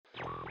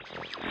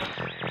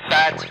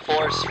Bat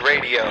Force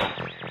Radio.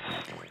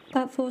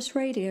 Bat Force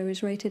Radio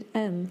is rated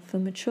M for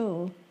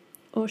mature,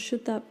 or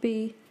should that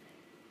be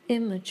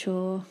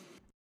immature?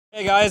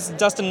 Hey guys,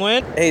 Dustin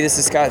Nguyen. Hey, this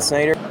is Scott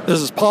Snyder. This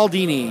is Paul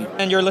Dini.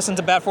 And you're listening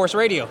to Bat Force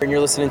Radio. And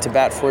you're listening to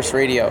Bat Force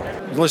Radio.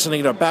 You're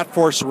listening to Bat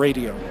Force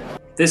Radio.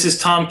 This is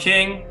Tom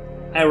King.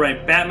 I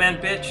write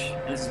Batman Bitch,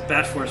 and this is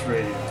Bat Force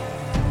Radio.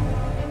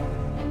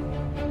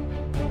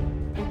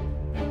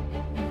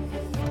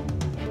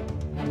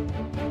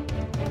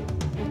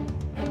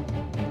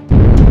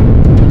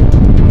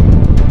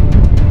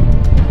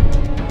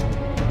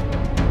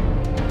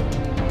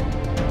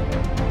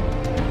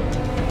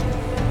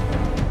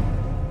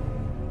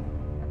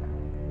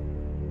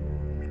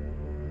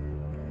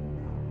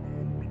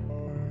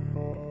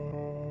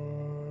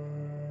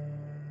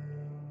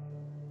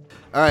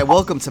 All right,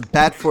 welcome to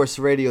Bat Force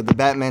Radio, the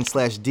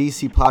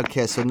Batman/DC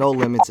podcast, so no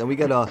limits, and we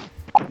got a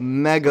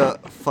mega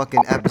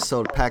fucking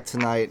episode packed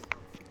tonight.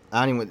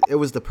 It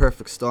was the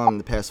perfect storm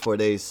the past 4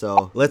 days,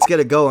 so let's get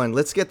it going.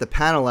 Let's get the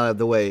panel out of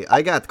the way.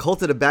 I got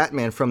Cult of the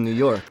Batman from New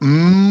York.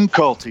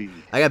 Culty.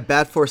 I got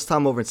Bat Force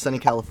Tom over in sunny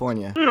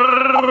California.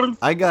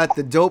 I got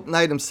the Dope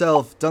Knight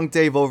himself, Dunk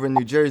Dave over in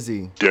New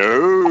Jersey.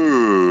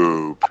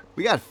 Dope.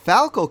 We got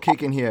Falco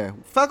kicking here.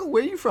 Falco,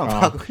 where are you from?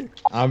 Falco?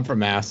 I'm from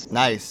Mass.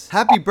 Nice.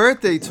 Happy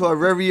birthday to our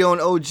very own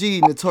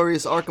OG,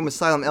 Notorious Arkham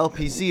Asylum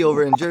LPC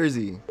over in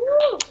Jersey.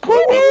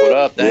 What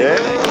up?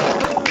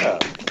 Yeah.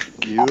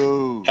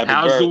 Yo.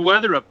 How's the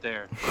weather up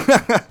there?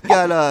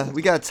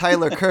 we got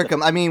Tyler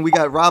Kirkham. We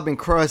got Robin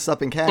Cross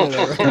up in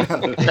Canada right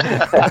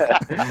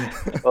now.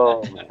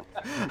 Oh man.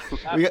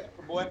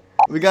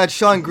 We got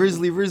Sean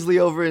Grizzly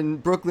over in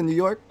Brooklyn, New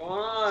York. Come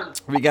on.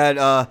 We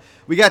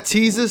got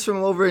Teases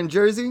from over in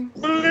Jersey.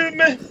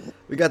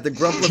 We got the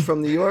Grumpler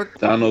from New York.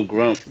 Donald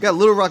Grump. We got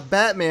Little Rock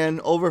Batman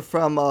over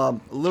from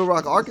Little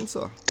Rock,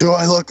 Arkansas. Do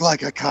I look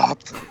like a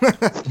cop?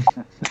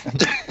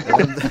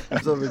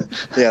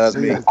 Yeah, that's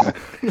me.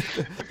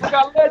 We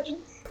got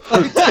legends.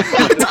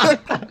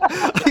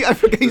 I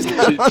forget he's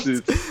got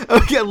we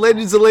got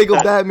Legends of Lego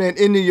Batman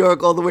in New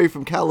York all the way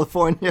from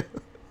California.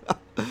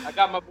 I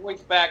got my voice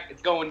back.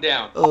 It's going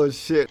down. Oh,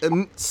 shit.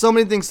 And so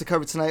many things to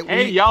cover tonight.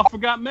 Hey, y'all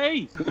forgot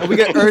me. And we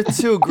got Earth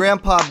 2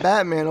 Grandpa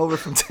Batman over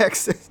from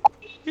Texas.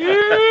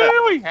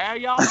 How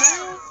y'all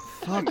doing?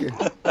 Fucking.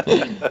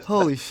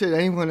 Holy shit,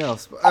 anyone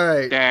else? All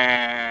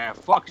right.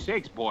 Fuck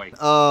sakes, boy.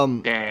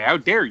 How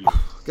dare you?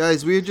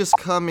 Guys, we are just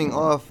coming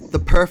off the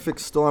perfect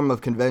storm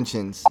of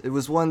conventions. It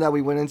was one that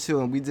we went into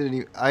and we didn't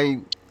even,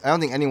 I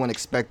don't think anyone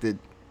expected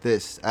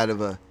this out of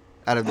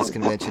this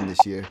convention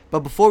this year.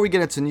 But before we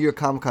get into New York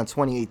Comic Con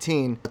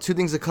 2018, two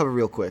things to cover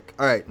real quick.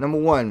 All right, number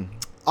one,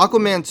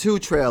 Aquaman 2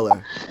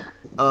 trailer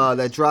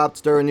that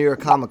dropped during New York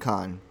Comic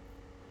Con.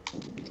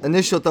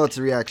 Initial thoughts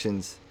and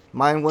reactions.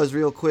 Mine was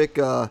real quick.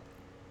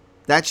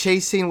 That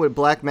chase scene with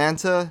Black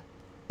Manta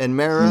and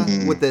Mera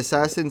with the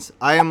assassins.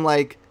 I am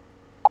like,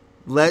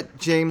 let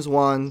James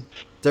Wan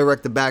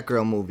direct the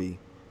Batgirl movie,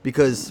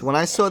 because when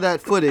I saw that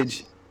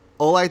footage,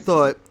 all I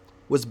thought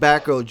was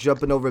Batgirl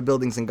jumping over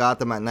buildings in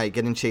Gotham at night,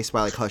 getting chased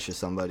by like Hush or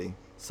somebody.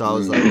 So I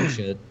was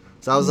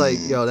like,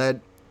 yo, that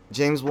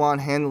James Wan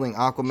handling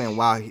Aquaman.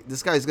 Wow,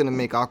 this guy's gonna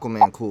make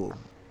Aquaman cool.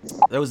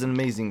 That was an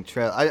amazing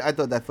trailer. I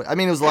thought that.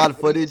 It was a lot of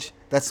footage.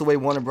 That's the way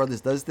Warner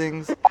Brothers does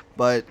things.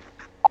 But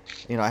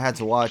I had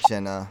to watch,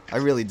 and I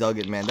really dug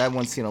it, man. That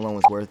one scene alone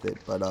was worth it.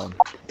 But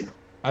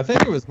I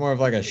think it was more of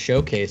like a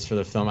showcase for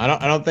the film. I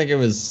don't think it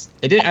was.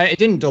 It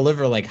didn't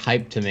deliver like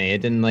hype to me.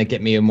 It didn't like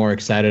get me more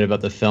excited about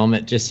the film.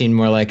 It just seemed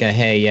more like a,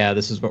 hey, yeah,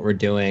 this is what we're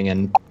doing,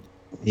 and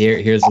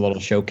here's a little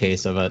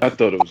showcase of it. I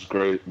thought it was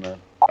great, man.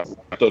 I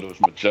thought it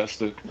was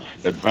majestic,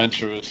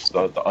 adventurous.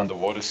 The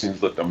underwater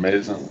scenes looked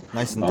amazing.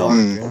 Nice and dark.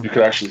 Yeah. You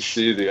could actually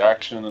see the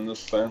action in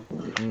this thing.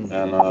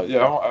 And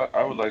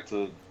I would like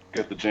to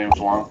get the James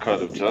Wan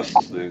cut of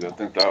Justice League. I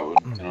think that would,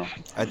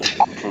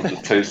 improve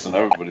the taste in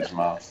everybody's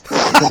mouth.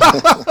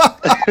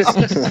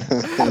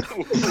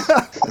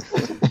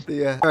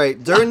 Yeah. All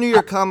right. During New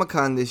York Comic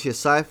Con this year,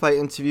 Sci-Fi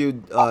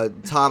interviewed Dan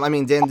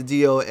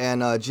DiDio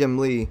and Jim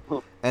Lee,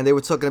 and they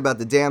were talking about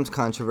the Dams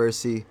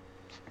controversy.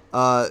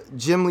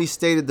 Jim Lee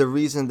stated the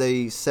reason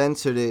they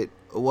censored it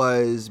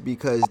was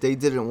because they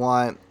didn't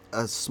want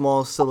a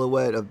small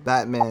silhouette of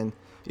Batman,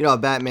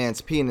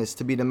 Batman's penis,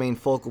 to be the main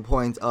focal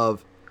point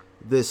of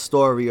this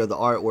story or the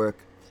artwork.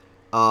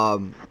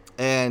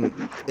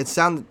 And it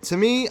sounded, to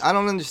me, I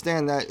don't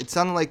understand that. It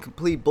sounded like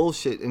complete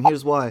bullshit, and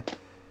here's why.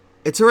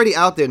 It's already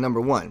out there,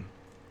 number one.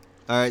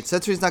 All right,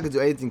 censoring's not going to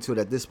do anything to it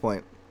at this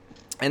point.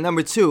 And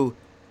number two,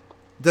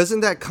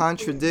 doesn't that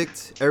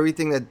contradict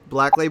everything that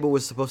Black Label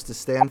was supposed to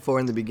stand for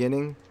in the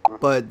beginning?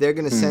 But they're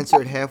going to censor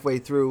it halfway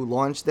through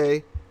launch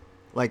day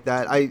like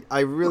that. I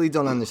really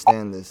don't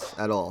understand this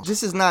at all.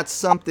 This is not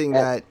something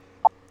that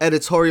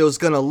editorial is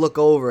going to look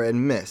over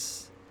and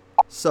miss.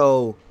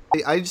 So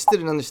I just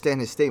didn't understand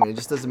his statement. It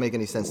just doesn't make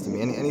any sense to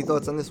me. Any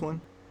thoughts on this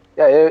one?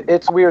 Yeah,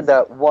 it's weird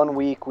that 1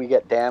 week we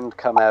get Damned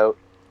come out,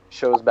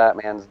 shows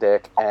Batman's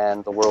dick,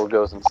 and the world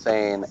goes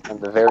insane. And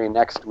the very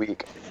next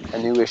week, a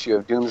new issue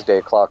of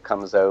Doomsday Clock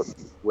comes out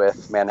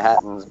with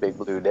Manhattan's big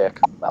blue dick.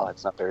 Well,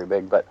 it's not very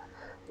big, but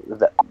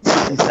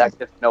that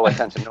gets no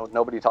attention.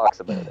 Nobody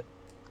talks about it.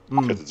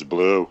 Because it's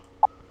blue.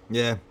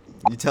 Yeah,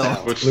 you tell.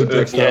 Which Blue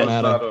dicks don't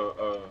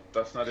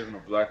that's not even a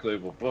Black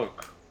Label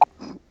book.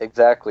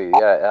 Exactly.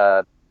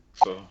 Yeah.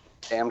 So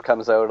Sam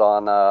comes out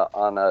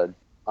on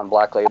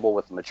Black Label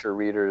with the Mature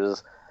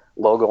Readers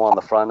logo on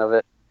the front of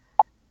it.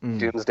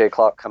 Doomsday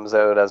Clock comes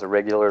out as a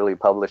regularly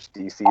published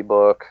DC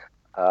book,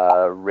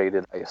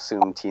 rated, I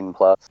assume, teen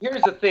plus.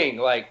 Here's the thing,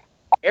 like,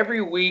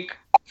 every week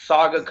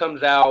Saga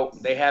comes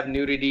out, they have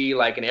nudity,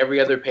 like, in every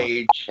other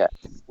page. Yeah.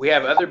 We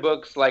have other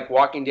books, like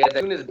Walking Dead.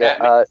 As soon as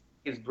Batman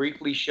is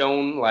briefly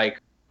shown,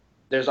 like,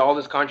 there's all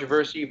this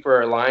controversy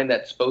for a line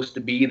that's supposed to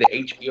be the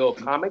HBO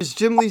of comics. It's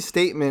Jim Lee's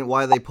statement,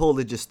 why they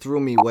pulled it, just threw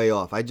me way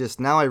off.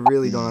 Now I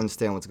really don't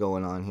understand what's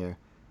going on here.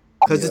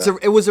 Because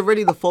it was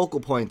already the focal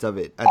point of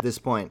it at this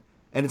point.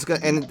 And it's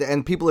gonna,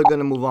 and people are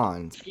gonna move on.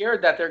 I'm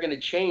scared that they're gonna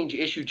change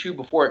issue 2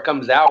 before it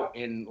comes out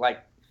and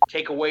like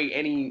take away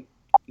any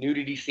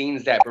nudity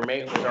scenes that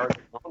Bermejo has already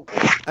gone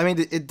for. I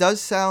mean, it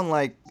does sound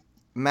like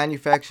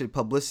manufactured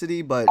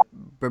publicity, but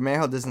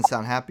Bermejo doesn't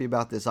sound happy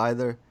about this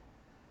either.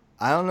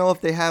 I don't know if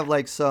they have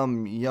like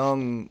some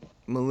young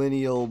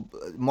millennial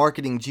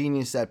marketing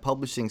genius at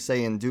publishing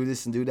saying do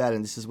this and do that,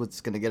 and this is what's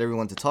gonna get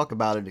everyone to talk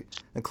about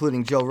it,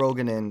 including Joe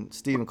Rogan and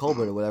Stephen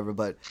Colbert or whatever.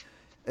 But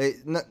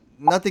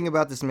nothing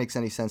about this makes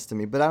any sense to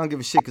me, but I don't give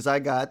a shit because I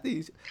got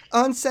the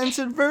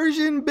uncensored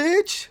version,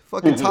 bitch.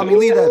 Fucking Tommy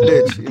Lee, that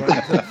bitch. You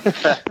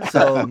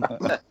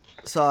know?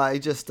 So I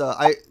just,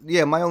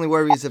 my only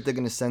worry is if they're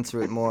gonna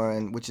censor it more,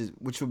 and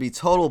which would be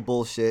total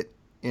bullshit.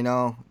 You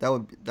know,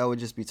 that would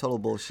just be total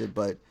bullshit.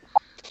 But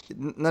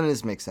none of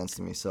this makes sense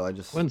to me. So I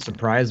just wouldn't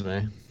surprise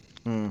me.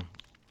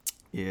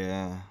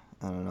 Yeah,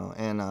 I don't know.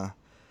 And all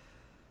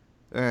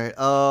right.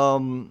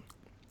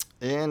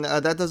 And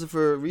that does it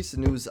for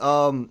recent news.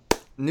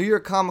 New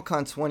York Comic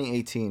Con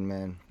 2018,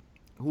 man.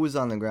 Who was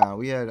on the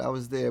ground? I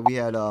was there. We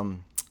had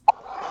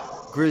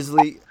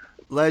Grizzly,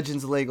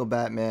 Legends, Lego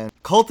Batman,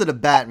 Cult of the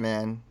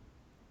Batman,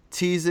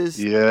 Teases,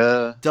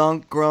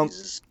 Dunk, Grump.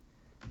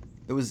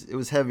 It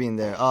was heavy in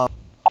there. I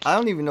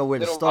don't even know where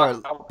to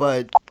start,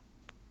 but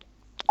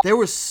there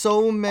were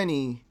so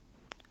many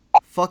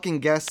fucking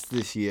guests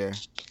this year,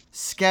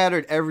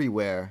 scattered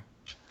everywhere.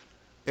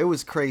 It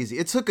was crazy.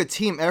 It took a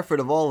team effort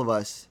of all of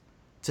us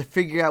to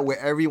figure out where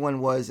everyone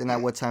was and at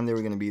what time they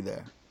were going to be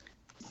there.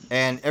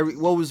 And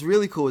what was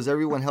really cool is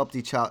everyone helped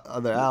each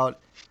other out.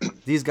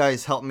 These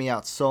guys helped me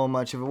out so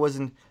much. If it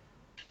wasn't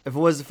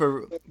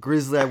for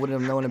Grizzly, I wouldn't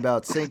have known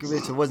about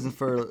Sienkiewicz. If it wasn't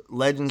for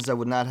Legends, I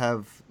would not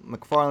have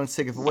McFarlane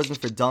sick. If it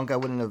wasn't for Dunk, I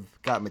wouldn't have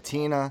got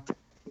Matina.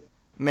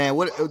 Man,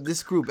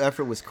 this group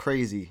effort was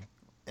crazy.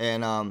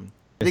 And I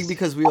think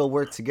because we all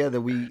worked together,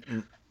 we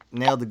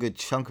nailed a good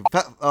chunk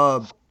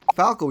of...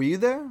 Falco, were you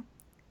there?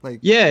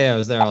 Yeah, I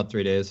was there all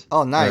 3 days.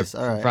 Oh, nice.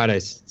 All right. Friday,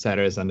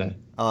 Saturday, Sunday.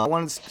 I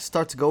wanted to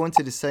start to go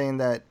into this saying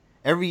that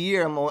every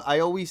year I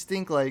always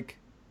think like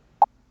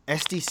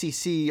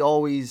SDCC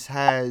always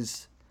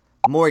has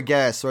more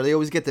guests, or they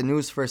always get the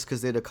news first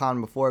because they're the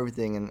con before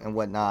everything and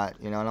whatnot,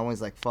 you know. And I'm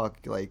always like, fuck,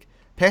 like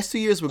past 2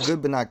 years were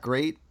good but not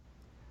great,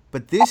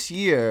 but this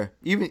year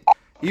even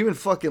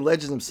fucking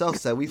Legends himself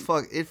said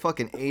it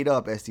fucking ate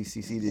up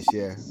SDCC this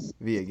year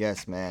via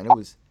guests, man. It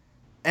was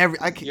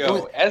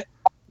SDCC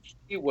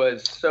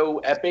was so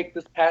epic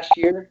this past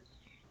year,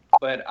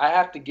 but I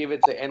have to give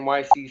it to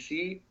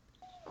NYCC.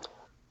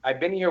 I've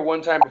been here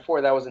one time before,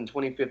 that was in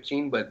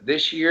 2015, but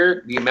this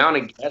year, the amount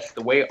of guests,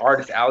 the way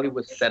Artist Alley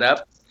was set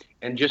up,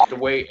 and just the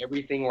way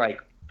everything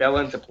like fell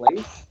into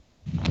place,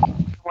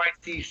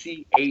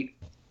 NYCC ate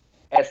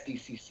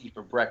SDCC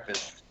for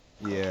breakfast.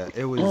 Yeah,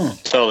 it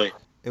was totally.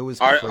 It was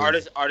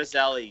Artist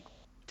Alley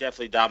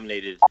definitely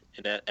dominated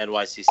in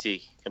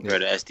NYCC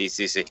compared to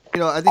SDCC. You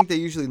know, I think they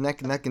usually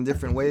neck and neck in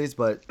different ways,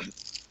 but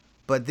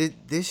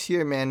this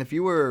year, man, if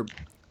you were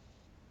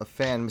a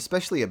fan,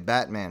 especially a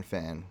Batman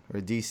fan or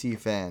a DC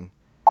fan,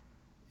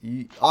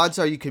 odds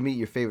are you can meet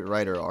your favorite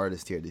writer or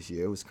artist here this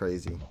year. It was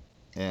crazy.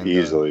 And,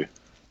 easily.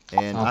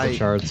 And off the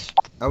charts.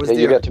 I was there.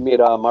 You got to meet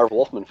Marv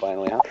Wolfman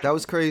finally, huh? That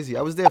was crazy.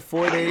 I was there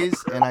 4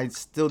 days, and I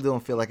still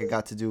don't feel like I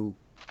got to do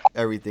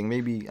everything.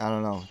 Maybe, I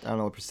don't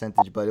know a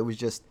percentage, but it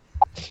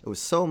was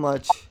so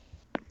much.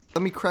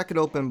 Let me crack it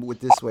open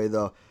with this way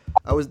though.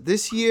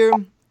 This year,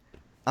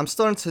 I'm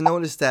starting to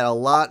notice that a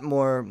lot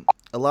more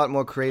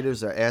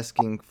creators are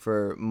asking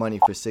for money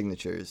for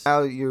signatures.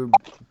 Now your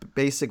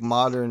basic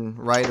modern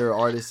writer or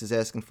artist is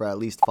asking for at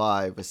least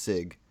 5 a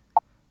sig.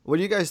 What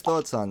are you guys'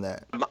 thoughts on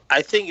that?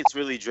 I think it's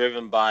really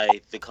driven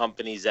by the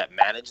companies that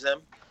manage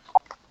them.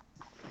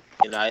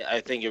 You know,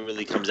 I think it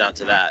really comes down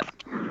to that.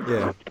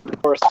 Yeah.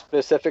 For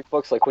specific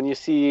books, like when you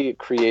see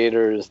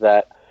creators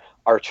that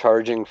are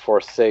charging for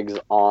SIGs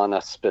on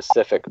a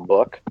specific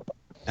book,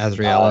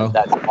 Azraello.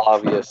 That's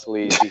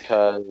obviously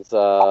because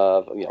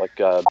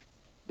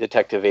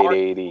Detective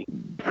 880,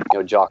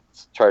 Jock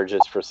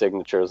charges for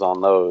signatures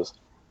on those.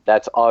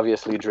 that's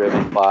obviously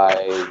driven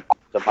by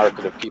the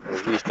market of people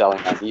reselling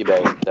on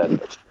eBay, etc.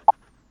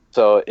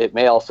 So it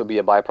may also be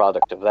a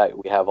byproduct of that.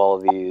 We have all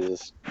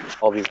these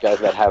guys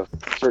that have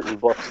certain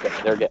books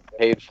that they're getting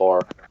paid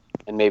for,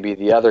 and maybe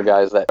the other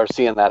guys that are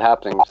seeing that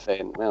happening are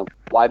saying, well,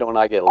 why don't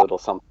I get a little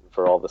something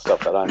for all the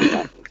stuff that I'm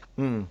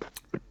getting?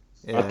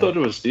 Yeah. I thought it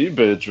was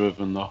eBay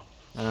driven though.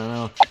 I don't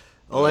know.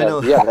 All I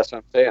know. Yeah, that's what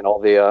I'm saying.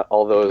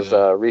 All those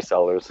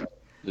resellers.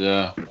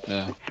 Yeah.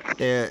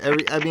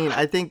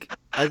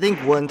 I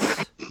think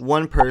once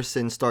one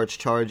person starts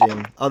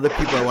charging, other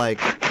people are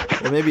like,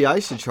 well, maybe I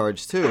should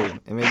charge too,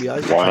 and maybe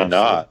I should. Why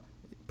not?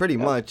 Pretty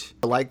much.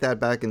 I like that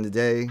back in the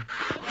day.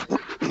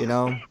 You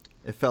know,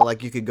 it felt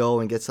like you could go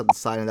and get something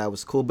signed, and that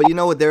was cool. But you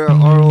know what? There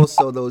are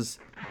also those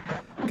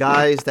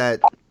guys that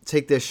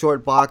take their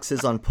short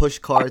boxes on push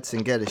carts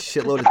and get a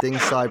shitload of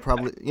things signed,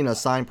 probably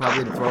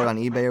to throw it on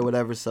eBay or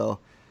whatever. So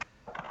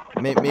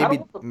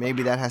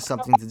maybe that has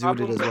something to do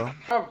with it as well. I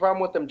have a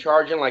problem with them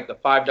charging like the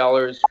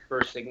 $5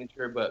 per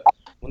signature, but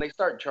when they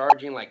start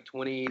charging like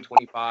 20,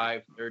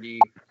 25, 30,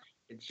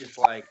 it's just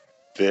like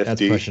 50.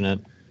 That's pushing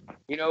it.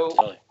 You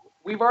know,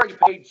 we've already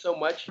paid so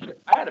much.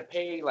 I had to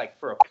pay like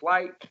for a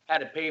flight, had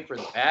to pay for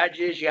the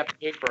badges, you have to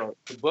pay for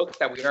the books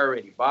that we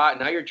already bought.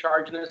 Now you're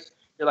charging us.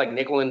 You're like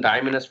nickel and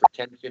diming us for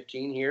 10,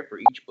 15 here for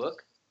each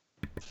book.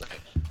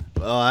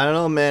 Oh, I don't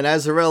know, man.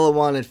 Azzarello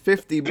wanted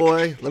 50,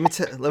 boy.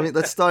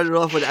 Let's start it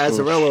off with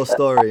Azzarello's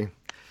story.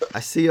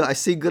 I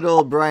see good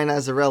old Brian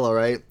Azzarello,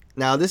 right?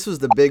 Now this was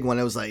the big one.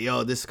 It was like,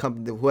 yo, this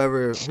company,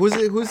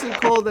 who's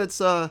it called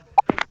that's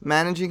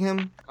managing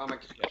him?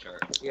 Comic Sketch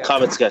Art. Yeah.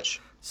 Comic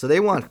Sketch. So they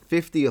want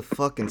 50 a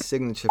fucking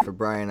signature for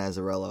Brian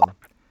Azzarello.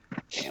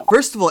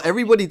 First of all,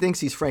 everybody thinks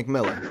he's Frank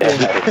Miller.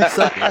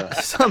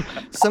 Some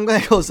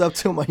guy goes up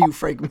to him, "Are you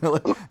Frank Miller?"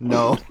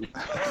 No.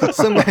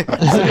 Some guy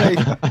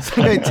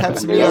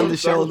taps me on the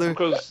shoulder.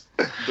 Because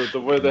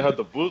the way they had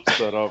the booth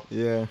set up,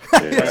 yeah.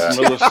 Frank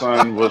Miller's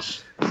sign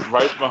was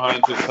right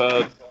behind his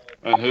head,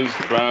 and his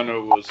banner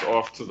was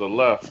off to the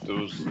left. It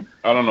was,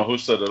 I don't know who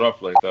set it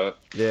up like that.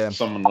 Yeah.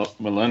 Some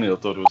millennial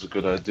thought it was a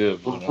good idea.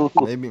 But,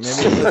 maybe.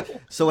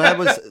 So what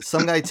happened was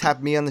some guy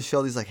tapped me on the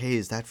shoulder. He's like, "Hey,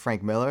 is that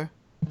Frank Miller?"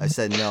 I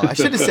said no. I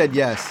should have said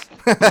yes.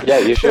 Yeah,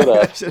 you should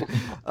have.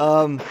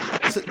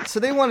 So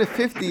they wanted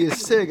 50 a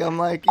sig. I'm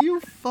like, you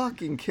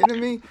fucking kidding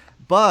me?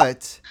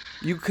 But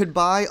you could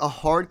buy a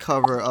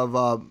hardcover of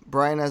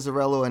Brian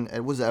Azzarello and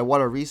it was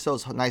Eduardo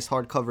Risso's nice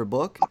hardcover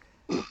book,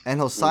 and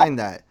he'll sign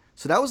that.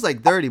 So that was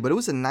like 30, but it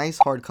was a nice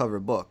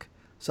hardcover book.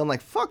 So I'm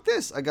like, fuck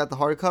this. I got the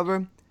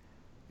hardcover,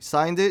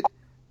 signed it,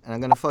 and I'm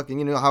gonna fucking,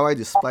 you know how I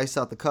just splice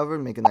out the cover,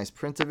 make a nice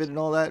print of it and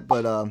all that.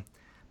 But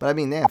I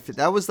mean,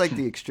 that was like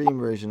the extreme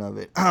version of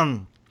it.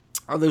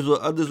 Others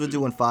were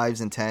doing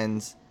 5s and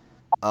 10s.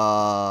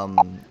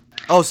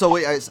 So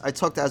wait, I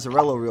talked to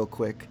Azzarello real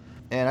quick,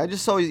 and I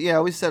just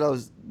always said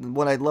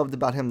what I loved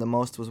about him the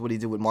most was what he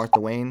did with Martha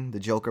Wayne, the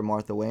Joker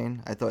Martha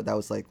Wayne. I thought that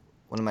was like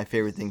one of my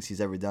favorite things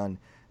he's ever done.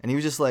 And he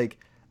was just like,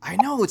 I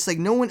know, it's like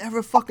no one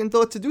ever fucking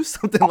thought to do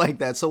something like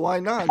that, so why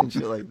not and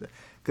shit like that.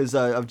 Because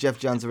Jeff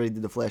Johns already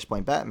did the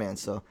Flashpoint Batman,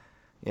 so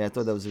yeah, I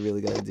thought that was a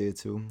really good idea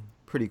too.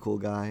 Pretty cool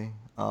guy.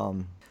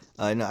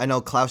 I know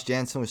Klaus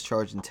Janson was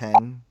charging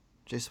 10,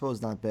 which I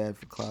suppose not bad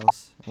for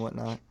Klaus and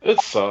whatnot. It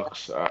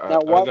sucks.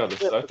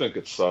 I think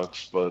it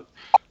sucks, but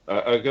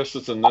I guess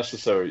it's a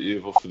necessary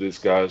evil for these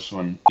guys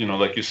when, you know,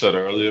 like you said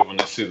earlier, when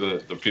they see the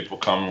people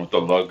coming with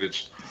the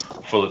luggage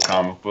full of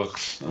comic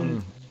books.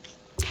 And,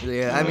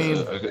 yeah, I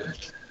mean,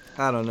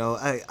 I don't know.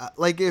 I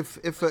like if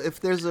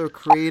there's a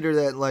creator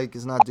that like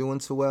is not doing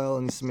so well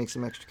and needs to make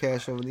some extra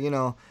cash over, you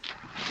know,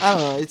 I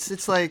don't know.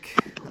 It's like,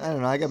 I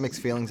don't know. I got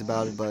mixed feelings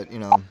about it, but you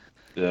know.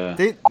 Yeah.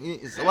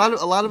 A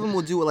lot of them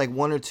will do like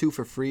 1 or 2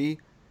 for free,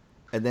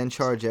 and then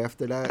charge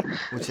after that,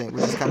 which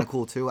is kind of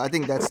cool too. I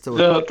think that's still.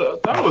 Yeah,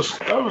 I was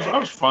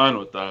fine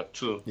with that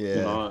too. Yeah.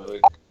 You know,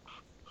 like...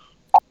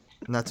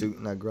 Not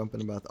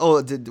grumping about.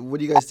 What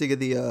do you guys think of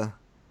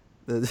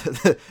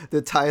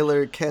the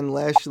Tyler Ken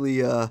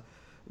Lashley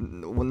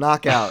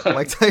knockout?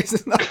 Mike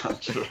Tyson.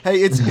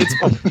 Hey,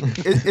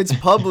 it's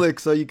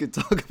public, so you could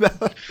talk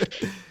about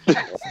it.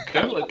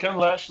 Ken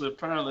Lashley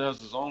apparently has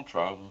his own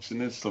problems. He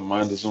needs to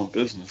mind his own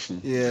business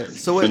and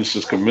finish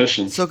his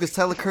commission. So, because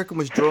Tyler Kirkham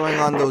was drawing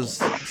on those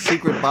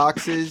secret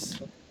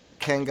boxes,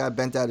 Ken got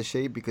bent out of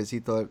shape because he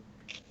thought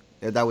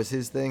that was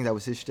his thing, that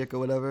was his shtick or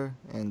whatever,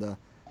 and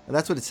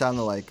that's what it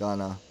sounded like on.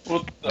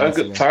 Well,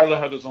 Tyler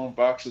had his own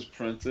boxes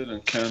printed,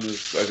 and Ken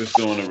is, I guess,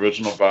 doing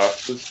original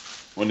boxes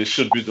when he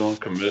should be doing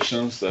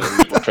commissions that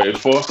people paid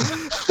for.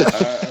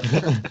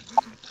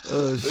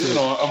 You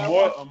know,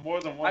 on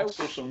more than one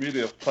social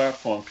media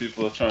platform,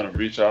 people are trying to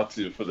reach out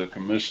to you for their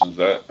commissions.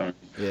 That's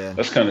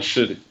kind of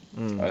shitty,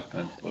 I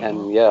think.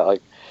 And yeah,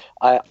 like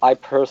I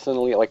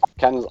personally like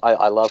Ken's.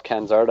 I love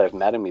Ken's art. I've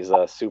met him. He's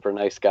a super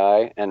nice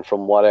guy, and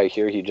from what I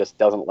hear, he just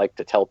doesn't like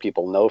to tell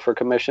people no for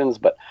commissions.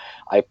 But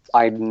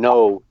I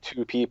know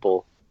 2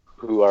 people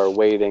who are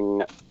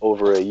waiting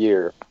over a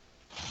year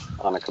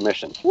on a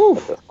commission at this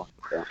point. So.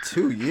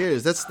 2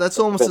 years. That's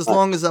almost as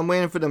long as I'm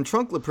waiting for them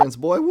Trunkler prints,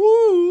 boy.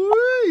 Woo!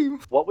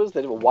 what was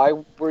the? Why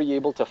were you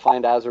able to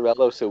find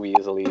Azzarello so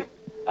easily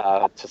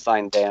to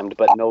sign Damned,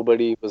 but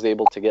nobody was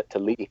able to get to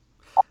Lee?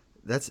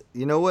 That's,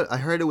 you know what? I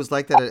heard it was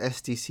like that at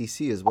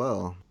SDCC as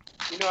well.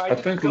 You know, I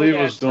think Lee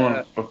was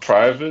doing a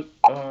private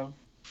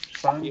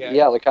sign.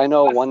 Yeah, like I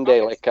know one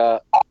day, like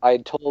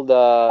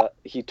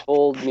he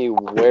told me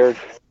where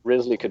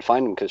Risley could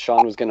find him because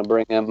Sean was going to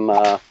bring him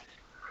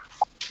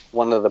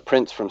one of the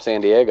prints from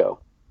San Diego.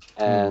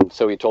 And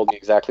so he told me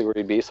exactly where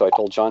he'd be. So I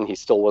told Sean he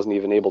still wasn't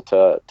even able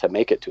to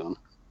make it to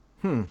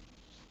him.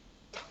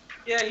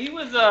 Yeah, he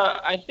was.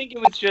 I think it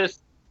was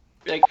just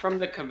like from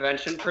the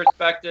convention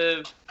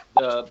perspective,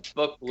 the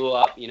book blew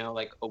up. You know,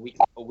 like a week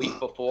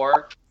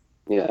before.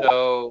 Yeah.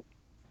 So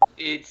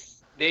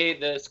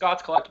the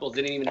Scott's Collectibles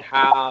didn't even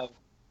have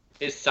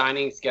his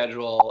signing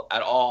schedule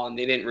at all, and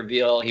they didn't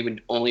reveal he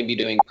would only be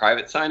doing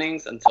private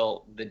signings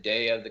until the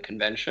day of the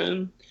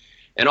convention.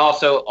 And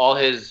also, all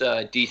his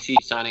DC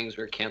signings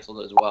were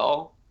canceled as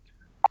well.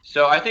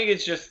 So I think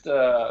it's just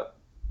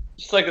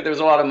like that. There's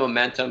a lot of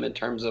momentum in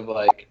terms of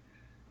like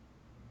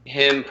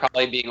him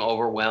probably being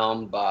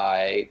overwhelmed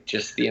by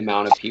just the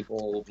amount of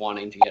people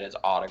wanting to get his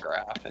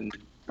autograph and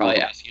probably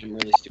asking him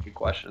really stupid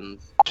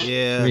questions.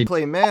 Yeah,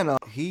 Clayman,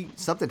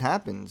 something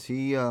happens.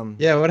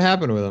 Yeah, what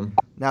happened with him?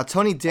 Now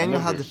Tony Daniel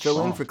had to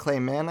fill in for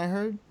Clayman, I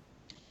heard.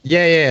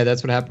 Yeah,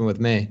 that's what happened with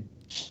me.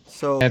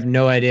 So I have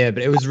no idea,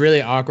 but it was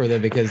really awkward though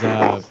because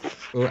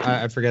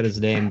I forget his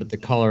name, but the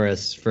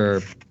colorist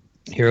for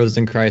Heroes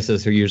in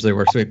Crisis, who usually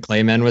works with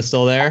Clayman, was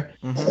still there,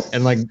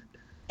 and like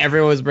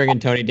everyone was bringing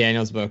Tony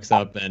Daniel's books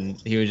up, and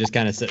he was just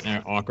kind of sitting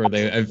there awkwardly.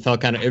 It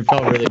felt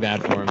really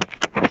bad for him.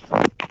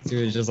 He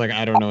was just like,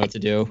 I don't know what to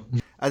do.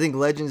 I think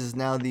Legends is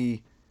now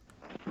the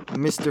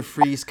Mr.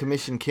 Freeze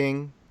Commission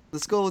King.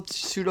 Let's go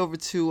shoot over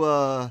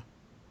to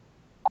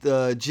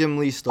the Jim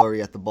Lee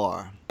story at the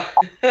bar.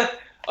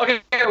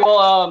 Okay,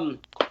 well,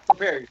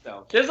 prepare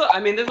yourself. There's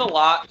a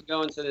lot to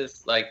go into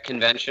this like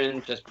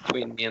convention just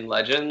between me and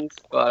Legends,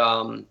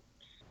 but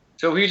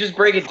so if we just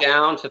break it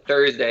down to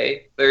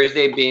Thursday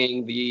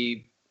being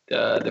the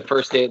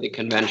first day of the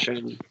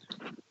convention.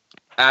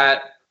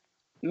 At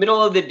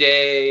middle of the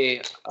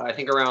day, I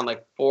think around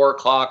like 4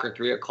 o'clock or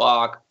 3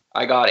 o'clock,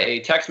 I got a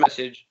text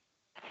message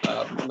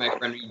from my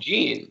friend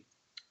Eugene,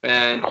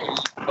 and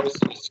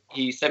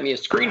he sent me a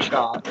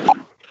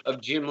screenshot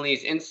of Jim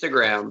Lee's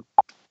Instagram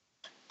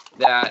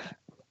that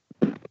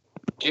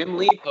Jim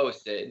Lee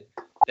posted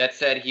that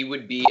said he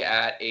would be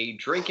at a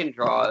drink and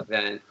draw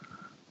event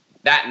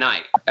that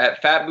night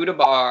at Fat Buddha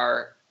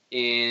Bar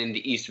in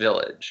the East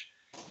Village.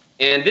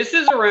 And this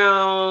is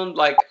around,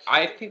 like,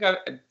 I think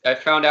I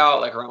found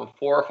out like around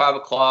 4 or 5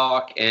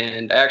 o'clock,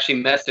 and I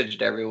actually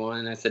messaged everyone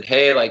and I said,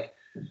 hey, like,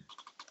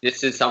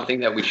 this is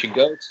something that we should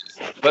go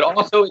to. But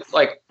also it's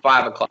like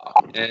 5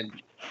 o'clock. And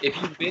if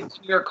you've been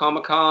to New York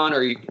Comic Con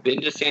or you've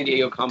been to San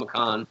Diego Comic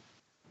Con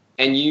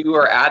and you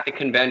are at the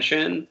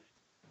convention,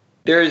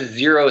 there's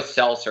zero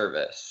cell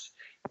service.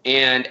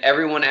 And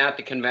everyone at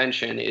the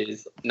convention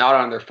is not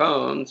on their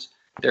phones.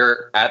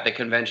 They're at the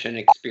convention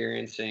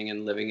experiencing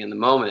and living in the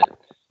moment.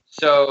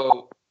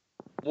 So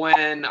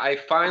when I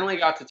finally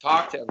got to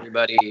talk to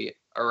everybody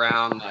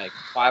around like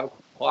 5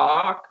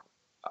 o'clock,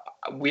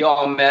 we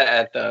all met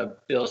at the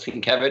Bill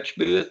Sienkiewicz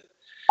booth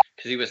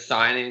because he was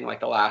signing like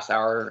the last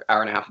hour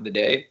and a half of the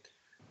day.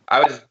 I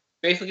was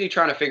basically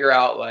trying to figure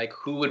out like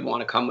who would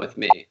want to come with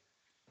me.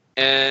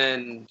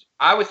 And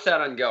I was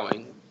set on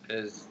going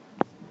because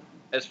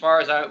as far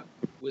as I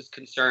was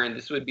concerned,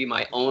 this would be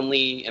my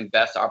only and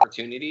best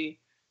opportunity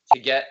to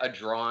get a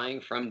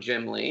drawing from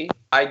Jim Lee.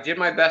 I did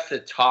my best to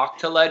talk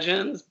to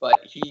Legends, but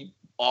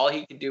all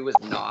he could do was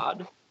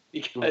nod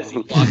because he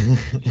lost.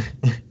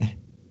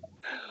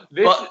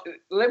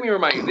 Let me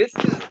remind you, this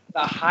is the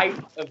height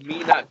of me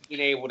not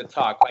being able to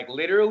talk. Like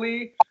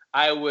literally,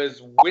 I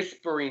was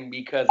whispering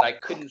because I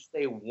couldn't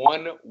say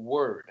one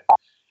word.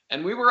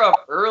 And we were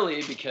up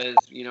early because,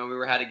 we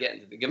had to get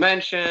into the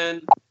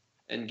convention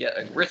and get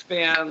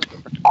wristbands for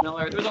Frank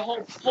Miller. There was a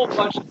whole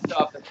bunch of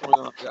stuff that's going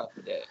on throughout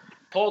the day.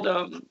 Told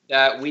him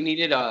that we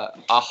needed a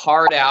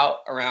hard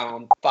out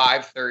around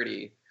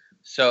 5:30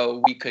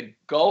 so we could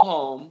go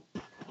home,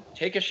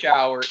 take a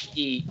shower,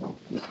 eat,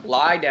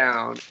 lie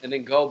down, and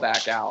then go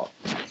back out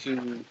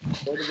to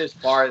go to this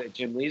bar that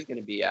Jim Lee's going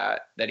to be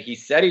at, that he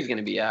said he's going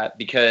to be at,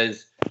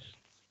 because,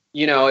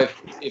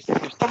 if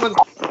someone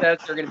says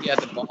they're going to be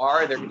at the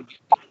bar, they're going to be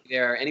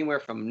there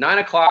anywhere from 9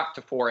 o'clock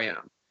to 4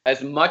 a.m.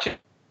 As much as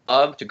I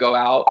love to go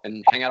out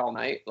and hang out all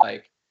night,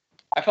 like,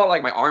 I felt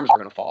like my arms were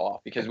going to fall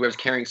off because we was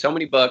carrying so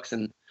many books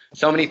and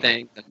so many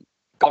things. And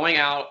going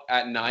out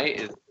at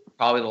night is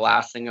probably the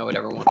last thing I would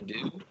ever want to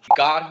do.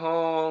 Got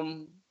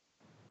home.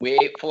 We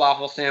ate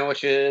falafel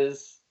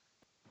sandwiches.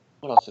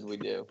 What else did we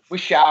do? We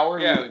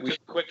showered. Yeah, we took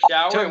a quick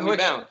shower and we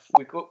bounced.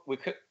 We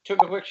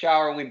took a quick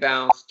shower and we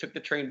bounced. Took the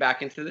train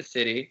back into the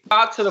city.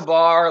 Got to the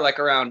bar like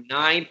around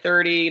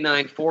 9:30,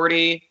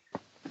 9:40.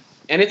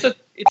 And it's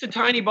a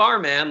tiny bar,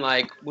 man.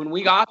 Like when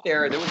we got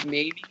there was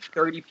maybe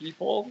 30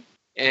 people.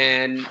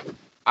 And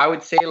I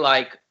would say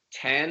like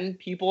 10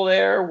 people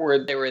there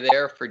where they were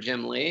there for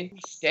Jim Lee.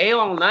 Stay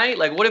all night?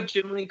 Like, what if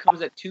Jim Lee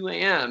comes at 2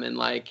 a.m. and,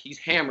 like, he's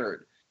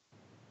hammered?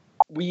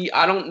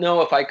 I don't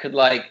know if I could,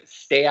 like,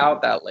 stay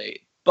out that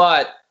late.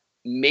 But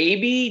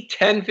maybe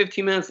 10,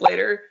 15 minutes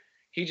later,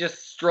 he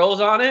just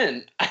strolls on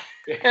in.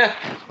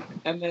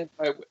 And then,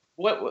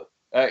 why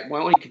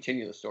don't you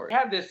continue the story? We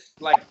have this,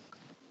 like,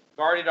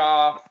 guarded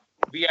off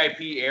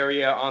VIP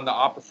area on the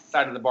opposite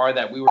side of the bar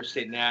that we were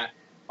sitting at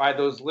by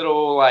those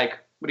little, like,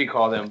 what do you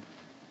call them?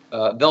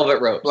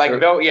 Velvet ropes. Like,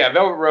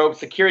 velvet ropes,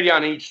 security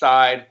on each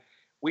side.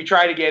 We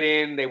tried to get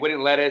in. They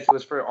wouldn't let us. It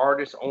was for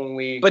artists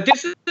only. But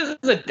this is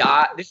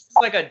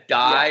like a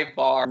dive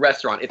bar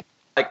restaurant. It's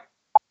like,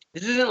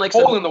 this isn't like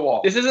hole in the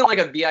wall. This isn't like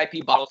a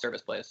VIP bottle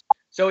service place.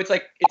 So it's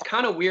like, it's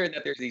kind of weird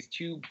that there's these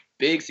two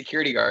big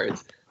security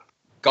guards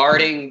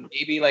guarding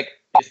maybe like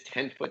this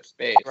 10-foot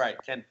space. Right,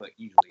 10 foot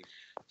easily.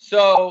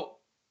 So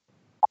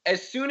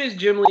as soon as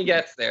Jim Lee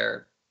gets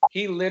there,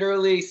 he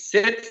literally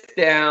sits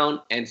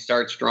down and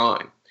starts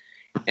drawing.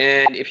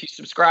 And if you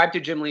subscribe to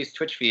Jim Lee's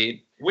Twitch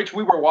feed, which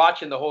we were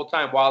watching the whole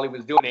time while he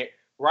was doing it,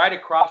 right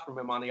across from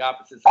him on the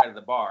opposite side of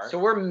the bar. So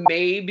we're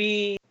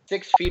maybe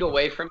 6 feet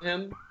away from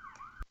him.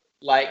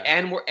 Like,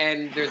 and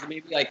there's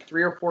maybe like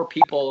 3 or 4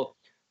 people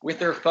with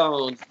their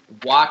phones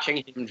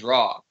watching him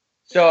draw.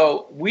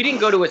 So we didn't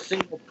go to a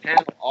single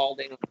panel all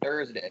day on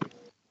Thursday.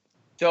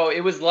 So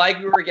it was like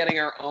we were getting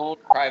our own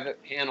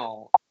private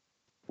panel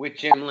with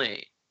Jim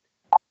Lee.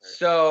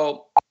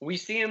 So we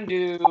see him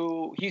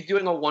he's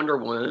doing a Wonder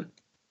Woman.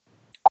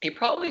 He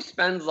probably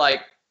spends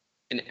like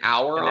an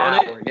hour on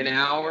it. An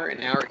hour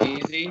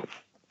easy.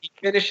 He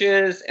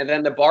finishes, and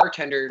then the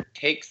bartender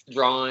takes the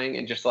drawing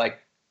and just like,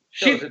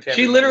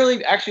 she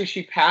literally, actually,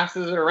 she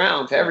passes it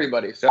around to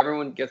everybody, so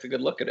everyone gets a good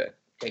look at it.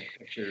 Take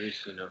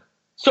pictures, you know.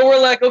 So we're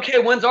like, okay,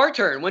 when's our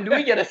turn? When do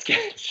we get a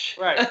sketch?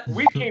 Right.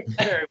 We came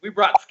prepared. We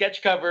brought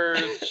sketch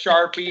covers,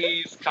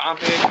 Sharpies,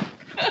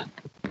 comics.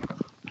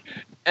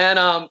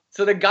 And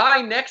so the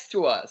guy next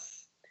to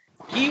us,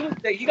 he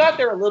got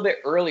there a little bit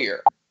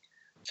earlier.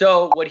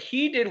 So what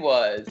he did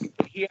was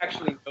he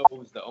actually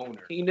knows the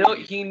owner. He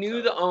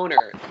knew the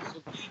owner.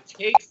 So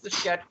he takes the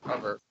sketch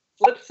cover,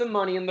 flips some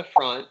money in the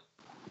front,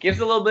 gives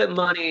a little bit of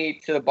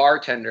money to the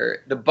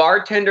bartender. The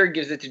bartender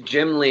gives it to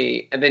Jim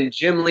Lee, and then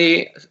Jim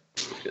Lee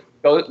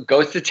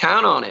goes to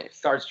town on it.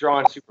 Starts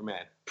drawing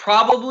Superman.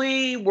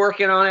 Probably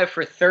working on it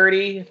for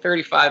 30,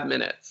 35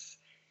 minutes.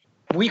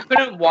 We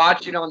couldn't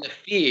watch it on the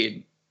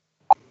feed.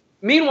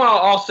 Meanwhile,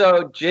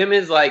 also, Jim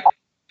is like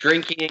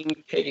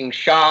drinking, taking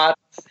shots.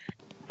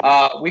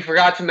 We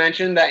forgot to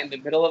mention that in the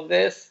middle of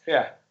this,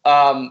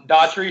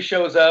 Daughtry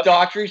shows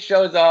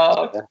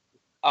up.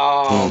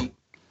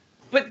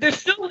 But there's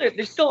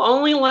still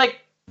only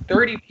like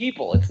 30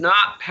 people. It's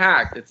not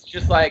packed. It's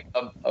just like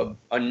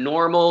a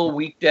normal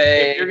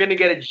weekday. If you're gonna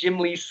get a Jim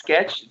Lee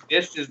sketch,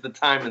 this is the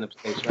time and the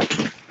place,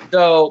 right?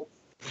 So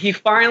he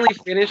finally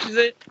finishes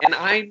it, and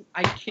I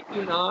kid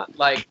you not,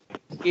 like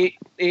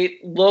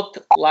it looked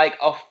like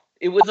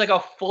it was like a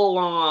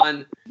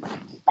full-on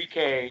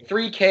 3K,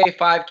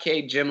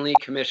 5K Jim Lee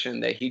commission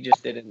that he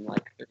just did in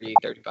like 30,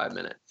 35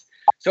 minutes.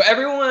 So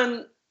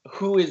everyone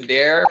who is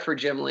there for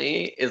Jim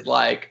Lee is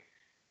like,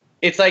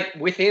 it's like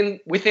within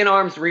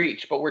arm's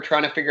reach, but we're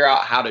trying to figure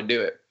out how to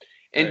do it.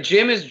 And right.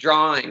 Jim is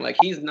drawing, like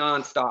he's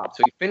nonstop.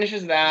 So he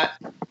finishes that,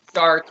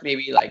 starts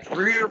maybe like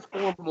 3 or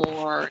 4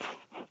 more.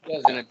 He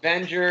does an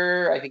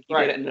Avenger. I think he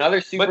did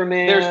another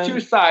Superman. But there's 2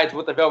 sides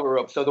with the velvet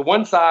rope. So the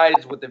one side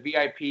is with the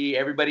VIP,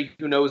 everybody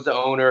who knows the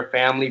owner,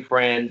 family,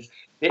 friends.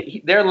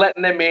 They're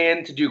letting them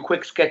in to do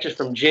quick sketches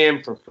from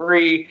Jim for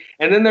free.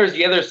 And then there's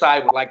the other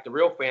side with like the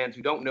real fans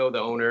who don't know the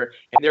owner,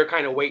 and they're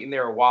kind of waiting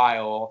there a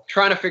while.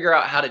 Trying to figure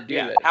out how to do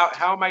this.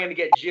 How am I going to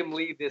get Jim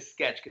Lee this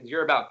sketch? Because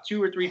you're about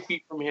 2 or 3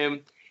 feet from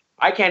him.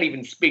 I can't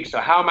even speak, so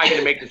how am I going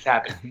to make this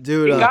happen?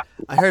 Dude,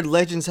 I heard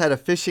Legends had a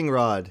fishing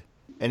rod.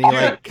 And he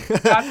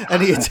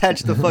and he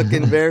attached the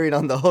fucking variant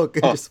on the hook.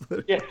 And just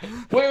put it.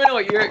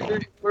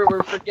 Wait,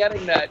 we're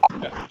forgetting that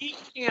he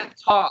can't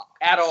talk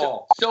at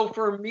all. So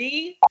for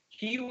me,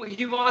 he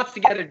wants to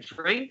get a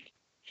drink.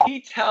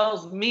 He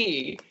tells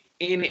me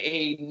in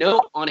a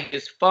note on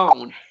his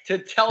phone to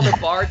tell the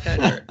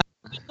bartender.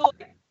 He's still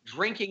like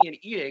drinking and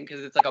eating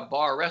because it's like a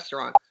bar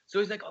restaurant. So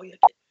he's like, oh yeah,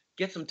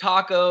 get some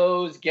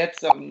tacos, get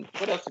some,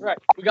 what else? Right.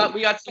 We got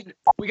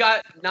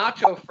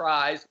nacho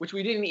fries, which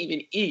we didn't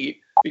even eat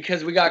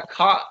because we got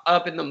caught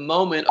up in the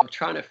moment of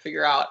trying to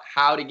figure out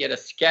how to get a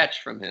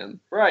sketch from him.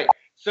 Right.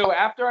 So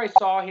after I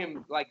saw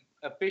him like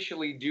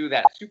officially do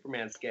that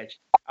Superman sketch,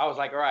 I was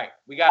like, all right,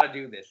 we got to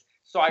do this.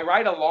 So I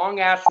write a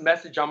long ass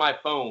message on my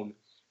phone,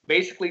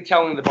 basically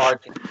telling the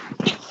bartender,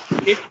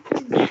 if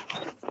you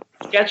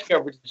sketch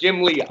coverage,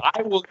 Jim Lee,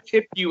 I will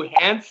tip you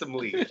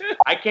handsomely.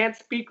 I can't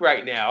speak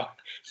right now.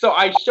 So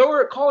I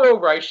call her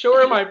over, I show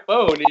her my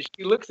phone, and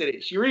she looks at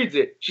it, she reads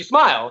it, she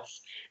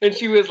smiles, and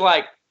she was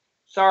like,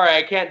 sorry,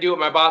 I can't do it.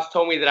 My boss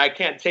told me that I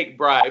can't take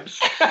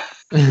bribes.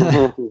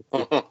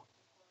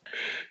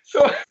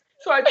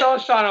 So I tell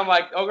Sean, I'm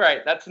like, all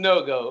right, that's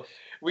no-go.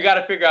 We got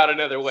to figure out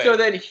another way. So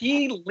then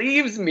he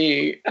leaves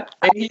me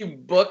and he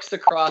books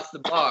across the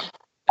bar.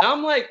 And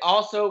I'm like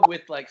also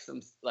with like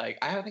some like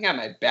I think I have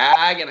my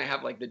bag and I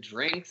have like the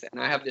drinks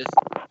and I have this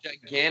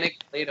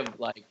gigantic plate of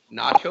like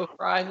nacho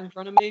fries in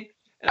front of me.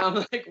 And I'm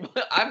like,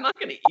 well, I'm not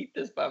gonna eat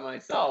this by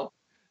myself.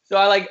 So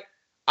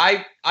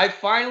I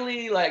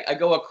finally like I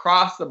go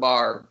across the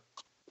bar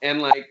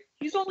and like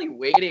he's only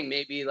waiting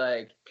maybe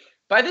like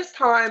by this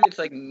time it's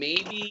like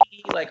maybe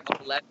like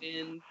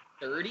 11:30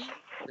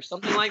 or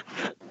something like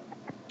that.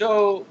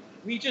 So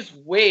we just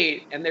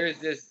wait and there's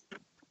this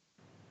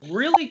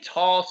really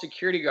tall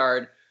security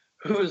guard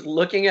who's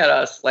looking at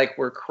us like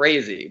we're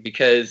crazy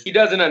because he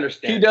doesn't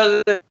understand.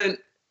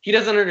 He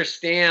doesn't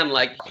understand,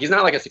 like, he's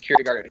not like a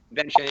security guard at a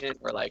convention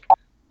or like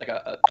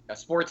a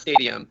sports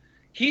stadium.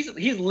 He's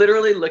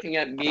literally looking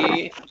at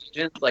me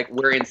just like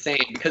we're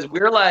insane because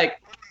we're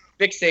like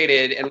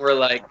fixated and we're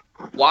like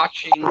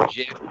watching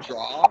Jim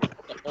draw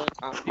the whole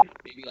time,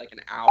 maybe like an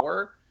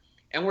hour,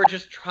 and we're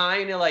just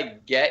trying to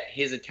like get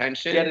his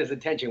attention. Get his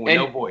attention with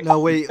no voice.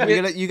 No, wait,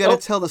 you gotta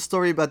tell the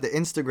story about the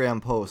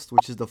Instagram post,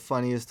 which is the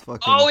funniest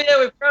fucking. Oh yeah,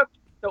 we've got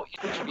so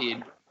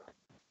feed.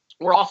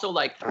 We're also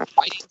like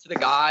writing to the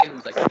guy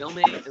who's like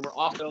filming, and we're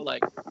also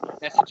like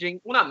messaging.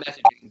 Well, not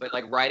messaging, but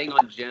like writing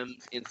on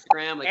Jim's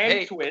Instagram, like and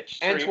hey, Twitch,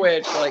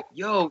 like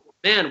yo,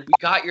 man, we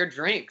got your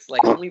drinks.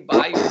 Like, can we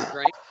buy you a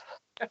drink?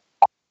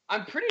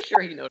 I'm pretty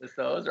sure he noticed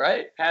those,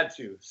 right? Had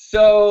to.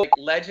 So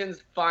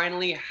Legends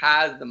finally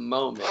has the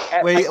moment.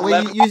 Wait,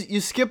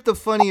 you skipped the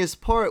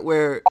funniest part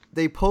where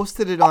they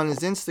posted it on his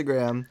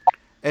Instagram,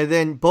 and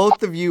then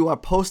both of you are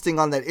posting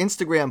on that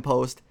Instagram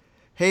post.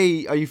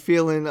 Hey, are you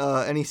feeling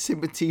any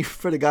sympathy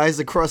for the guys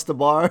across the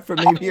bar for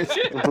maybe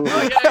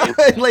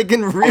like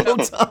in real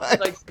time?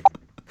 Like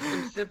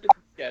some sympathy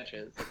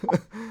sketches.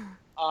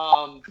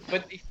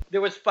 But there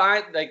was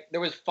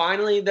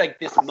finally like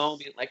this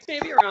moment, like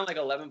maybe around like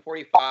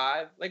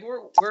 11:45. Like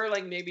we're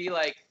like maybe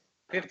like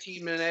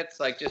 15 minutes,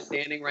 like just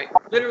standing right,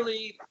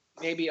 literally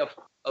maybe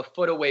a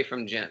foot away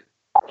from Jim,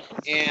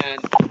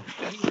 and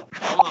he's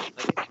gone.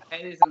 Like his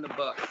head is in the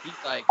book.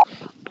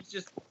 He's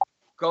just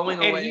going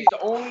away. And he's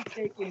only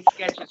taking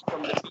sketches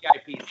from the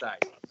VIP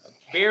side.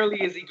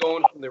 Barely is he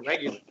going from the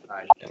regular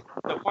side.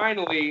 So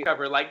finally,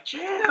 we're like,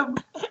 Jim.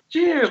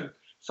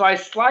 So I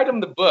slide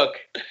him the book,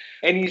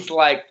 and he sees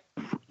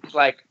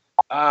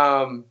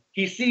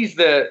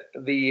the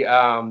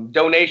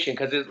donation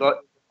because it's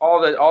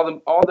all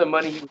the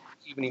money he was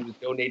receiving, he was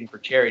donating for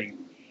charity,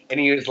 and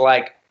he was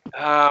like,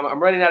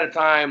 I'm running out of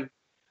time.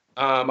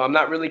 I'm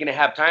not really gonna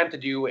have time to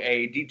do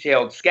a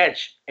detailed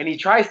sketch, and he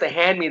tries to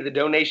hand me the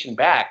donation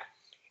back.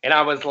 And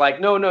I was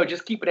like, no,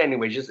 just keep it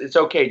anyway. It's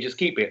okay, just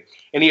keep it.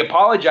 And he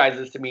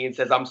apologizes to me and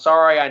says, I'm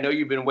sorry, I know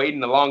you've been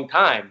waiting a long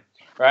time,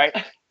 right?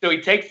 So he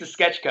takes the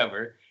sketch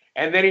cover,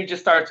 and then he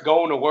just starts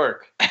going to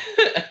work.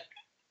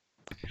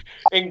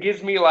 And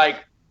gives me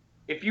like,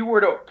 if you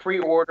were to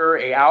pre-order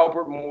a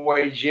Albert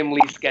Moy Jim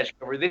Lee sketch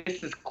cover,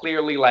 this is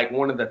clearly like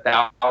one of the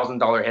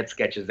 $1,000 head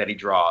sketches that he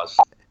draws.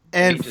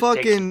 And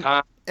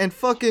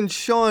fucking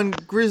Sean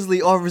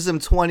Grizzly offers him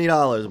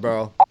 $20,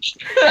 bro.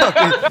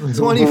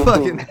 20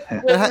 fucking.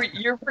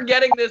 You're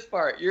forgetting this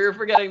part.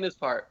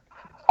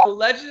 The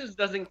Legends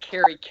doesn't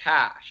carry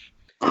cash.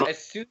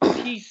 As soon as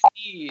he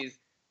sees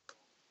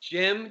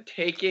Jim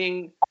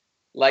taking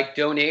like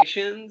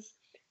donations,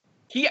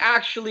 he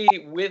actually,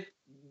 with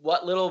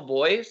what little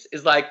voice,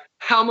 is like,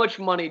 how much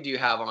money do you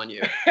have on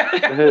you?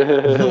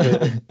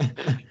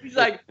 He's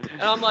like,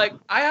 and I'm like,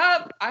 I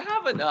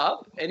have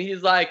enough. And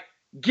he's like,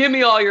 give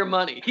me all your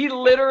money. He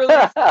literally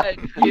said,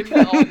 give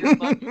me all your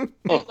money.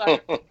 He's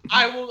like,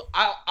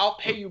 I'll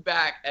pay you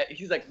back.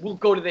 He's like, we'll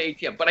go to the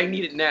ATM, but I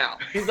need it now.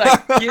 He's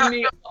like, give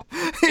me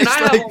and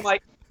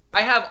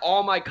I have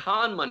all my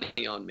con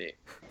money on me.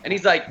 And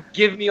he's like,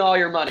 give me all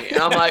your money. And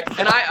I'm like,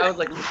 and I was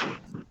like,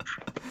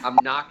 I'm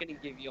not gonna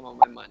give you all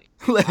my money.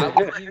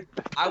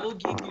 I will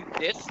give you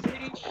this to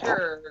be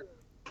sure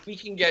we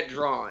can get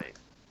drawing.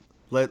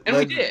 We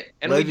did.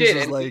 And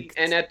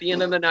at the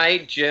end of the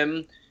night,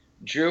 Jim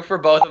drew for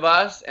both of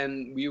us,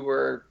 and we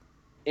were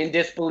in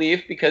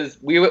disbelief because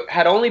we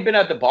had only been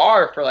at the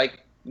bar for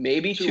like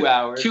maybe 2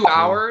 hours. 2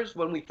 hours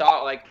when we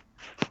thought like,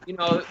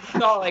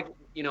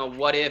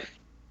 what if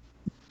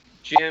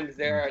Jim's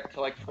there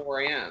till like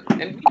 4 a.m.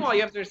 And meanwhile,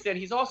 you have to understand,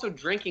 he's also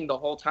drinking the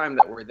whole time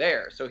that we're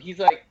there. So he's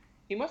like,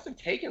 he must have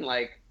taken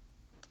like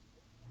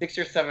 6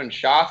 or 7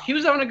 shots. He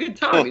was having a good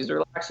time. He's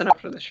relaxing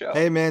after the show.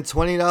 Hey man,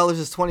 $20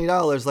 is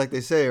 $20, like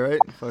they say, right?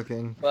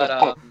 Fucking.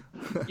 But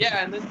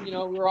yeah, and then we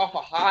were off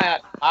a high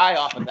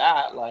off of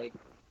that. Like,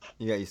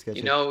 you got your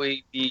sketches.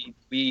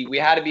 We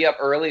had to be up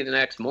early the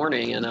next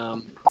morning and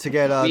to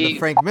get the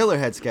Frank Miller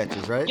head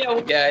sketches, right? Yeah,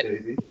 we'll get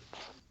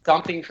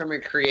something from a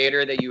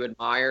creator that you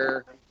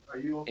admire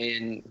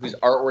and whose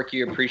artwork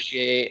you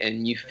appreciate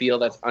and you feel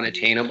that's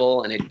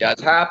unattainable, and it does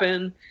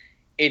happen.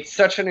 It's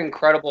such an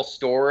incredible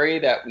story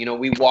that,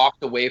 we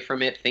walked away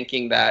from it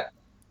thinking that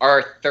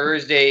our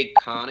Thursday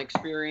con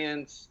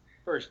experience,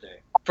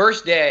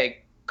 first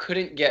day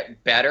couldn't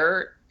get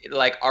better.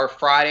 Like our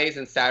Fridays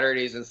and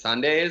Saturdays and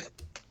Sundays,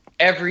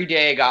 every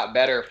day got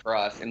better for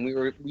us, and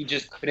we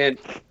just couldn't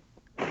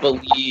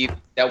believe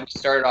that we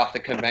started off the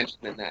convention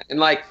in that. And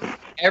like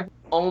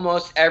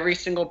almost every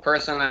single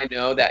person I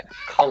know that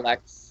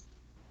collects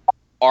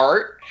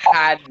art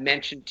had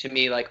mentioned to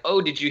me like,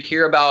 "Oh, did you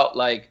hear about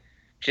like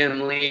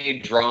Jim Lee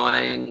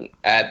drawing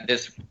at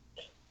this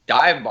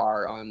dive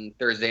bar on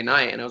Thursday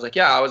night?" And I was like,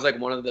 "Yeah, I was like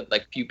one of the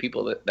like few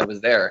people that was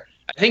there."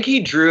 I think he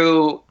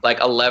drew like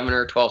 11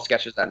 or 12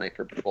 sketches that night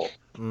for people.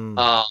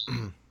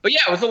 But yeah,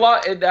 it was a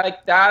lot.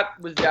 That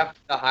was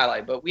definitely the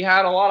highlight. But we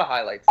had a lot of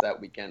highlights that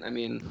weekend. I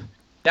mean,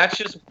 that's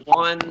just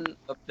one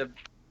of the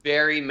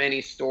very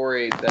many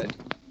stories that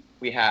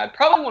we had.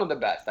 Probably one of the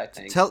best, I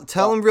think.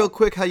 Tell him real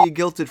quick how you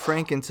guilted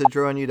Frank into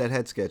drawing you that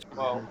head sketch.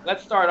 Well,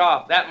 let's start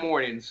off that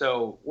morning.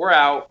 So we're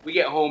out. We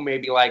get home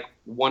maybe like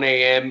 1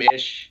 a.m.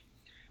 ish.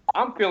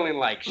 I'm feeling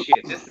like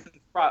shit. This is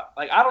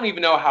like I don't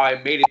even know how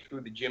I made it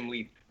through the Jim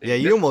Lee thing. Yeah,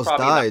 you almost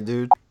died,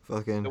 dude.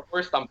 Fucking. The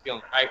worst I'm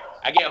feeling. Right?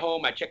 I get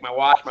home, I check my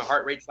watch, my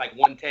heart rate's like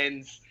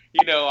 110s.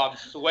 You know, I'm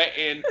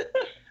sweating.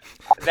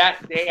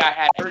 That day I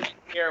had urgent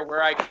care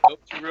where I could go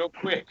to real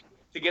quick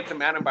to get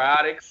some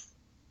antibiotics.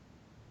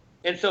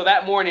 And so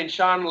that morning,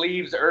 Sean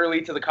leaves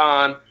early to the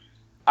con.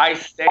 I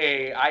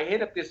stay. I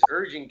hit up this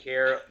urgent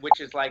care, which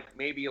is like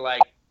maybe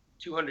like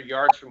 200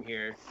 yards from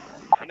here.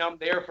 And I'm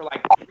there for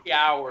like 3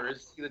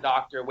 hours, see the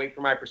doctor, wait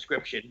for my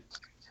prescription.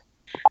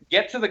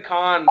 Get to the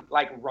con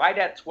like right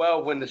at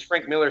 12 when this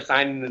Frank Miller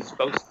signing is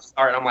supposed to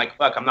start. I'm like,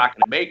 fuck, I'm not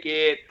going to make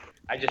it.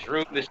 I just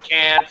ruined this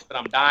chance, but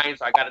I'm dying,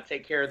 so I got to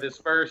take care of this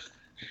first.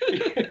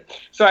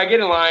 So I get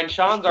in line.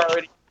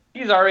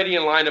 He's already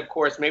in line, of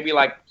course, maybe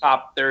like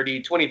top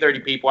 20, 30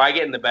 people. I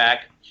get in the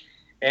back,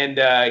 and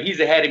he's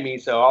ahead of me,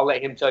 so I'll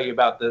let him tell you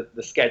about the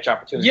sketch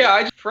opportunity.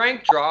 Yeah,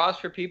 Frank draws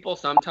for people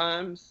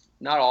sometimes,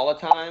 not all the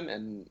time,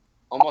 and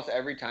almost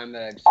every time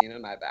that I've seen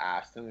him, I've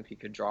asked him if he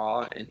could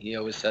draw, and he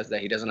always says that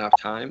he doesn't have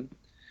time.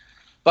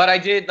 But I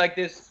did like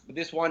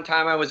this one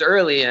time I was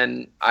early,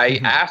 and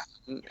I asked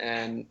him,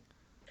 and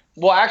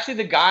well, actually,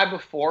 the guy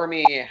before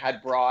me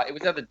had brought, it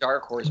was at the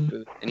Dark Horse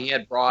booth, and he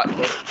had brought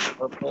both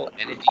Purple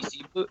and a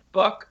DC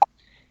book,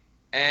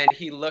 and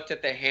he looked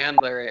at the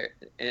handler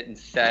and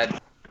said,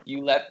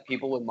 "You let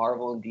people with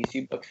Marvel and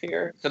DC books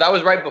here?" So that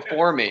was right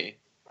before me.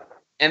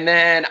 And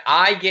then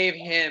I gave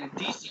him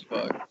DC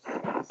books,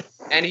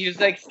 and he was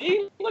like,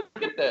 "See, look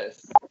at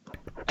this."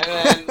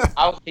 And then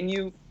I was,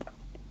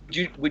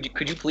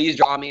 could you please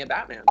draw me a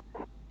Batman?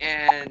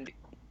 And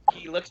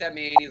he looks at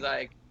me and he's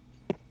like,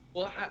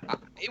 well,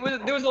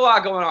 there was a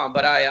lot going on,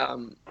 but I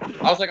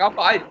was like, I'll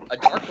buy a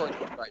Dark Horse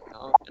book right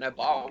now, and I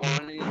bought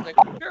one, and he was like,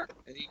 sure,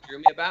 and he drew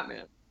me a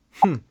Batman.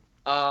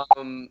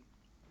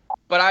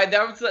 But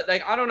that was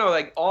like, I don't know,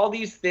 like all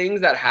these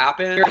things that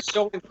happen are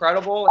so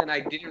incredible, and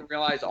I didn't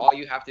realize all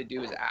you have to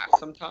do is ask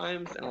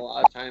sometimes, and a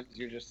lot of times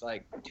you're just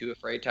like too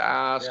afraid to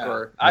ask. Yeah.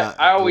 Or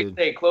I always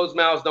say closed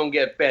mouths don't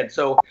get fed.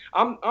 So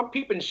I'm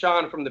peeping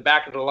Sean from the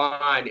back of the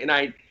line, and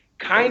I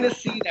kind of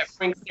see that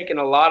Frank's taking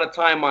a lot of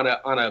time on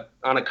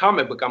a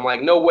comic book. I'm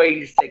like, no way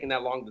he's taking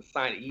that long to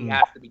sign it. He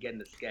has to be getting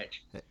the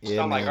sketch. Yeah,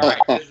 so I'm like, all right,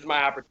 this is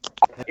my opportunity.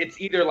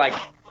 It's either like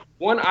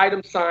one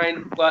item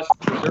signed plus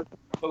reserved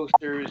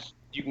posters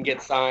you can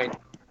get signed,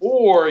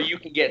 or you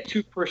can get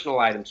 2 personal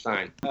items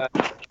signed.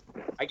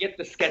 I get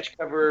the sketch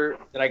cover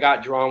that I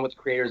got drawn with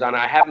creators on it.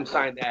 I haven't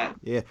signed that.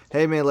 Yeah.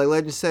 Hey, man, like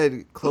Legend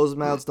said, closed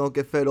mouths don't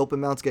get fed. Open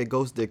mouths get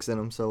ghost dicks in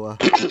them. So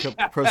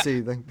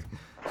proceed.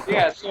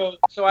 Yeah,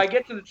 so I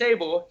get to the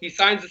table. He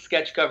signs the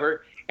sketch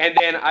cover, and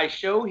then I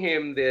show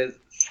him the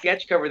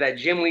sketch cover that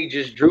Jim Lee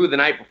just drew the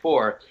night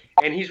before.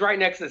 And he's right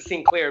next to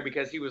Sinclair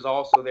because he was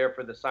also there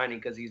for the signing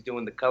because he's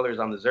doing the colors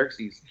on the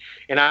Xerxes.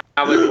 And I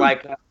was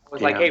like,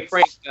 hey,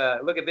 Frank,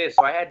 look at this.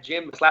 So I had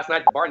Jim last night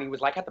at the bar, and he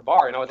was like at the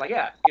bar. And I was like,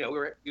 yeah, you know,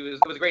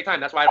 it was a great time.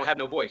 That's why I don't have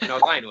no voice. And I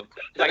was lying to him.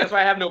 He's like, that's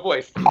why I have no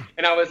voice.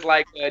 And I was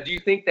like, do you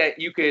think that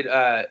you could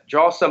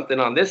draw something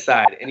on this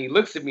side? And he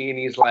looks at me, and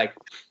he's like,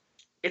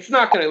 it's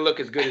not going to look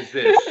as good as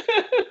this.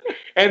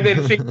 And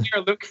then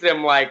Sinclair looks at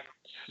him like,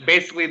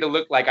 basically the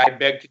look like I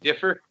beg to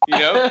differ, you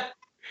know?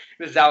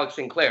 This is Alex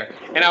Sinclair.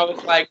 And I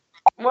was like,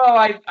 well,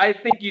 I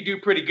think you do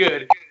pretty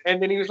good.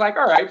 And then he was like,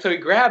 all right. So he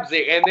grabs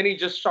it, and then he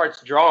just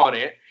starts drawing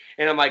it.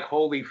 And I'm like,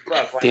 holy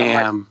fuck. Like,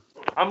 damn.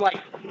 I'm like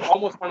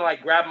almost want to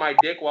like grab my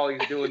dick while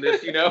he's doing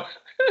this, you know?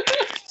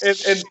 and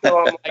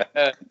so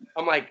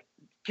I'm like,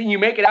 can you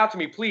make it out to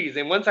me, please?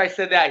 And once I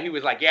said that, he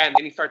was like, yeah. And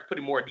then he starts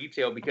putting more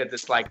detail because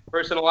it's like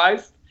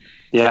personalized.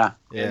 Yeah.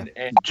 And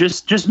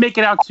just make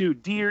it out to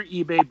dear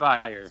eBay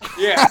buyer.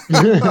 Yeah.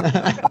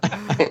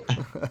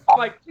 I'm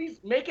like, please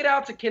make it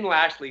out to Ken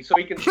Lashley so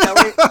he can sell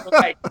it so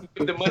like he can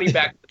give the money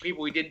back to the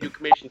people we didn't do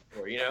commissions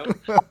for, you know?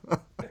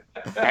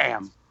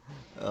 Damn.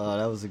 Oh,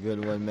 that was a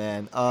good one,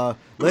 man.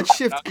 Let's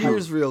shift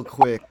gears real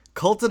quick.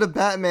 Cult of the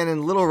Batman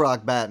and Little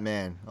Rock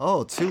Batman.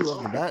 Oh, 2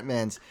 of the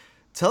Batmans.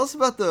 Tell us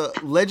about the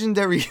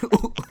legendary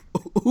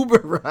Uber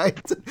ride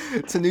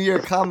to New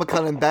York Comic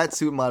Con and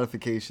Batsuit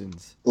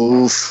modifications.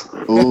 Oof.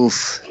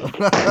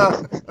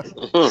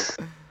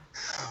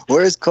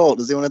 Where's Colt?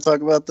 Does he want to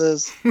talk about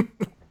this?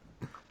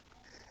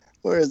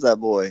 Where is that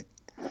boy?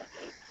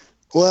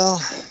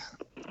 Well,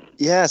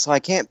 yeah, so I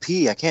can't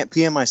pee. I can't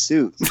pee in my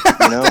suit.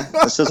 You know,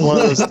 it's just one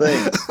of those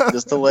things.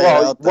 Just to lay it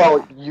out there.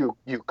 Well,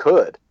 you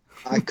could.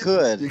 I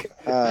could.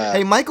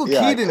 Hey, Michael yeah,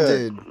 I Keaton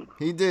could. did.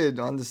 He did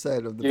on the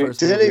set of the first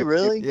Did movie. he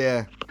really?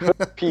 Yeah.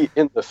 Pee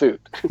in the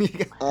suit.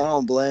 I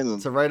don't blame him.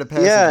 It's a rite of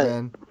passage, Yeah.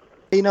 man.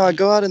 You know, I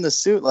go out in the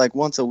suit like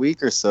once a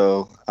week or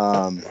so.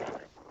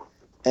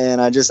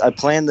 And I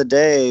planned the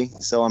day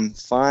so I'm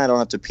fine. I don't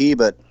have to pee,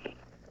 but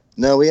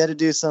no, we had to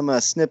do some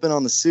snipping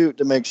on the suit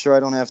to make sure I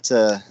don't have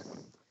to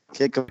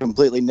get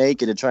completely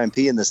naked to try and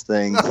pee in this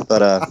thing.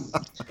 But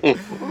it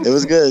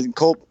was good.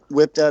 Colt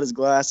whipped out his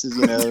glasses,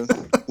 you know,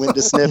 went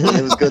to sniffing.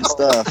 It was good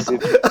stuff.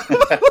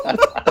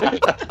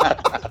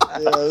 Yeah,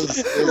 it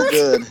was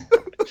good.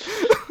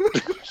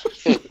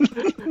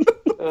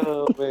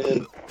 Oh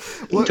man.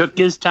 Took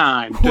his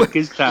time. What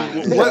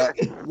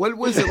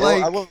was it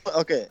like?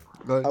 Okay.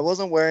 I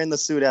wasn't wearing the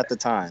suit at the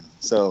time,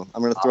 so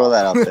I'm going to throw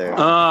that out there.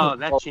 Oh,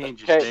 that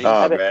changes things.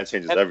 Oh, man, it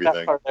changes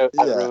everything.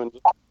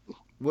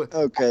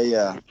 Okay,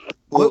 yeah.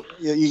 Well,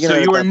 you So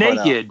you were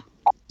naked.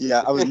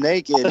 Yeah, I was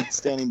naked,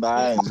 standing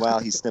by him while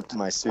he snipped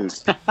my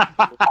suit.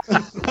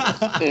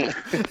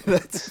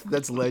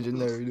 That's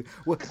legendary.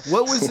 What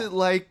was it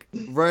like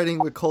riding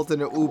with Colt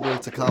in an Uber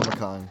to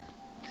Comic-Con?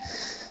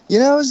 You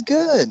know, it was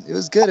good. It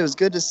was good. It was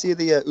good to see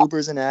the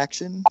Ubers in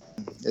action.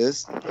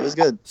 It was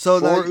good.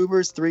 So 4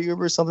 Ubers, 3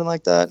 Ubers, something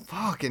like that.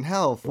 Fucking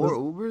hell, 4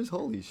 Ubers?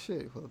 Holy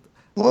shit.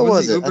 What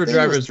was the it? Uber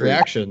driver's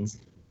reactions?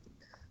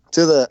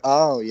 To the,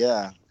 oh,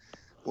 yeah.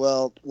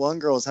 Well, one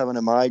girl was having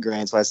a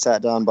migraine, so I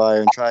sat down by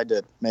her and tried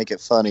to make it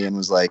funny and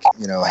was like,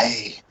 you know,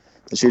 hey.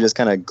 And she just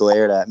kind of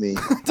glared at me.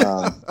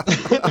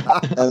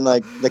 And,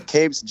 like, the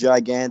cape's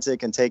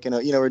gigantic and taking,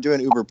 you know, we're doing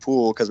Uber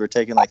pool because we're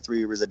taking, like,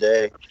 3 Ubers a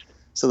day.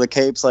 So the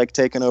cape's, like,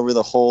 taking over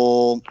the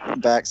whole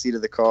back seat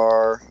of the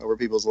car, over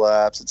people's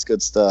laps. It's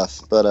good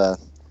stuff. But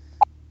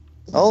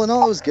all in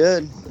all, it was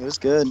good. It was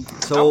good.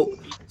 So it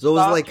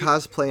was like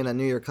cosplaying at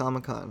New York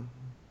Comic Con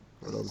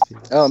with all the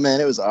people. Oh, man,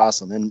 it was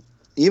awesome. And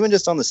even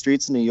just on the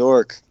streets of New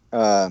York,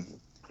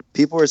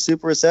 people were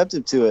super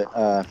receptive to it.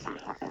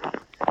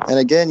 And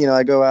again, you know,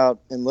 I go out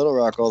in Little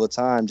Rock all the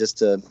time just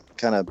to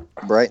kind of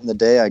brighten the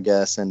day, I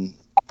guess. And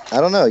I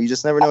don't know. You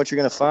just never know what you're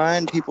going to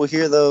find. People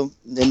here, though,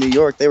 in New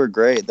York, they were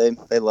great.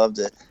 They loved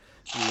it.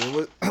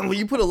 Yeah, well,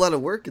 you put a lot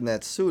of work in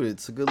that suit.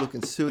 It's a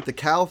good-looking suit. The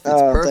cowl fits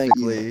Thank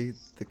perfectly. you.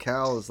 The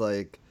cowl is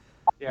like...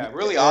 Yeah,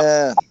 really awesome.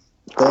 Yeah.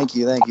 Thank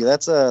you.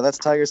 That's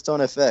Tiger Stone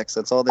FX.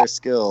 That's all their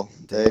skill.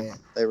 They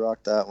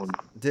rocked that one.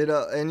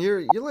 And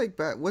you're like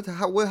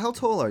how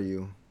tall are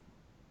you?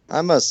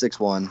 I'm a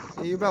 6'1".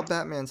 Yeah, you're about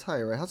Batman's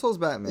height, right? How tall is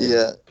Batman?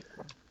 Yeah.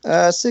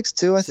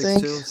 6'2", I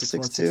think.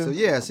 6'2".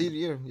 Yeah, so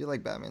you're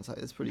like Batman's height.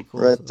 It's pretty cool.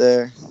 Right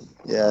there.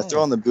 Yeah, nice.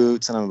 Throw on the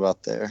boots and I'm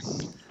about there.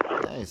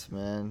 Nice,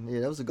 man.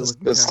 Yeah, that was a good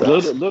looking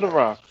guy. Little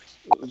Rock.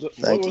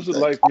 What was it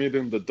like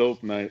meeting the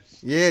Dope Knight?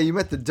 Yeah, you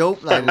met the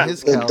Dope Knight in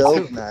his The cowl,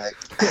 Dope too. Knight.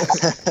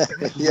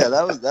 Yeah,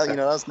 that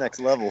was next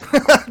level.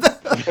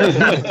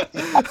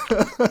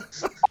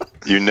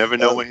 You never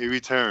know when he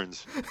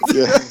returns.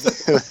 Yeah,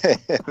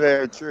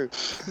 very true.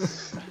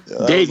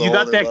 Yeah, Dave, you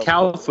got that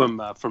cowl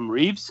from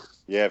Reeves?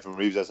 Yeah, from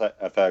Reeves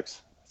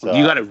FX. So,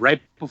 you got it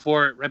right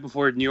before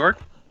New York?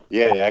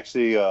 Yeah,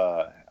 actually,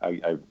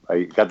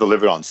 I got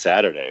delivered on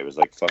Saturday. It was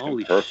like fucking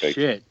Holy perfect.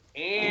 Shit.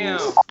 Damn.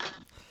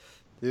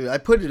 Dude, I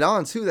put it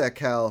on too, that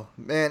cowl,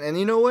 man. And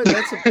you know what?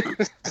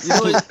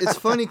 It's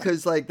funny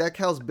because like that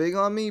cowl's big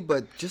on me,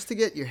 but just to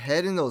get your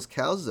head in those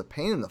cows is a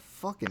pain in the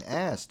fucking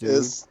ass, dude.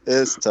 It's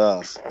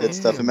tough. It's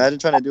tough. Imagine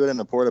trying to do it in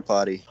a porta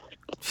potty.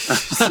 It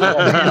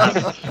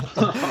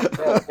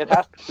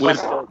has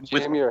to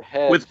jam your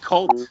head with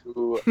Colt.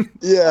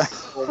 Yeah.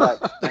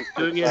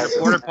 Doing it in a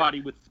porta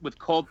potty with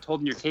Colt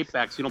holding your cape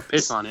back so you don't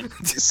piss on it.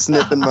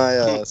 Snipping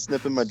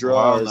my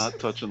drawers. Wow, not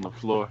touching the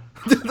floor.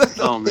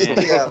 Oh man.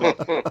 Yeah.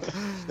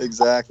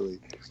 Exactly.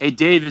 Hey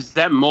Dave, is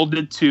that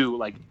molded to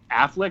like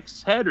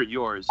Affleck's head or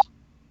yours?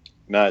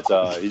 No,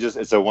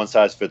 it's a one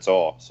size fits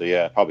all. So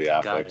yeah, probably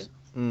Affleck's.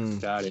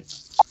 Got it.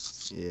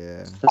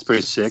 Yeah. That's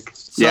pretty sick.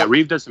 Yeah,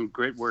 Reeve does some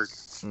great work.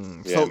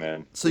 Yeah,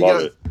 man.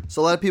 So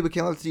so a lot of people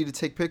came up to you to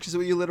take pictures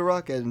with you, Little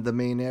Rock, in the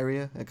main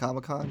area at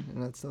Comic-Con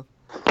and that stuff.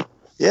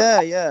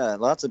 Yeah,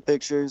 lots of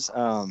pictures.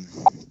 A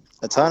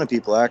ton of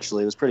people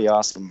actually. It was pretty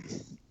awesome.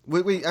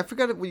 Wait, I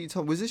forgot what you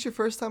told me. Was this your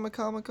first time at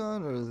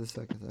Comic-Con or was it the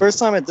second time? First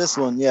time at this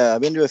one. Yeah,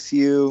 I've been to a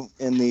few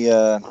in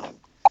the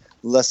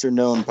lesser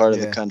known part of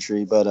the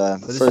country, but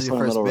this first is your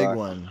one, first Little big Rock.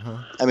 one,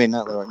 huh? I mean,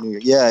 not Little Rock, New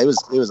York. Yeah, it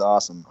was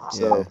awesome.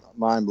 So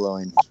mind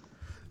blowing.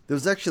 There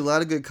was actually a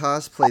lot of good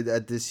cosplay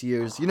at this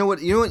year's. You know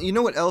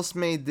what else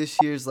made this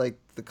year's like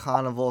the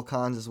con of all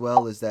cons as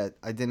well is that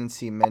I didn't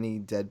see many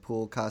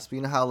Deadpool cosplay.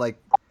 You know how like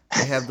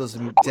they have those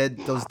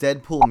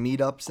Deadpool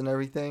meetups and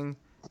everything,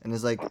 and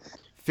there's like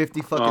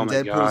 50 fucking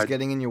Deadpools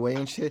getting in your way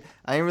and shit.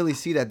 I didn't really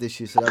see that this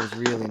year, so that was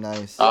really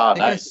nice.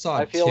 I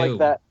feel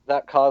like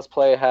that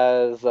cosplay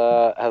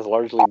has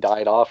largely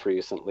died off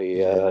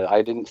recently.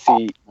 I didn't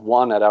see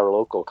one at our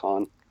local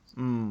con.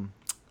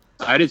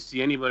 I didn't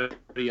see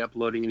anybody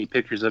uploading any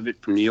pictures of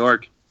it from New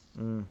York.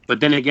 But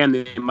then again,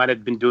 they might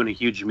have been doing a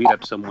huge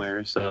meetup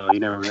somewhere, so you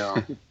never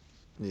know.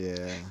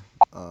 Yeah.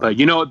 But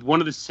you know, one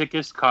of the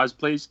sickest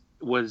cosplays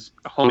was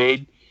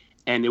homemade,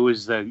 and it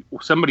was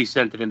somebody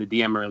sent it in the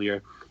DM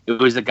earlier. It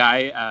was a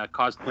guy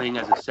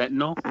cosplaying as a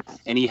Sentinel,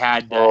 and he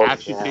had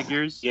action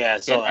figures. Yeah,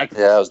 so that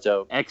was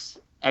dope.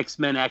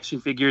 X-Men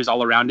action figures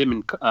all around him,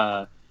 and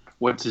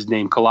what's his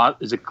name?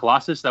 Is it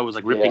Colossus? That was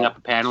like ripping up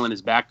a panel in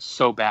his back.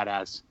 So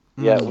badass.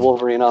 Yeah,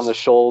 Wolverine on the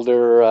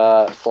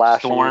shoulder,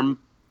 flashing. Storm.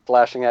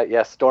 Flashing out.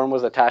 Yeah, Storm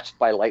was attached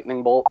by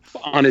lightning bolt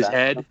on his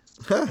head.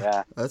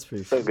 Yeah, that's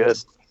pretty so good.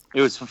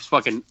 It was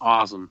fucking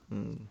awesome.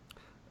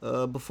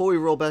 Before we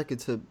roll back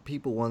into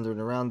people wandering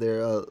around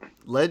there,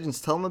 Legends,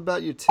 tell them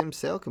about your Tim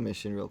Sale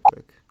commission real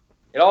quick.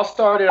 It all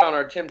started on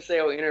our Tim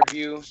Sale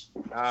interview.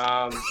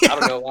 I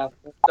don't know, last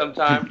week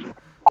sometime,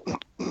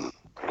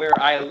 where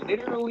I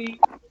literally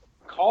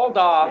called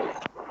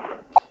off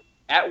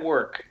at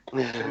work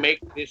to make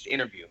this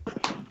interview.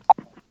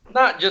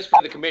 Not just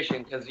for the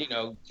commission, because, you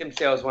know, Tim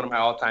Sale is one of my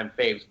all-time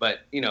faves, but,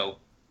 you know,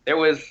 there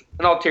was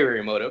an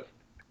ulterior motive.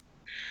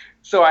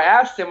 So I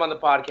asked him on the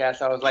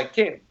podcast, I was like,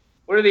 Tim,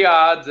 what are the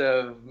odds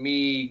of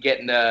me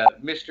getting a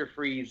Mr.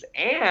 Freeze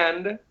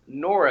and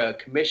Nora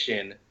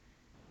commission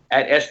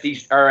at at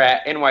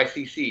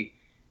NYCC?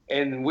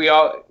 And we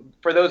all,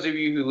 for those of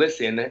you who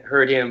listen,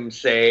 heard him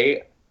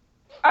say,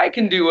 I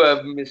can do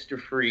a Mr.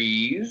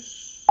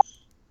 Freeze,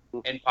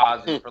 and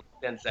pauses for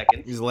 10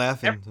 seconds. He's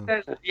laughing.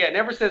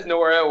 Never says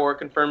Nora or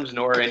confirms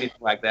Nora or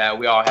anything like that.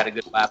 We all had a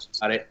good laugh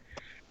about it.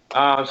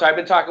 So I've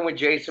been talking with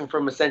Jason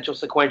from Essential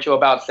Sequential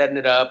about setting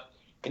it up,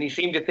 and he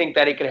seemed to think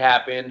that it could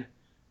happen.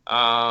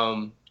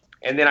 And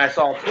then I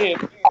saw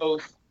Tim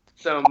post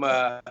some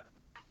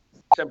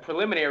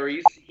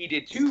preliminaries. He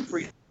did 2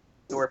 free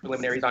Nora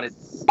preliminaries on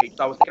his page.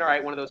 So I was thinking, all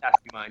right, one of those has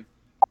to be mine.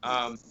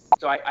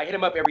 So I hit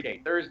him up every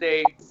day.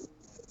 Thursday,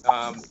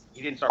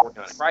 he didn't start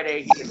working on it.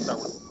 Friday, he didn't start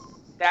working on it.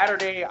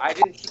 Saturday, I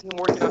didn't see him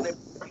working on it.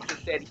 He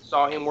just said he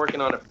saw him working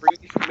on a freeze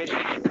commission,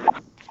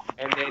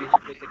 and then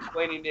he was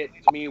explaining it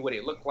to me what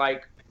it looked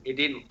like. It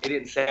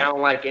didn't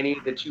sound like any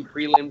of the 2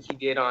 prelims he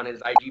did on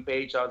his IG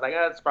page. So I was like,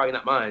 that's probably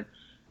not mine.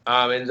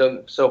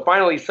 And so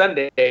finally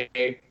Sunday,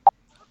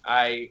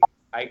 I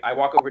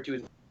walk over to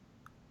his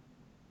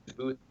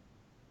booth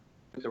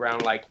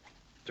around like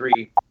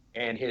 3,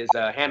 and his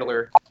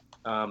handler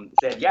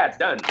said, yeah, it's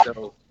done.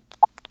 So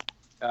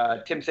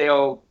Tim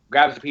Sale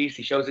grabs the piece,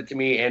 he shows it to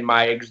me, and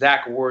my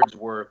exact words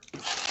were,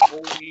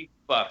 holy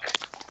fuck.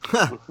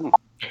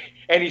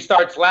 And he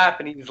starts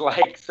laughing. He's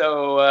like,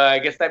 so I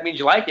guess that means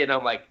you like it. And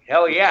I'm like,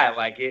 hell yeah, I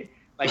like it.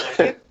 Like,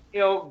 Tim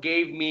Sale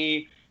gave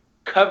me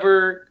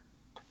cover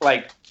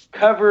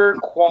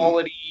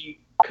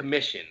quality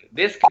commission.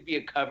 This could be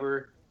a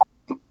cover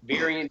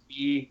variant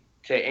B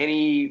to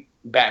any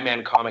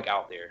Batman comic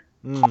out there.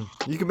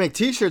 You can make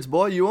t-shirts,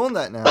 boy. You own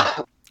that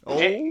now.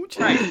 Right.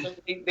 So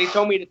they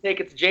told me to take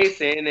it to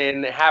Jason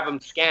and have him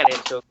scan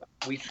it. So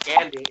we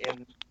scanned it,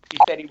 and he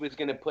said he was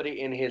going to put it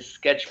in his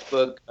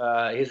sketchbook,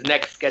 his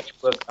next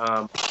sketchbook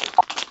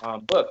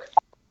book.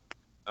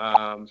 So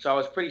I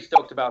was pretty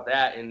stoked about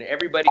that. And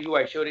everybody who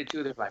I showed it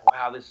to, they're like,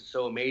 wow, this is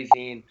so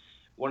amazing.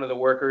 One of the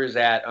workers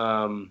at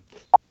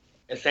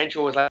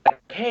Essential was like,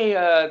 hey,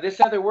 this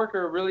other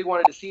worker really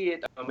wanted to see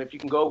it. If you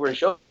can go over and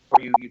show it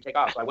for you, you take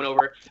off. So I went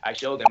over, I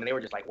showed them, and they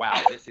were just like,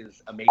 wow, this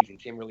is amazing.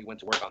 Tim really went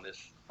to work on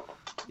this.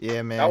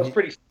 Yeah, man. That was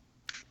pretty.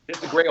 This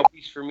is a great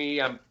piece for me.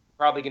 I'm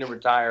probably going to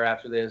retire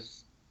after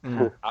this. I don't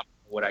know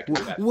what I can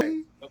do after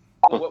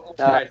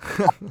that.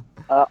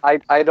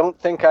 I don't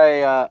think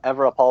I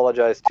ever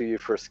apologized to you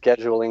for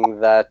scheduling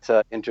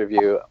that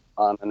interview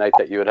on a night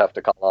that you would have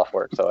to call off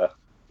work. So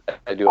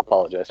I do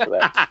apologize for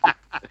that.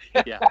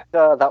 Yeah.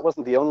 That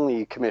wasn't the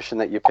only commission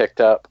that you picked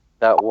up.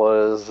 That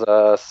was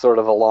sort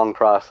of a long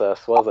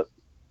process, was it?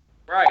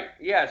 Right.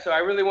 Yeah. So I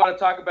really want to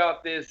talk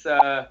about this.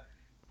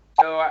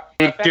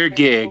 Victor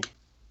Gig.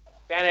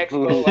 Fan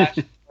Expo last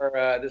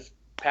year, this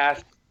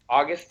past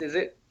August, is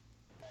it?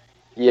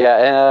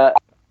 Yeah.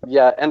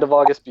 End of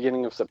August,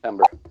 beginning of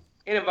September.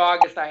 End of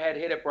August, I had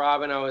hit up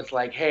Rob, and I was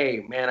like,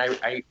 hey, man,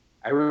 I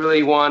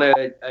really want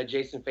a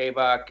Jason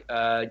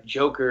Fabok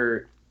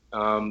Joker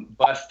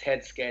bust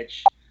head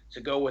sketch to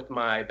go with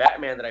my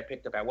Batman that I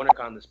picked up at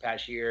WinterCon this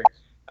past year.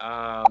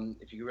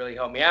 If you could really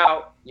help me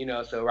out, you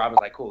know. So Rob was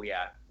like, cool,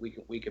 yeah,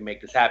 we can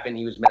make this happen.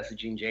 He was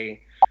messaging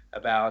Jay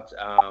about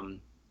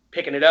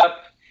picking it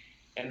up,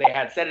 and they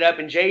had set it up.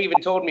 And Jay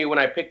even told me when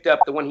I picked up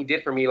the one he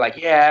did for me, like,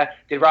 yeah,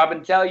 did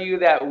Robin tell you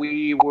that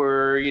we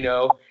were, you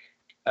know,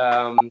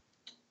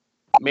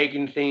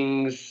 making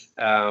things,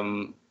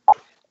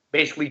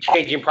 basically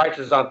changing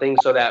prices on things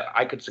so that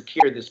I could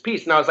secure this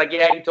piece? And I was like,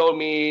 yeah, he told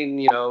me,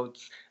 and, you know,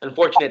 it's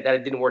unfortunate that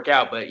it didn't work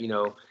out, but, you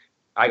know,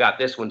 I got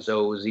this one,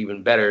 so it was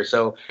even better.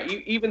 So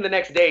even the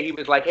next day, he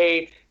was like,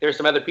 hey, there's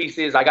some other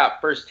pieces. I got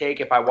First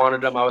Take if I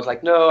wanted them. I was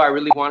like, no, I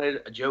really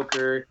wanted a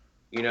Joker,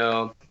 you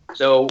know,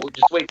 so we'll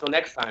just wait till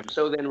next time.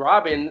 So then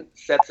Robin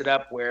sets it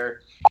up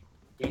where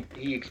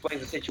he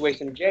explains the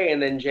situation to Jay,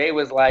 and then Jay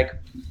was like,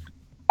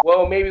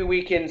 well, maybe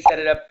we can set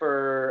it up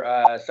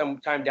for some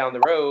time down the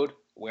road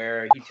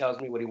where he tells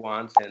me what he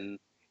wants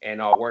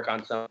and I'll work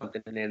on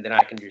something and then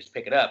I can just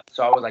pick it up.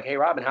 So I was like, hey,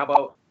 Robin, how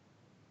about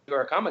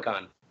your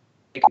Comic-Con?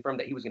 He confirmed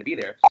that he was going to be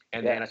there.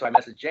 And then so I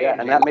messaged Jay. Yeah,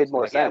 and that made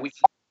more sense.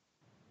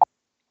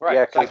 Right.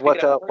 Yeah, because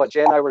what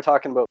Jay and I were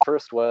talking about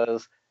first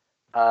was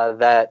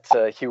that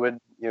he would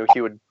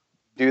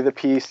do the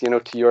piece,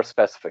 to your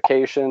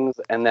specifications,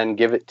 and then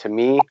give it to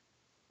me.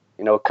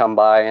 Come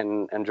by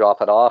and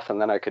drop it off,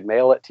 and then I could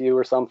mail it to you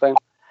or something.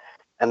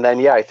 And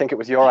then I think it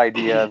was your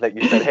idea that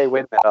you said, hey,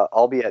 wait a minute,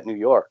 I'll be at New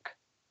York.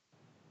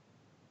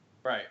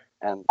 Right.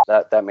 And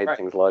that made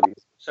things a lot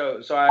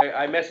easier. So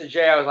I messaged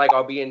Jay. I was like,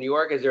 I'll be in New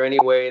York. Is there any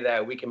way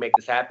that we can make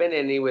this happen?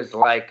 And he was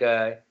like,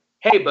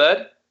 hey,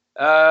 bud,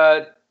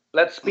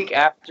 let's speak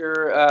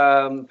after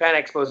Fan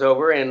Expo's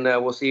over, and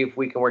we'll see if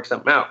we can work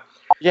something out.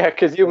 Yeah,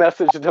 because you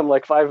messaged him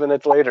like 5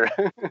 minutes later.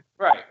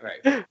 Right.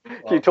 Well,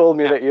 he told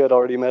me that you had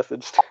already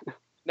messaged.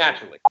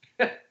 Naturally.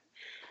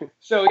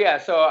 So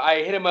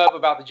I hit him up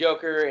about the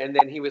Joker, and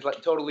then he was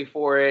like totally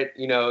for it,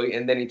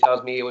 and then he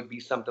tells me it would be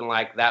something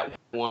like that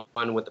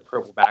one with the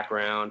purple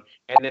background.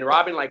 And then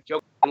Robin like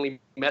jokingly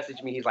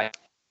messaged me. He's like,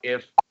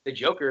 if the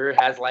Joker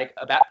has like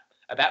a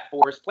Bat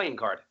Force playing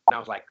card. And I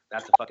was like,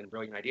 that's a fucking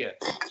brilliant idea.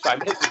 So I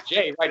messaged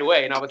Jay right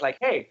away, and I was like,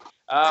 hey,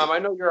 I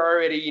know you're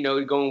already,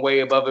 going way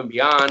above and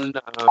beyond,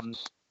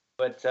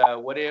 but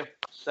what if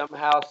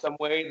somehow, some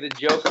way, the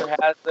Joker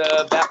has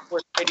a Bat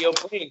Force radio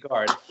playing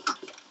card?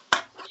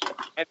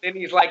 And then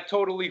he's like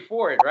totally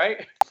for it,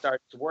 right?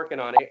 Starts working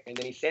on it, and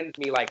then he sends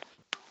me like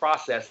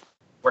process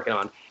working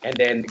on. And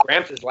then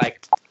Gramps is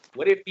like,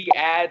 what if he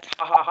adds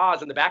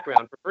ha-ha-ha's in the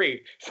background for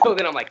free? So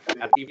then I'm like, that's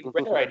an even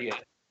better idea.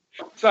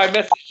 So I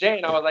messaged Jay,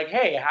 and I was like,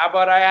 hey, how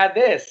about I add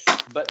this?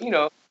 But,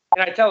 and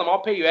I tell him,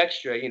 I'll pay you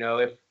extra,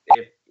 if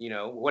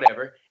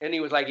whatever. And he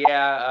was like,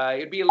 yeah,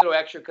 it'd be a little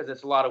extra because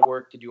it's a lot of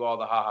work to do all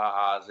the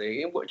ha-ha-ha's,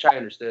 which I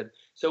understood.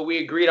 So we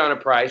agreed on a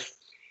price.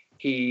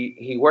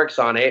 He works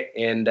on it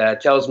and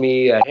tells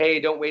me, hey,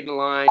 don't wait in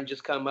line.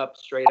 Just come up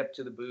straight up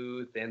to the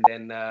booth, and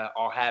then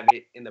I'll have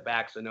it in the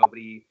back so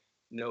nobody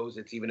knows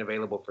it's even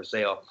available for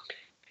sale.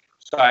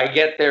 So I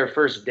get there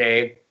first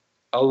day,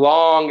 a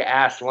long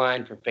ass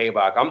line for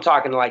Fabok. I'm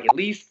talking like at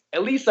least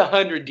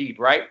 100 deep,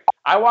 right?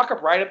 I walk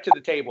up right up to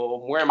the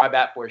table. I'm wearing my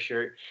Bat Force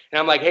shirt, and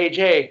I'm like, hey,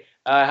 Jay,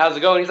 how's it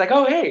going? He's like,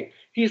 oh, hey.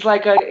 He's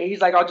like,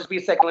 I'll just be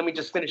a second. Let me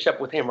just finish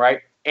up with him, right?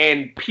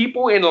 And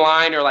people in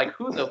line are like,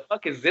 who the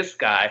fuck is this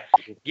guy?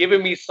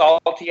 Giving me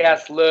salty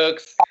ass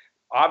looks.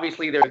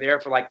 Obviously, they're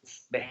there for like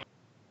the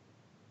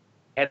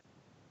head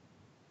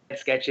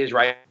sketches,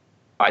 right?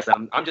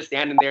 I'm just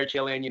standing there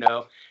chilling,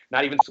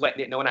 not even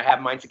sweating it, knowing I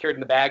have mine secured in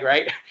the bag,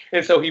 right?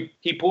 And so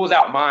he pulls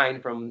out mine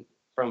from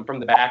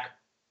the back,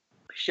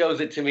 shows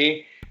it to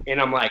me,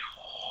 and I'm like,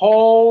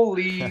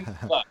 holy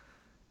fuck.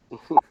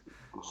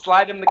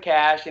 Slide him the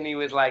cash, and he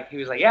was like,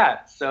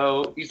 yeah.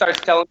 So he starts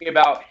telling me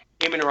about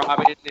him and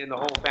Robin and the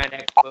whole Fan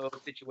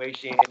Expo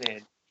situation,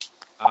 and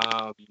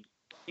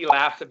he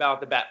laughs about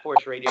the Bat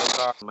Force radio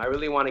card. I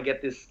really want to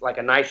get this, like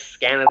a nice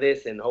scan of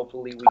this, and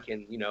hopefully we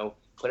can,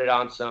 put it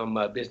on some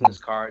business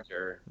cards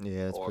or.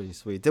 Yeah, it's pretty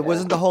sweet.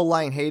 Wasn't the whole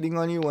line hating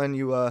on you when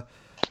you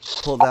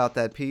pulled out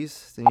that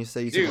piece? Then you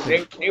say you took a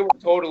picture? They were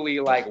totally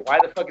like, why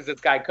the fuck is this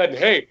guy cutting?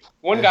 Hey,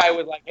 one guy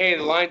was like, hey,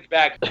 the line's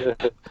back.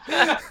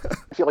 I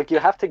feel like you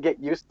have to get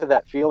used to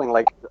that feeling.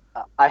 Like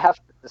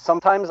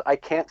sometimes I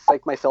can't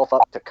psych myself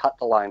up to cut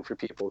the line for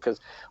people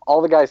because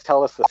all the guys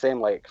tell us the same.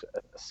 Like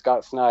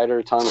Scott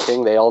Snyder, Tom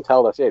King, they all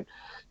tell us, hey,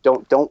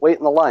 don't wait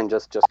in the line.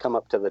 Just come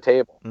up to the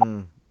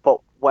table. But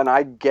when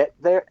I get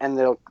there and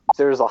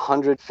there's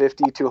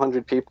 150,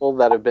 200 people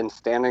that have been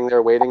standing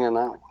there waiting, and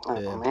I'm like,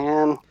 oh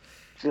man,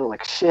 I feel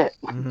like shit.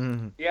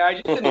 Yeah, I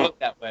just didn't look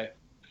that way.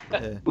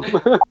 Yeah.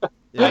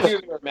 I knew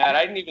they were mad.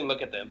 I didn't even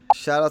look at them.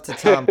 Shout out to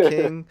Tom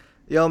King.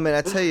 Yo, man,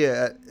 I tell you,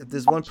 if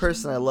there's one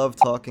person I love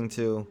talking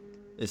to,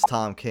 it's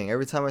Tom King.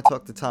 Every time I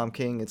talk to Tom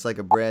King, it's like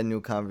a brand new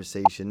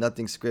conversation.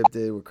 Nothing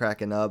scripted. We're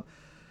cracking up.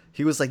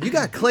 He was like, you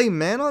got Clay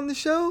Mann on the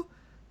show?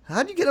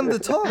 How'd you get him to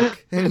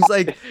talk? And he's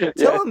like,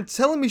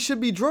 tell him he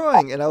should be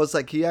drawing. And I was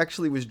like, he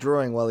actually was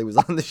drawing while he was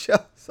on the show.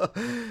 So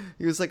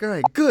he was like, all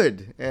right,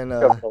 good. And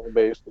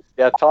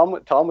yeah, Tom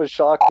was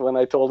shocked when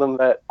I told him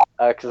that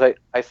because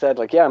I said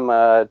like, yeah,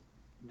 I'm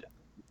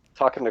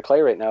talking to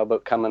Clay right now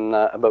about coming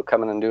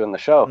and doing the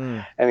show.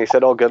 And he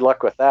said, oh, good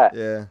luck with that.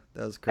 Yeah,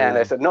 that was crazy. And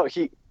I said, no,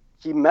 he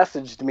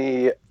messaged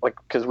me like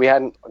because we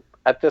hadn't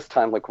at this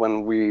time like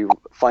when we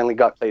finally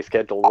got Clay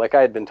scheduled. Like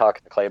I had been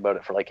talking to Clay about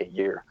it for like a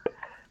year.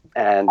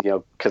 And,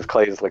 because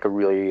Clay is like a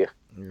really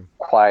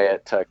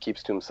quiet,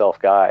 keeps to himself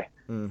guy,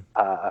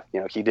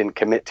 he didn't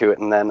commit to it.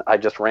 And then I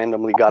just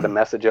randomly got a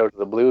message out of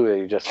the blue.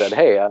 And he just said,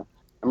 hey, I'm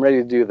ready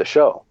to do the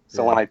show.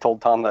 So when I told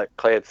Tom that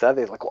Clay had said,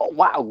 he's like, oh,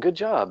 wow, good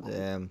job.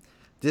 Yeah.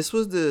 This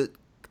was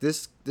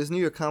this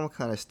New York Comic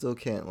Con. I still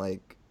can't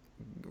like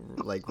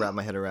wrap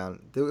my head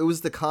around. It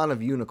was the Con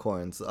of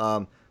Unicorns.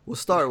 We'll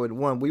start with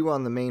one. We were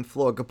on the main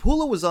floor.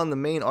 Capullo was on the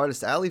main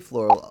Artist Alley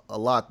floor a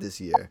lot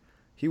this year.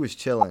 He was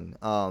chilling.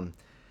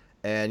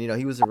 And,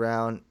 he was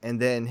around,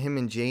 and then him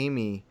and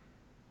Jamie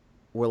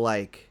were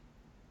like,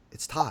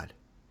 it's Todd.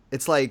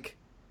 It's like,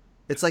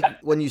 It's like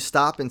when you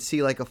stop and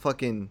see like a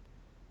fucking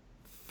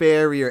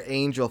fairy or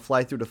angel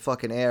fly through the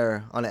fucking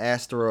air on an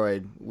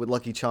asteroid with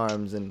Lucky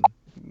Charms, and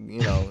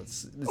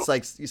it's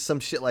like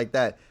some shit like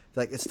that.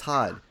 Like, it's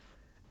Todd.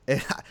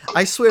 And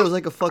I swear it was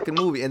like a fucking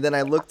movie. And then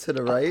I looked to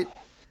the right,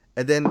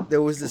 and then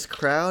there was this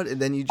crowd, and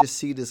then you just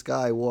see this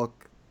guy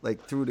walk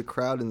like through the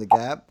crowd in the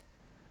gap,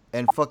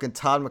 and fucking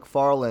Todd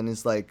McFarlane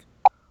is like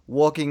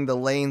walking the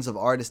lanes of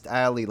Artist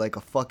Alley like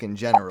a fucking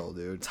general,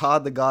 dude.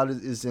 Todd the God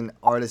is in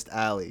Artist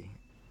Alley.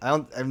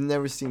 I've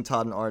never seen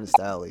Todd in Artist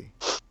Alley,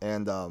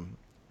 and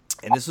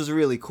this was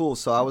really cool.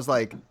 So I was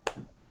like,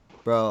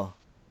 bro,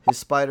 his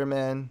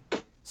Spider-Man,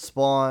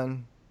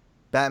 Spawn,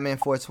 Batman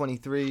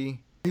 423.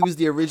 He was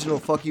the original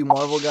fuck you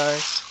Marvel guy.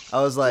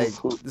 I was like,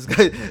 this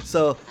guy.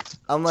 So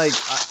I'm like,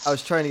 I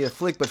was trying to get a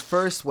flick, but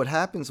first what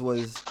happens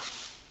was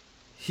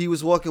he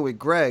was walking with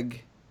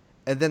Greg,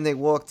 and then they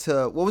walked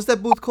to, what was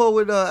that booth called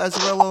with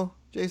Azzarello,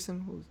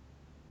 Jason?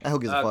 Who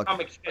gives a fuck?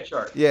 Comic sketch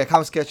art. Yeah,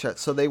 comic sketch art.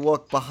 So they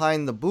walked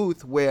behind the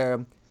booth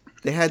where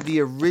they had the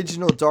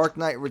original Dark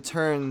Knight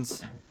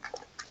Returns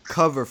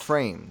cover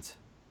framed,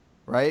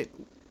 right?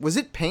 Was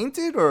it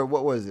painted or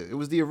what was it? It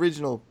was the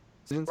original.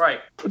 Right.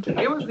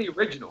 It was the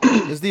original.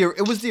 It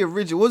was the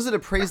original. Was it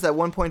appraised at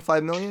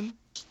 1.5 million?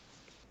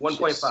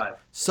 1.5.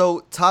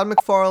 So Todd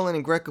McFarlane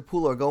and Greg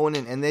Capullo are going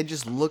in, and they're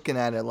just looking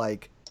at it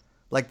like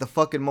the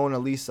fucking Mona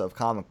Lisa of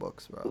comic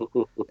books, bro.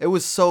 It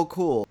was so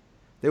cool.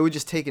 They were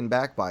just taken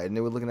back by it, and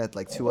they were looking at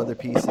like two other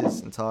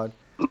pieces, and Todd,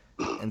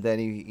 and then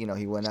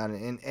he went out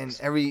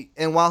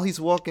and while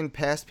he's walking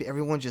past,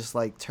 everyone just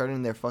like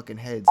turning their fucking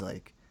heads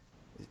like,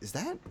 is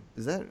that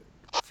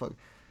fuck?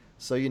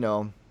 So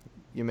your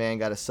man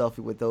got a selfie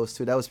with those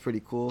two. That was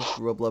pretty cool.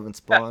 Grew up loving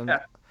Spawn.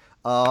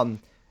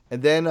 And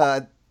then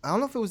I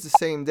don't know if it was the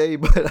same day,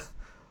 but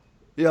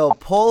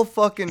Paul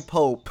fucking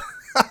Pope.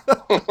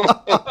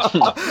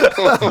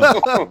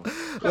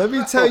 Let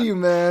me tell you,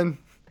 man.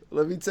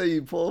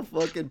 Paul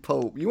fucking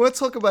Pope. You want to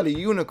talk about a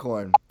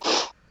unicorn?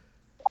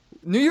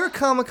 New York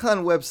Comic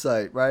Con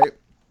website, right?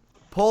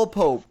 Paul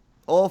Pope,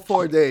 all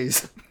 4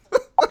 days.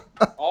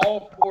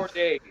 All 4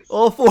 days.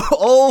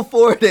 All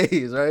 4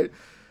 days, right?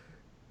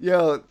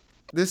 Yo,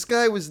 this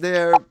guy was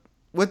there.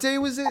 What day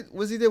was it?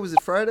 Was he there? Was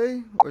it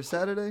Friday or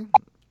Saturday?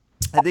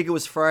 I think it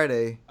was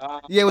Friday.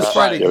 Yeah, it was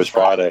Friday. It was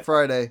Friday.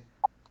 Friday.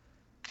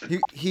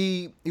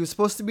 He was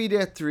supposed to be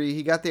there at 3.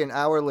 He got there an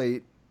hour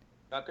late.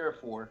 Got there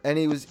at 4. And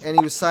he was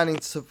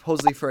signing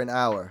supposedly for an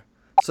hour.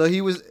 So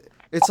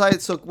it's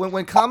like, so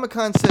when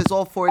Comic-Con says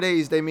all 4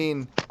 days, they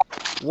mean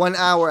 1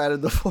 hour out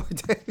of the 4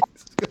 days.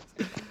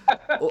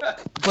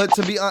 But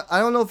to be honest, I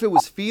don't know if it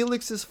was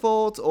Felix's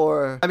fault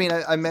or, I mean,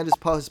 I met his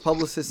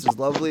publicist is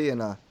lovely,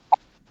 and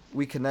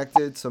we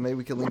connected, so maybe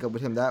we could link up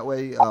with him that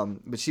way.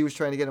 But she was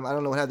trying to get him. I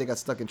don't know how they got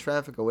stuck in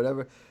traffic or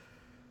whatever.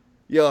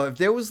 Yo, if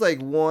there was like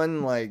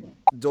one like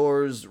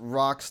Doors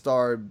rock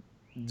star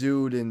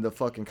dude in the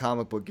fucking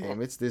comic book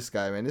game, it's this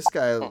guy, man. This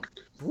guy,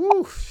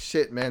 whoo,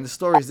 shit, man. The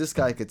stories this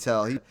guy could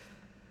tell.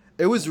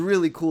 It was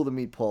really cool to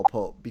meet Paul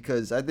Pope,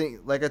 because I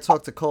think, like I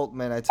talked to Colt,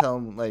 man, I tell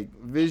him, like,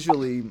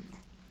 visually,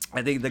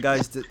 I think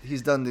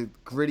he's done the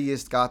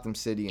grittiest Gotham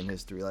City in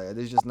history. Like,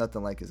 there's just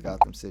nothing like his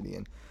Gotham City.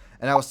 And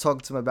I was talking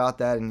to him about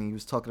that, and he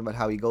was talking about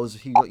how he used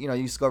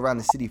to go around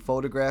the city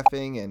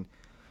photographing and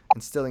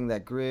instilling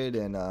that grid,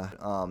 and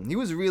he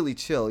was really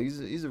chill.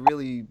 He's a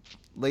really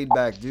laid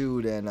back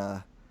dude,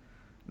 and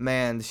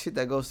man, the shit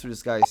that goes through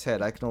this guy's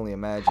head, I can only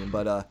imagine.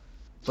 But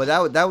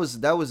that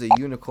was a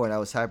unicorn I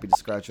was happy to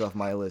scratch off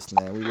my list,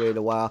 man. We waited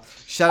a while.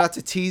 Shout out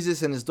to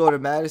Teasus and his daughter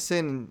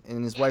Madison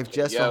and his wife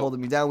Jess for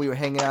holding me down. We were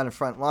hanging out in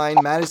front line.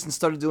 Madison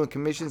started doing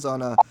commissions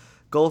on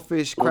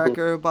goldfish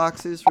cracker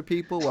boxes for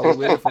people while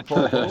we waited for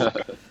Paul.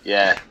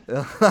 Yeah.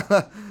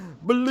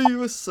 Believe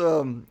us.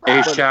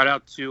 Hey, shout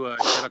out to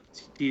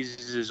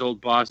Teasus'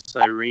 old boss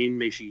Irene.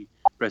 May she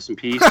rest in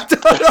peace.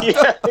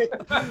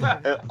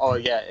 Oh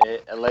yeah,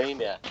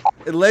 Elaine. Yeah.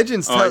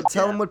 Legends,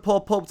 tell him what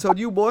Paul Pope told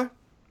you, boy.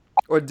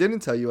 Or didn't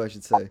tell you, I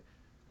should say.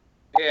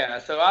 Yeah,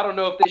 so I don't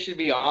know if this should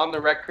be on the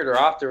record or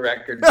off the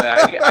record, but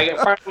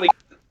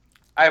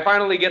I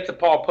finally get to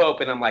Paul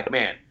Pope, and I'm like,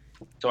 man.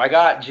 So I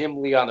got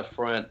Jim Lee on the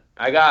front.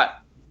 I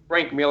got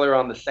Frank Miller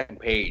on the second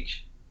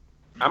page.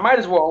 I might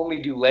as well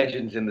only do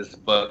Legends in this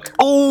book.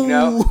 Oh, you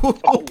know?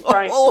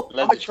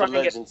 I'm trying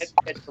to get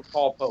head for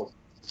Paul Pope.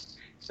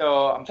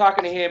 So I'm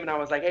talking to him, and I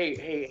was like,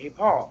 hey,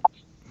 Paul.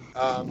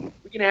 We're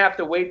gonna have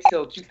to wait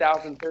till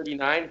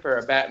 2039 for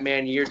a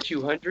Batman year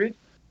 200.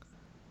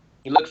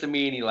 He looks at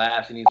me and he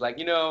laughs, and he's like,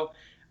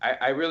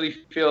 I really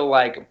feel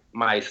like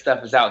my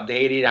stuff is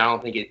outdated. I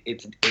don't think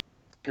it's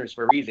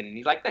for a reason. And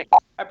he's like, thanks,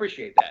 I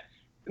appreciate that.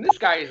 And this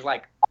guy is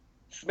like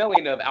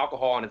smelling of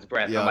alcohol on his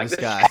breath. Yo, I'm like, this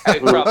guy.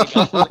 Which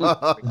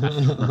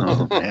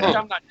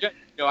I'm not judging.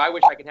 I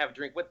wish I could have a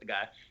drink with the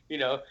guy.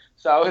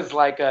 So I was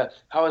like,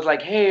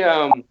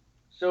 hey,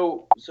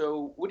 so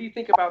what do you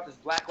think about this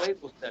Black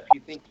Label stuff?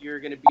 You think you're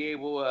gonna be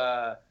able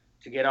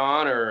to get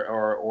on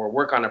or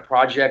work on a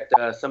project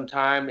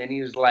sometime? And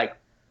he's like,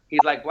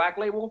 Black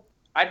Label?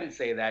 I didn't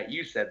say that.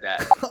 You said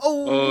that.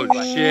 Oh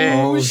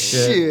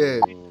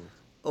shit.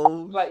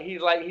 Oh.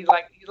 He's like,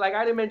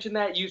 I didn't mention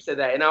that. You said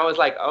that, and I was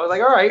like, all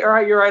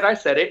right, you're right. I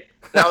said it.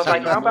 And I was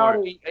like, how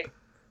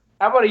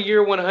about a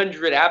year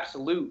 100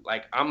 absolute?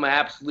 Like, I'm an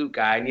absolute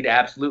guy. I need an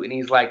absolute. And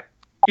he's like,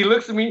 he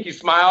looks at me, he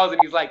smiles, and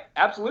he's like,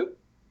 absolute?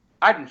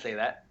 I didn't say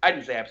that. I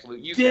didn't say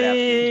absolute. You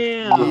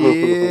said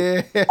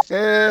absolute.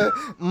 Yeah.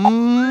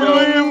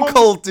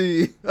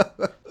 Colty.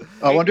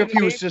 I wonder if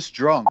he was just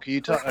drunk. Are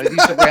these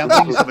the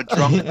ramblings of a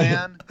drunk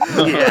man?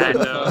 Yeah, I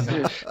know.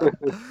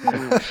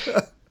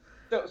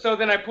 So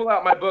then I pull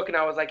out my book and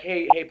I was like,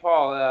 hey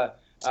Paul,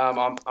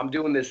 I'm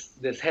doing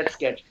this head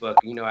sketch book.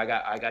 You know, I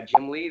got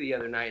Jim Lee the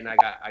other night and I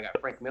got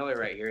Frank Miller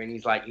right here. And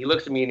he's like, he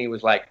looks at me and he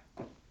was like,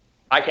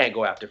 I can't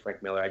go after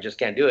Frank Miller. I just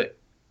can't do it.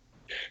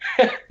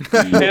 And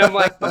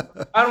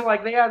I'm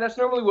like, yeah, that's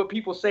normally what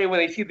people say when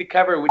they see the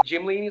cover with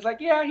Jim Lee. And he's like,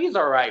 yeah, he's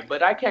all right,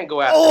 but I can't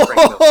go after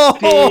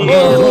Frank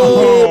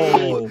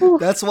Miller.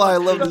 That's why I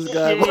love this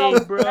guy. He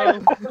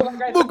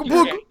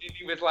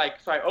was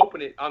like, so I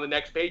opened it on the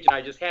next page and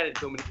I just handed it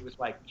to him and he was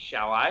like,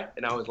 shall I?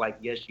 And I was like,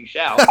 yes, you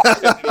shall.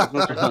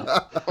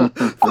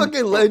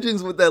 Fucking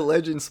legends with that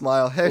legend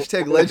smile.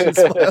 Hashtag legend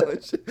smile.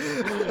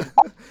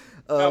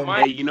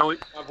 Hey, you know what?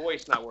 My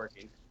voice not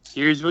working.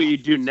 Here's what you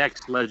do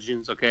next,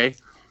 Legends, okay?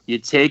 You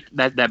take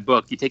that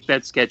book, you take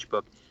that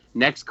sketchbook.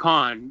 Next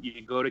con,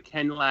 you go to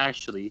Ken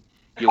Lashley,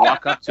 you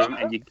walk up to him,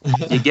 and you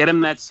get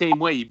him that same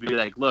way. You'd be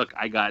like, look,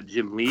 I got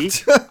Jim Lee,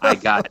 I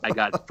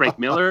got Frank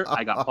Miller,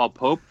 I got Paul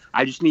Pope.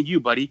 I just need you,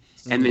 buddy.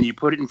 And then you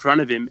put it in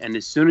front of him, and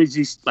as soon as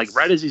he's, like,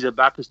 right as he's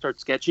about to start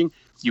sketching,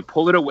 you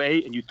pull it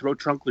away, and you throw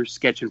Trunkler's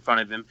sketch in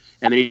front of him,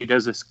 and then he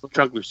does a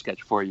Trunkler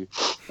sketch for you.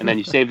 And then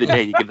you save the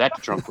day, you give that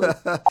to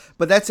Trunkler.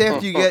 But that's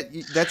after you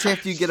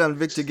get on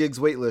Victor Gig's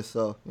wait list,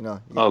 so, you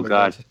know. Oh,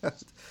 God.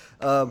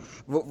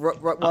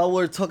 While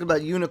we're talking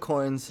about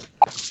unicorns,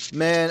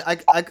 man, I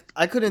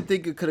couldn't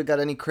think it could have got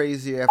any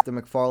crazier after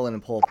McFarlane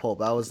and Paul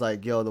Pope. I was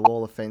like, yo, the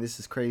Wall of Fame, this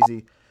is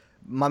crazy.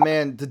 My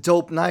man, the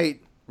Dope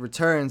Knight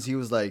returns. He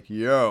was like,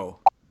 yo,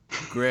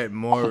 Grant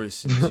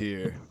Morrison's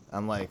here.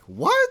 I'm like,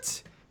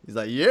 what? He's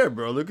like, yeah,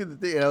 bro, look at the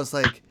thing. And I was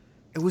like,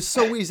 it was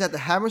so weird. He's at the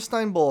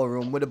Hammerstein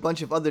Ballroom with a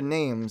bunch of other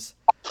names.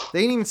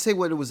 They didn't even say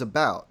what it was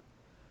about.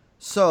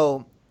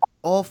 So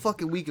all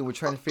fucking weekend we're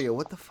trying to figure out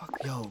what the fuck.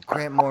 Yo,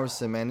 Grant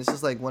Morrison, man. This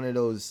is like one of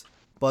those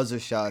buzzer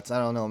shots. I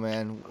don't know,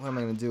 man. What am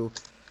I going to do?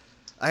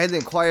 I had to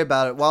inquire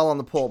about it while on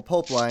the Paul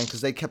Pope line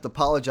because they kept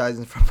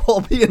apologizing for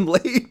Paul being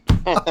late.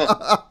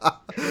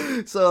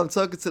 So I'm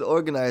talking to the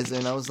organizer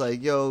and I was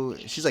like, yo,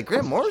 she's like,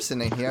 Grant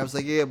Morrison ain't here. I was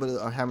like, yeah, but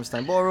on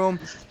Hammerstein Ballroom.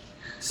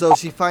 So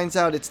she finds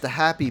out it's the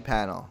Happy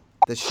panel,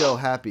 the show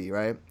Happy,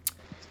 right?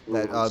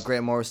 That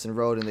Grant Morrison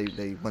wrote and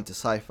they went to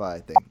Sci-Fi, I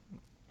think.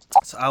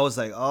 So I was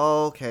like,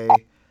 oh, okay.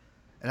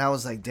 And I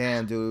was like,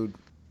 damn, dude,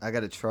 I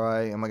got to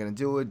try. Am I going to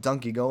do it?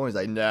 Donkey going? He's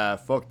like, nah,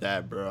 fuck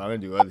that, bro. I'm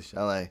going to do other shit.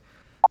 I'm like,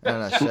 I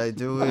don't know, should I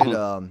do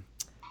it?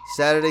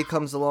 Saturday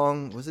comes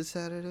along. Was it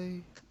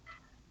Saturday?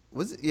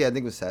 Was it? Yeah, I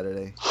think it was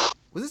Saturday.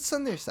 Was it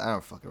Sunday or Saturday? I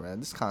don't fucking remember.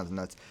 This con's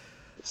nuts.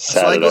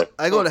 Saturday. So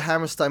I go to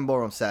Hammerstein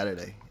Ballroom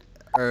Saturday,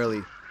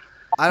 early.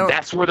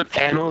 That's where the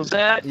panel is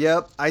at?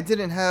 Yep. I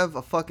didn't have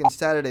a fucking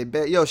Saturday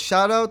bet. Yo,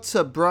 shout out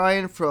to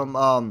Brian from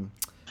a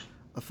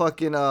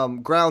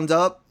fucking Ground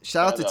Up.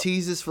 Shout out to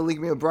Teases for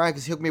linking me with Brian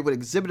because he hooked me with an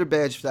exhibitor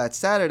badge for that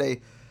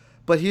Saturday.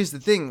 But here's the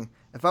thing.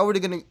 If I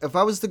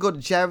was to go to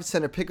Javits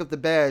Center pick up the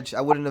badge,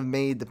 I wouldn't have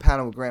made the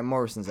panel with Grant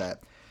Morrison's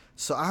at.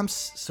 So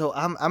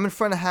I'm in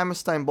front of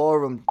Hammerstein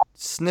Ballroom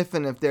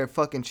sniffing if they're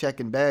fucking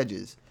checking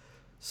badges.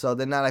 So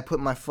then I put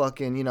my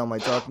fucking, my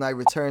Dark Knight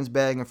Returns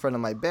bag in front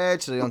of my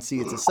badge so they don't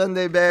see it's a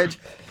Sunday badge.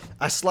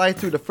 I slide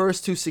through the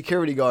first two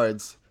security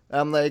guards.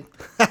 I'm like,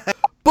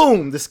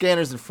 boom, the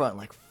scanner's in front.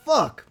 Like,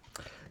 fuck.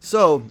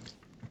 So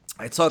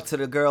I talked to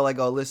the girl. I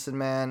go, listen,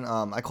 man.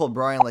 I called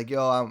Brian like,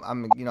 yo,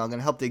 I'm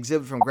gonna help the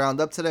exhibit from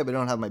Ground Up today, but I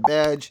don't have my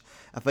badge.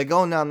 If I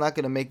go now, I'm not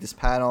gonna make this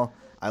panel.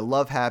 I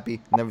love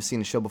Happy. Never seen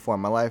the show before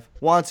in my life.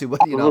 Want to, but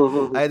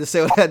I had to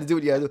say what I had to do.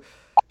 What you had to do.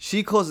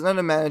 She calls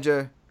another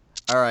manager.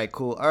 All right,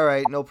 cool. All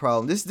right, no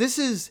problem. This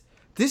is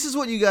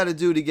what you got to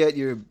do to get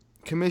your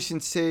commission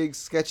SIG,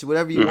 sketch,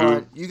 whatever you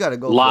want. You got to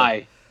go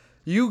lie.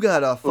 You got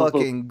to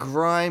fucking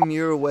grime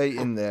your way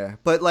in there.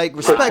 But like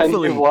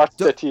respectfully, you watched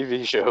the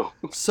TV show.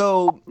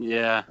 So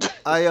yeah,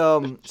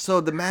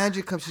 so the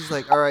manager comes. She's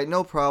like, all right,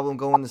 no problem.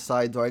 Go in the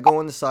side door. I go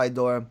in the side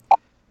door.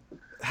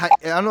 I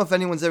don't know if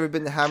anyone's ever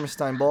been to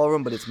Hammerstein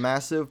Ballroom, but it's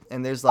massive,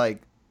 and there's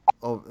like.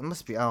 Oh, it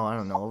must be, I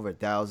don't know, over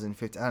 1,000,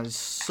 50, there's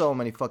so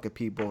many fucking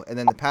people. And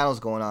then the panel's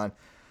going on.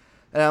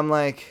 And I'm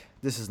like,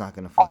 this is not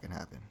going to fucking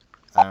happen.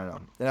 I don't know.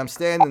 And I'm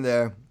standing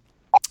there,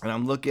 and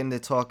I'm looking, they're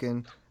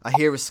talking. I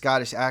hear a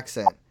Scottish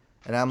accent.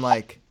 And I'm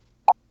like,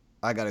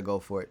 I got to go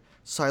for it.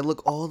 So I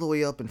look all the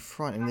way up in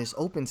front, and there's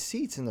open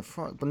seats in the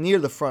front, but near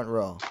the front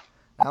row.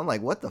 And I'm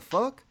like, what the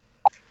fuck?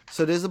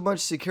 So there's a bunch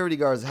of security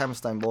guards at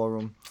Hammerstein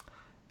Ballroom.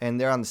 And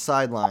they're on the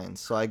sidelines,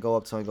 so I go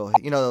up to him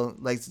and go,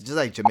 like just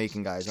like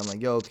Jamaican guys. I'm like,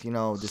 yo,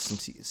 there's some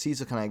seats,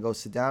 so can I go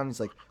sit down?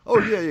 He's like, oh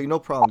yeah, no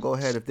problem, go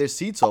ahead. If there's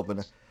seats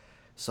open,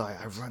 so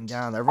I run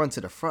down, I run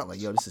to the front,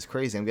 like, yo, this is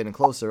crazy. I'm getting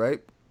closer,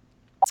 right?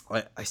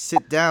 I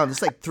sit down.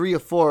 There's like 3 or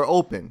 4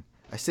 open.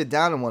 I sit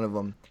down in one of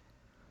them.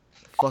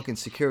 Fucking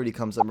security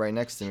comes up right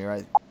next to me,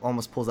 right?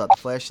 Almost pulls out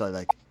the flashlight,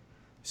 like,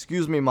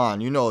 excuse me,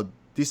 man, you know,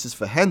 this is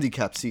for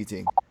handicap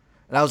seating.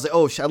 And I was like,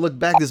 oh, shit. I look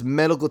back, there's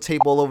medical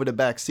tape all over the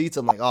back seats.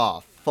 I'm like,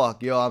 oh,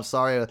 fuck, yo, I'm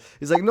sorry.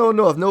 He's like, no,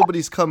 if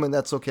nobody's coming,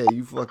 that's okay.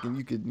 You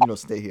could,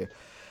 stay here.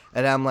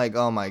 And I'm like,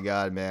 oh my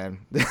God, man.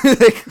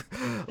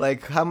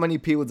 like, how many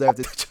people do I have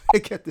to try to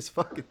get this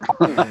fucking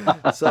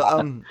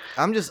So,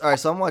 I'm just, all right,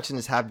 so I'm watching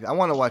this Happy. I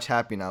want to watch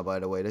Happy now, by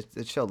the way.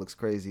 This show looks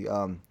crazy.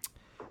 And,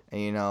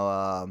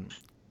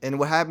 and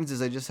what happens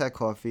is I just had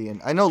coffee,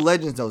 and I know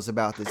Legends knows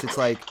about this. It's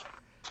like,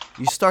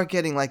 you start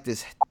getting like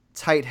this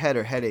tight head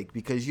or headache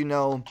because,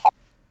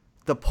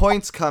 the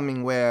point's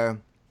coming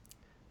where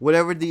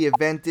whatever the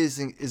event is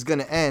going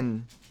to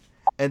end,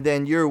 and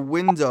then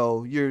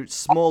your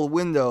small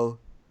window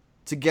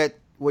to get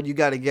what you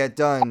got to get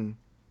done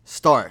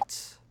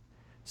starts.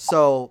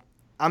 So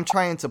I'm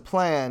trying to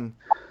plan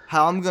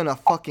how I'm going to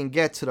fucking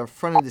get to the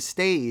front of the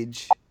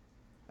stage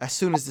as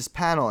soon as this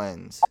panel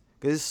ends.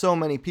 Because there's so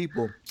many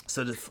people.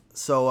 So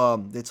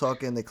they're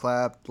talking, they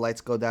clap,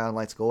 lights go down,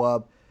 lights go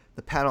up.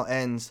 The panel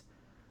ends.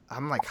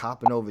 I'm like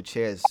hopping over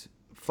chairs,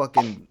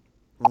 fucking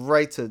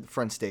right to the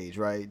front stage,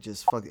 right?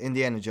 Just fucking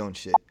Indiana Jones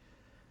shit.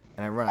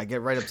 And I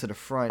get right up to the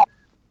front.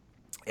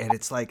 And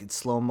it's like it's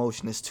slow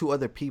motion. There's 2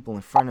 other people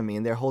in front of me,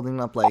 and they're holding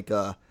up like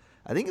I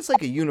think it's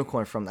like a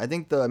unicorn from. I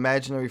think the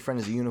imaginary friend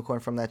is a unicorn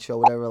from that show,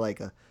 whatever,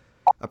 like a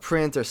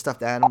print or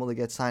stuffed animal to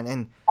get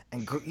signed.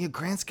 And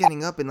Grant's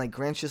getting up, and like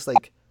Grant's just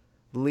like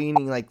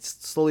leaning, like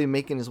slowly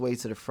making his way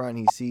to the front.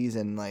 He sees,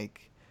 and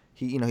like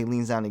he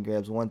leans down and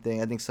grabs one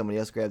thing. I think somebody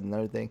else grabbed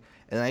another thing,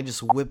 and I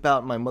just whip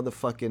out my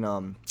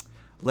motherfucking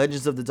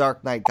Legends of the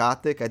Dark Knight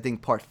Gothic. I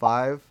think Part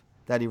 5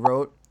 that he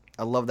wrote.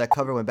 I love that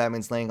cover when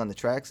Batman's laying on the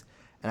tracks.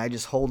 And I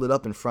just hold it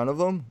up in front of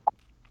him,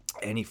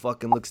 and he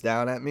fucking looks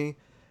down at me,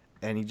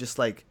 and he just,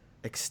 like,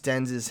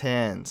 extends his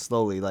hand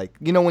slowly. Like,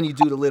 when you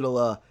do the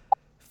little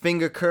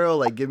finger curl,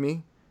 like, give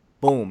me?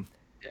 Boom.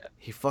 Yeah.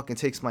 He fucking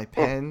takes my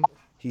pen.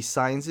 He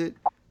signs it.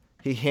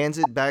 He hands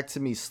it back to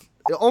me.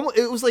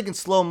 It was, like, in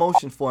slow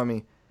motion for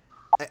me.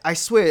 I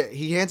swear,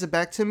 he hands it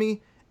back to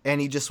me, and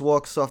he just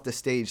walks off the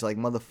stage like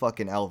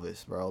motherfucking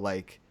Elvis, bro.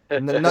 Like,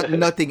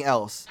 nothing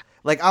else.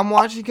 Like, I'm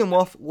watching him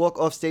walk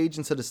off stage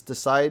into the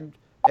side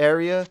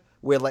area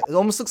where like it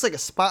almost looks like a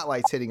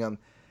spotlight's hitting him,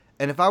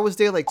 and if I was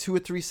there like 2 or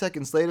 3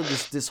 seconds later,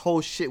 this whole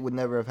shit would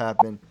never have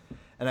happened.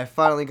 And I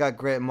finally got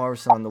Grant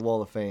Morrison on the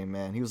Wall of Fame,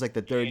 man. He was like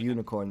the 3rd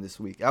unicorn this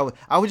week. I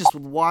was just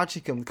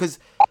watching him because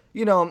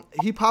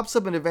he pops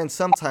up in events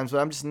sometimes, but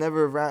I'm just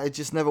never around. It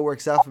just never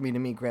works out for me to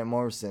meet Grant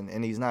Morrison,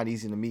 and he's not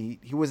easy to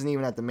meet. He wasn't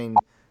even at the main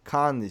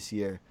con this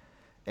year.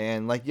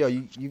 And like, yo,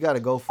 you gotta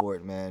go for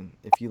it, man.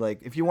 If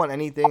you want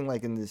anything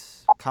like in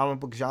this comic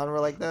book genre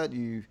like that,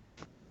 you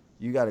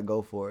gotta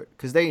go for it,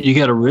 cause you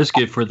gotta risk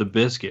it for the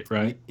biscuit,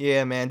 right?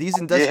 Yeah, man. These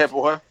industry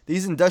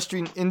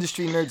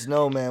nerds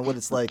know, man, what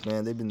it's like,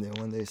 man. They've been there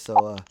one day,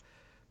 so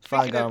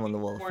finally got him on the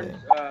Wall of Fame.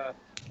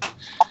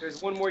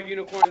 There's one more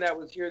unicorn that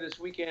was here this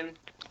weekend,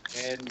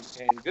 and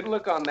good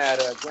luck on that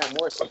Grant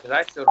Morrison, because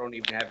I still don't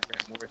even have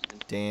Grant Morrison.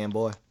 Damn,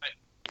 boy.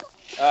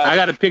 I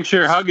got a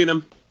picture hugging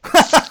him.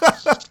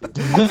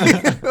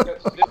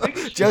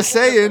 Just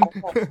saying.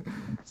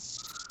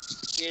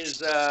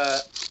 Is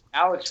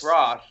Alex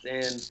Ross,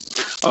 and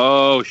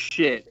oh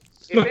shit.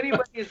 If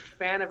anybody is a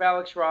fan of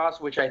Alex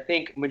Ross, which I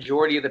think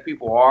majority of the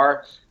people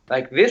are,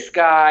 like, this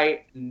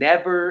guy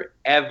never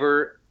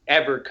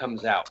ever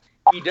comes out.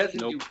 He doesn't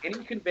do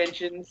any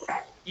conventions.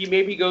 He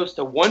maybe goes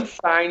to one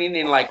signing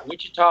in like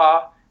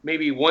Wichita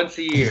maybe once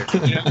a year.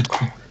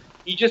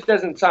 He just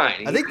doesn't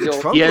sign. I think the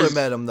Trunkler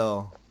met him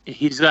though.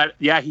 He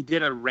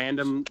did a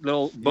random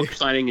little book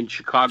signing in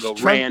Chicago.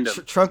 Random.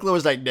 Trunkler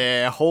was like,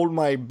 nah, hold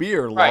my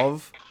beer,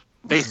 love.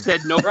 They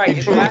said no.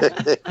 Right.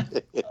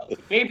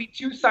 Maybe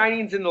 2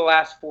 signings in the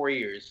last 4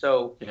 years.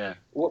 So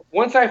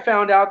once I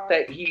found out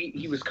that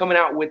he was coming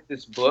out with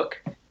this book,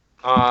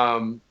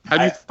 how'd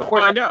you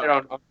find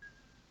out?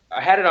 I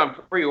had it on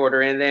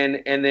pre-order, and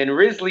then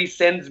Risley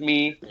sends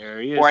me,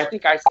 or I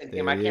think I sent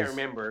him, I can't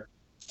remember,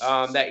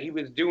 that he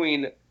was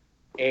doing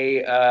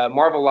a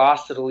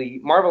Marvelocity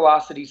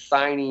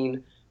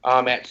signing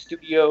at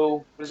Studio.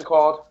 What is it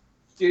called?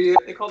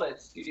 They call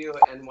that Studio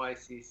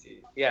NYCC.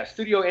 Yeah,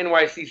 Studio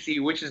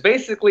NYCC, which is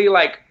basically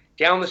like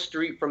down the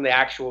street from the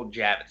actual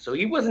Javits. So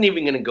he wasn't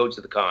even going to go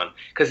to the con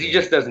because he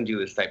just doesn't do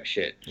this type of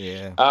shit.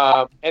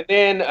 Yeah. And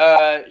then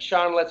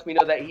Sean lets me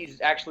know that he's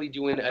actually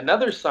doing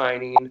another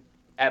signing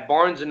at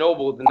Barnes &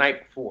 Noble the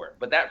night before.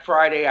 But that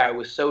Friday, I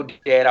was so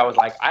dead. I was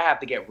like, I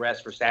have to get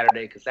rest for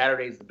Saturday because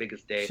Saturday is the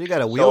biggest day. She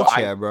got a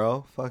wheelchair,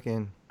 bro.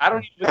 Fucking. I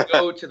don't even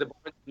go to the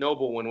Barnes &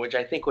 Noble one, which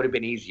I think would have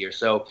been easier.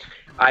 So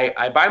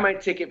I buy my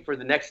ticket for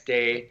the next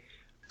day.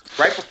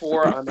 Right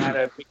before I'm at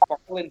a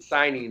McFarlane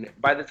signing.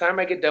 By the time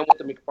I get done with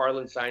the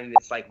McFarlane signing,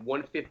 it's like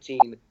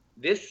 1:15.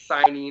 This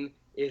signing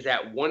is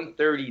at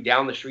 1:30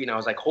 down the street. And I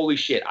was like, holy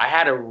shit. I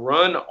had to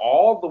run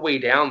all the way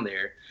down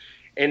there.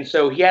 And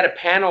so he had a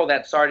panel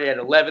that started at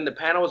 11. The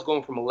panel was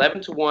going from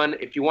 11 to 1.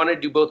 If you want to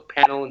do both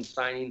panel and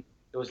signing,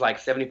 it was like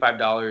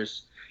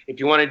 $75. If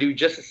you want to do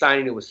just a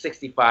signing, it was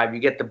 $65. You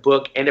get the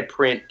book and a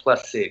print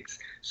plus $6.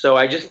 So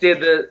I just did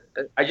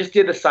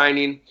the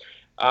signing.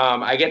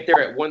 I get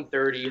there at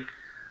 1:30,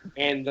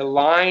 and the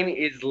line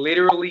is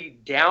literally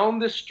down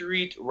the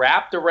street,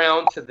 wrapped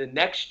around to the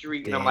next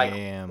street, and I'm like,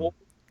 holy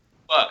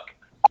fuck.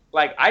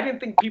 Like, I didn't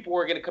think people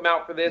were going to come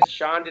out for this.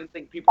 Sean didn't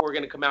think people were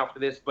going to come out for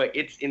this, but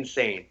it's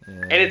insane.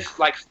 Yeah. And it's,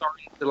 like,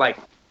 starting to, like,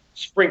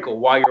 sprinkle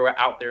while you're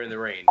out there in the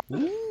rain.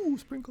 Ooh,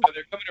 sprinkle. So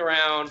they're coming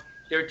around.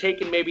 They're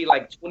taking maybe,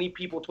 like, 20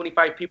 people,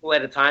 25 people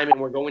at a time, and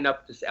we're going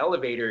up this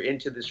elevator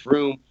into this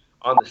room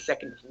on the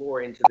second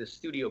floor into the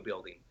studio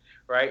building,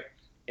 right?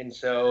 And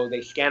so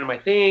they scan my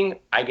thing.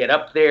 I get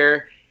up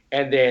there,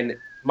 and then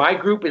my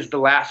group is the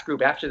last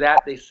group. After that,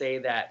 they say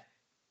that,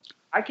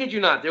 I kid you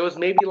not, there was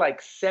maybe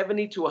like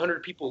 70 to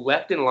 100 people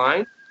left in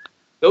line.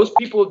 Those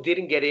people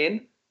didn't get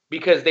in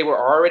because they were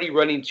already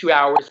running 2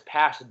 hours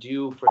past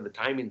due for the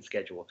timing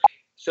schedule.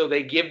 So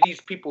they give these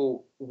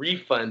people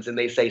refunds, and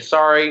they say,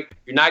 sorry,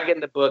 you're not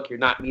getting the book. You're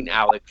not meeting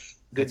Alex.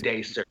 Good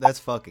day, sir. That's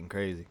fucking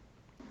crazy.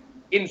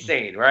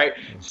 Insane, right?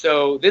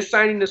 So this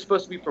signing is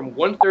supposed to be from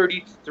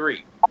 1:30 to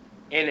 3.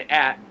 And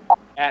at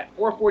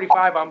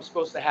 4:45, I'm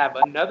supposed to have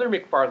another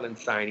McFarlane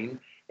signing,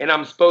 and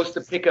I'm supposed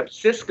to pick up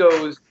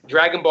Cisco's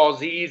Dragon Ball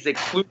Z's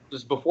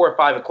exclusives before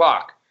 5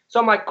 o'clock. So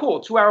I'm like, cool,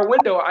 2 hour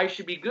window, I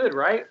should be good,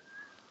 right?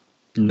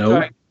 No. So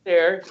I get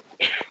there,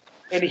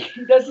 and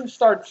he doesn't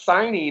start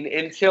signing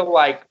until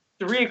like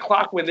 3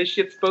 o'clock when this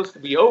shit's supposed to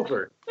be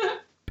over.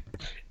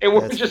 And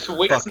we're just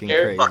waiting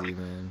there. Crazy,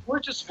 man. We're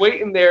just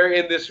waiting there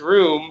in this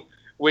room,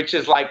 which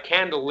is like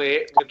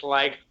candlelit with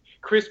like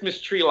Christmas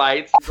tree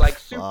lights, like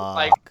super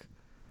like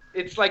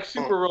it's like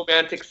super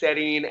romantic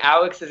setting.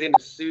 Alex is in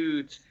a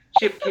suit.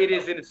 Chip Kid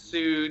is in a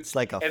suit. It's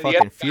like a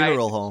fucking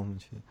funeral home.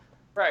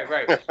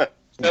 Right.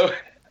 So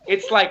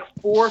it's like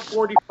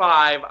 4:45.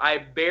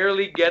 I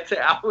barely get to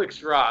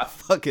Alex Ross.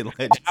 Fucking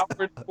legend. An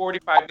hour and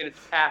 45 minutes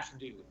past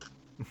due.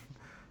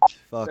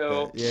 Fuck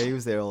that. Yeah, he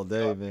was there all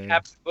day, man. I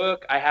have the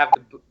book. I have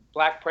the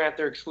Black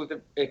Panther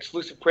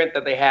exclusive print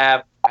that they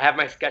have. I have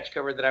my sketch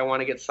cover that I want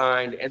to get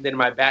signed, and then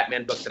my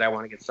Batman book that I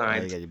want to get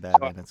signed. Yeah, you got your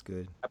Batman. That's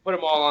good. I put them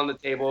all on the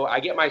table.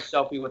 I get my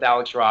selfie with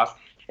Alex Ross,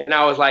 and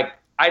I was like,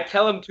 I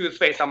tell him to his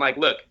face, I'm like,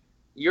 look,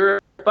 you're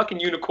a fucking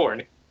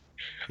unicorn.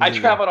 I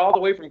traveled all the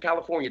way from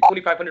California,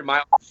 2,500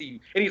 miles to see you.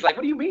 And he's like,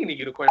 what do you mean a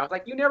unicorn? I was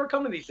like, you never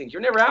come to these things.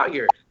 You're never out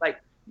here. Like,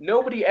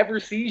 nobody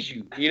ever sees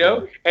you, you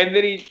know? And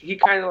then he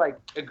kind of like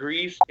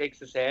agrees, shakes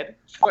his head.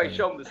 So I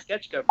show him the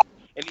sketch cover,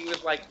 and he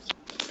was like,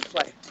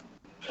 what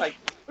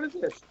is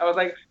this? I was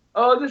like,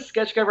 oh, this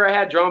sketch cover I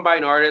had drawn by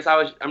an artist.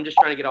 I'm just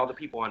trying to get all the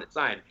people on it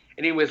signed.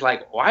 And he was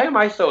like, why am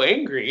I so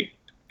angry?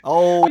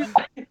 Oh.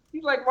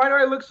 He's like, why do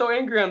I look so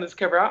angry on this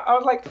cover? I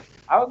was like,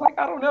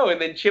 I don't know.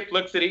 And then Chip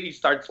looks at it, he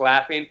starts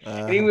laughing,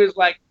 and he was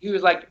like, you're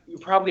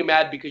probably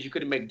mad because you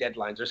couldn't make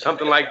deadlines or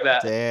something like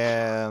that.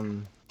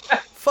 Damn.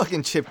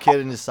 Fucking Chip Kid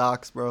in his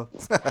socks, bro.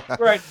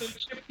 Right. So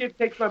Chip Kid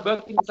takes my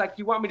book and he's like,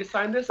 you want me to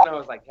sign this? And I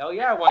was like, hell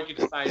yeah, I want you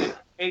to sign it.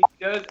 And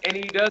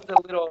he does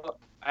a little.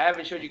 I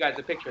haven't showed you guys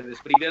a picture of this,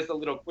 but he does a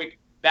little quick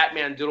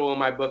Batman doodle in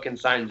my book and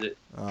signs it.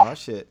 Oh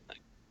shit.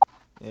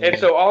 Yeah. And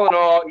so all in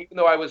all, even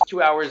though I was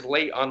 2 hours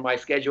late on my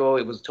schedule,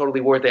 it was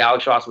totally worth it.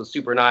 Alex Ross was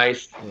super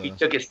nice. Yeah. He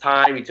took his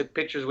time. He took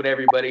pictures with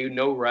everybody.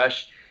 No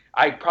rush.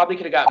 I probably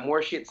could have got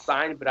more shit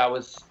signed, but I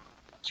was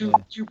too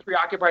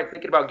preoccupied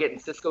thinking about getting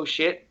Cisco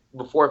shit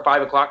before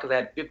 5 o'clock because I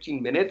had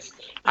 15 minutes.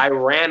 I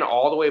ran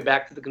all the way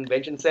back to the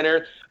convention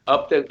center,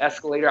 up the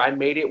escalator. I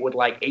made it with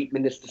like 8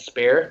 minutes to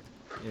spare.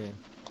 Yeah.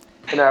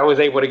 And I was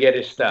able to get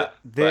his stuff.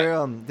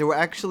 There were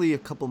actually a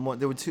couple more.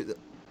 There were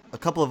a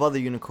couple of other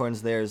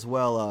unicorns there as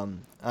well.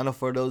 I don't know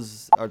for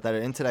those that are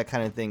into that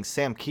kind of thing.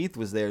 Sam Keith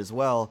was there as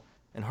well,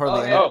 and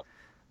hardly.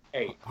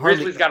 Hey,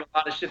 Grizzly's got a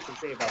lot of shit to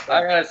say about that.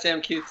 I got a Sam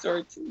Keith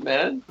story too,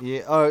 man.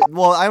 Yeah.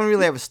 Well, I don't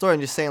really have a story.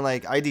 I'm just saying,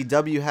 like,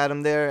 IDW had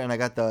him there, and I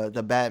got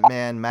the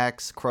Batman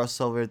Max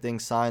crossover thing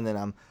signed,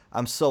 and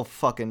I'm so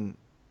fucking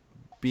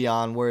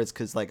beyond words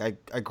because like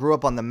I grew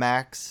up on the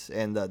Max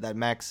and that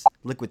Max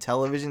Liquid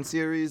Television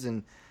series,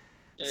 and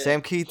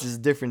Sam Keith is a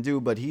different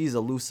dude, but he's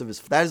elusive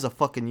as that is a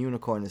fucking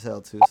unicorn as hell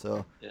too.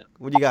 So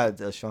what do you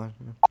got, Sean?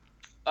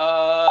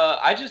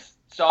 I just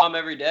saw him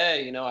every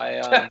day. You know,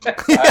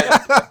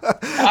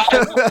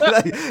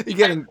 you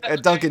getting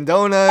at Dunkin'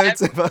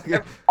 Donuts.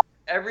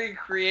 Every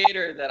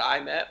creator that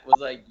I met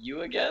was like,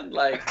 you again?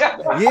 Like,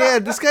 yeah,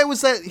 this guy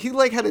was he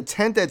like had a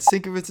tent at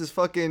Sinkovich's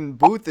fucking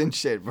booth and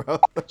shit, bro.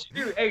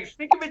 Dude, hey,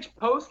 Sinkovich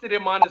posted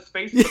him on his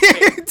Facebook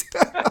page.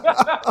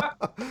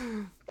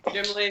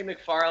 Jim Lee,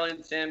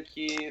 McFarlane, Sam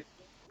Keith.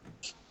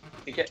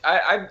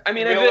 I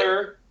mean,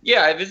 Miller.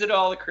 I visit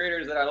all the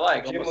creators that I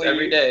like almost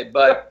every day,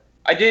 but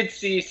I did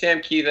see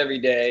Sam Keith every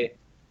day.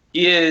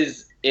 He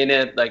is in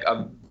a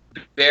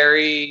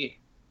very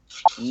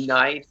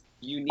nice,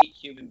 unique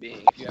human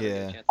being. If you ever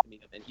get a chance to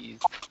meet him, and he's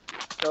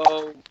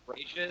so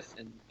gracious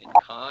and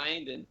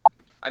kind. And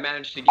I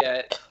managed to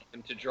get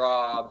him to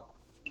draw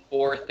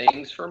 4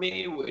 things for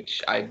me,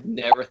 which I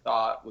never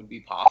thought would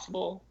be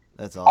possible.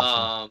 That's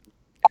awesome.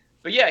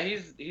 But yeah,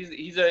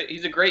 he's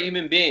a great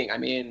human being. I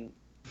mean,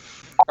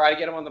 try to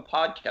get him on the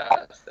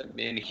podcast. I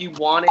mean,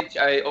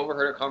 I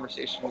overheard a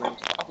conversation where he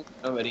was talking to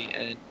somebody,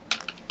 and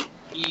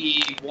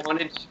he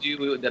wanted to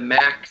do the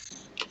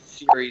Max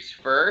series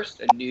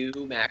first, a new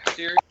Max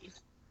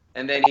series,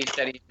 and then he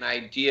said he had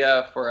an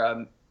idea for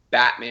a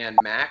Batman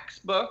Max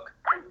book,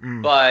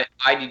 but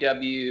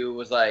IDW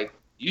was like,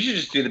 you should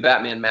just do the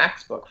Batman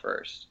Max book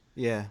first.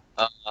 Yeah.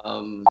 But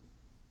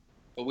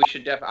we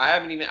should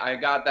definitely. I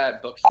got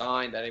that book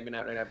signed. I didn't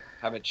even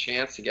have a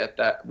chance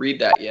to read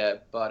that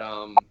yet. But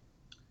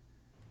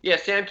yeah,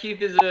 Sam Keith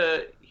he's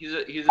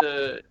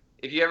a.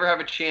 If you ever have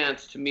a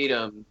chance to meet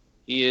him,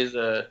 he is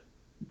like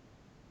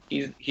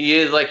you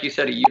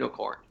said, a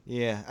unicorn.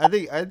 Yeah,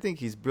 I think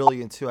he's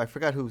brilliant too. I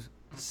forgot who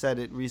said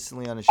it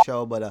recently on a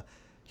show, but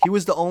he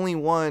was the only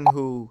one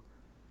who.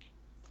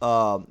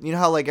 You know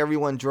how like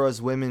everyone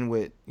draws women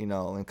with, you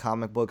know, in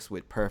comic books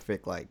with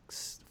perfect like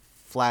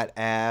flat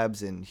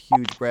abs and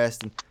huge breasts,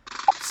 and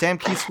Sam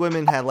Keith's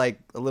women had like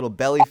a little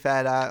belly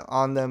fat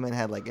on them and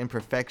had like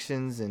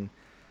imperfections and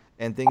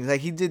things. Like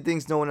he did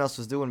things no one else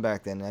was doing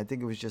back then. And I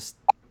think it was just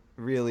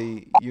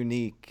really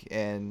unique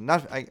and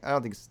I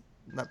don't think it's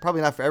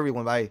probably not for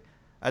everyone, but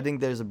I think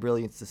there's a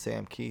brilliance to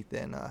Sam Keith.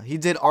 And he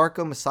did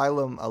Arkham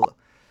Asylum.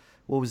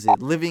 What was it?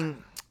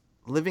 Living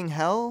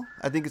Hell?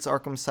 I think it's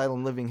Arkham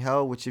Asylum Living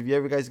Hell, which if you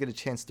ever guys get a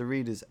chance to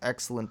read is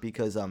excellent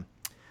because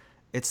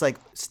it's like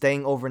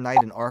staying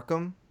overnight in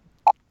Arkham,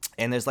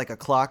 and there's like a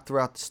clock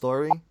throughout the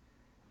story,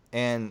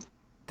 and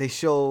they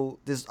show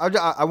this.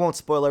 I won't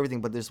spoil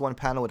everything, but there's one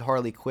panel with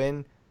Harley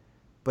Quinn,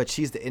 but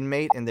she's the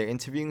inmate, and they're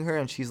interviewing her,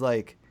 and she's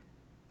like,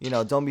 you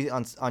know, don't be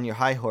on your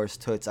high horse,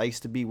 Toots. I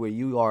used to be where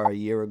you are a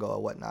year ago or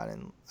whatnot,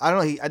 and I don't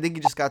know. I think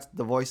he just got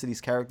the voice of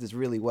these characters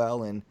really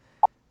well, and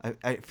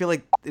I feel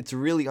like it's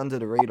really under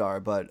the radar,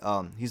 but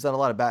he's done a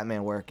lot of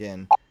Batman work,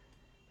 and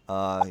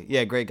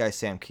yeah, great guy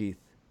Sam Keith.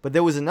 But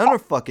there was another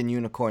fucking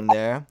unicorn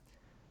there.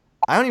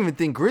 I don't even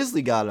think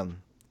Grizzly got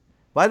him.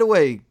 By the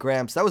way,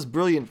 Gramps, that was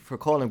brilliant for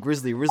calling him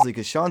Grizzly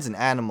because Sean's an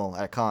animal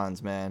at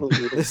cons, man.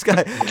 This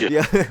guy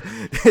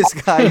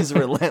is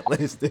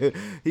relentless, dude.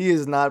 He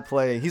is not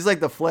playing. He's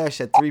like the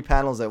Flash at 3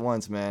 panels at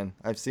once, man.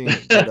 I've seen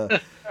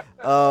it.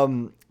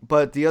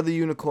 But the other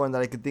unicorn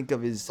that I could think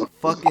of is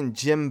fucking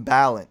Jim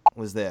Ballant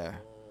was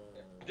there.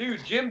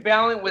 Dude, Jim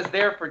Ballant was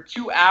there for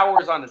 2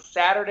 hours on a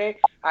Saturday.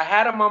 I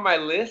had him on my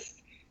list.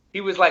 He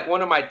was like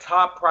one of my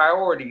top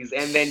priorities,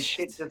 and then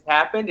shit just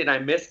happened, and I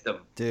missed him.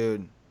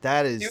 Dude,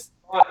 that is...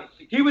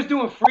 He was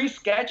doing free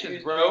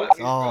sketches, bro.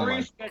 Oh,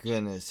 my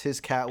goodness.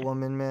 His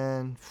Catwoman,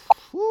 man.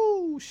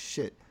 Whoo,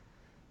 shit.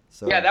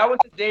 So, yeah, that was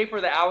the day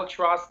for the Alex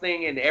Ross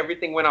thing, and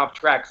everything went off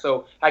track,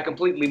 so I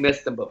completely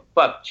missed him. But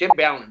fuck, Jim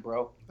Ballant,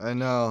 bro. I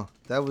know.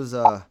 That was,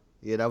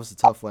 yeah, that was a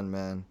tough one,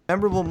 man.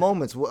 Memorable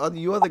moments.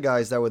 You other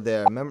guys that were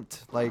there, remember,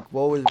 like,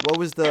 what were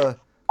the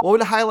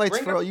highlights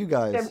for all you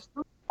guys?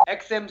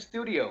 XM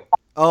Studio.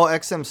 Oh,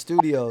 XM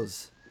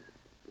Studios.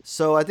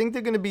 So I think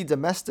they're gonna be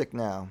domestic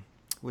now,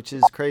 which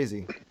is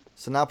crazy.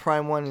 So now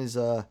Prime One is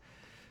they're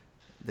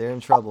in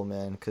trouble,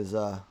 man, because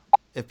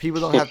if people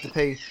don't have to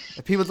pay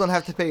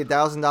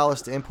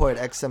 $1,000 to import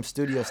XM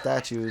Studio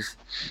statues,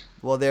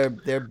 well,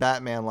 their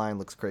Batman line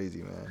looks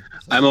crazy, man.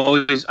 So. I'm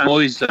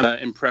always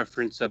in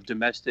preference of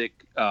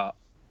domestic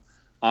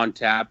on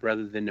tap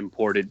rather than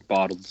imported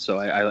bottled. So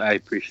I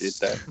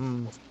appreciate that.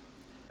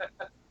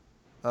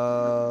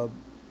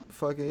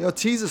 Fucking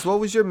Jesus, what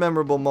was your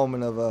memorable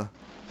moment of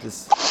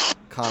this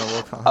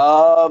Carnival?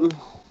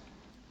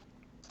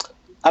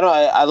 I don't know.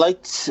 I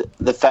liked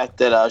the fact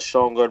that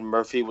Sean Gordon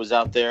Murphy was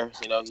out there.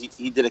 You know,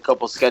 he did a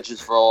couple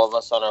sketches for all of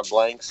us on our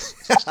blanks.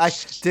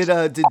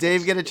 Did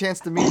Dave get a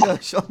chance to meet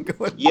Sean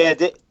Gordon? Yeah,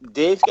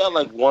 Dave got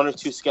like 1 or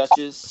 2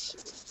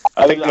 sketches.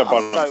 I think I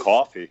bought him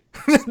coffee.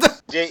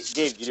 Dave,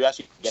 did you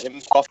actually get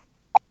him coffee?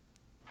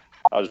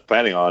 I was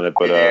planning on it,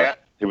 but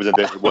he wasn't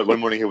there.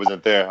 One morning he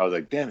wasn't there. I was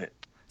like, damn it.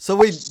 So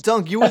wait,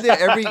 Dunk, you were there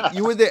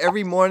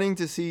every morning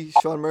to see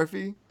Sean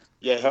Murphy?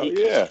 Yeah,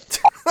 yeah.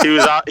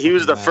 He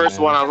was the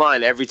first one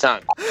online every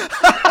time.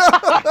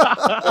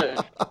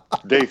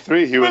 Day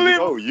 3, he was like,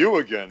 "Oh, you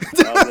again?"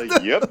 I was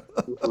like, "Yep."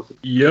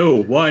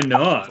 Yo, why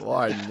not?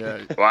 Why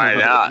not? Why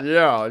not?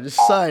 Yeah, just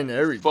sign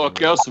everything. Fuck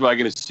else am I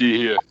gonna see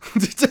here?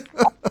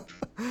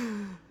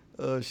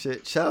 Oh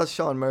shit! Shout out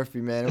Sean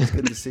Murphy, man. It was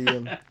good to see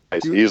him.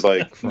 He's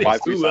like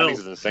 5 free signings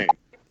is insane.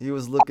 He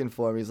was looking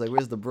for me. He's like,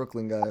 "Where's the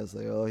Brooklyn guy?" I was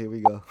like, "Oh, here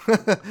we go."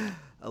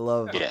 I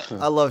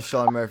love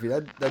Sean Murphy.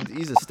 That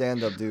he's a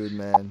stand-up dude,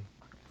 man.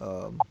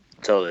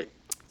 Totally.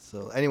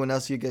 So, anyone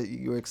else you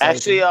were excited?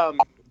 Actually,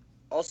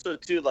 also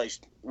too, like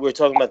we were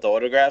talking about the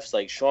autographs.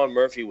 Like Sean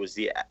Murphy was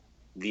the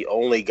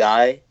only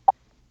guy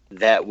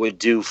that would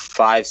do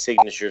 5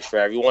 signatures for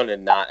everyone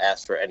and not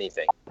ask for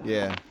anything.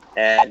 Yeah.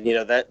 And you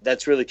know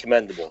that's really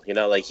commendable. You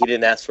know, like he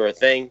didn't ask for a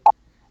thing,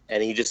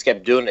 and he just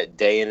kept doing it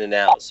day in and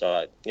out.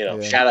 So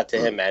shout out to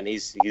him, man.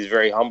 He's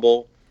very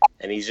humble,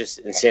 and he's just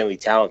insanely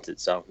talented.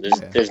 So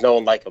there's no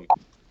one like him.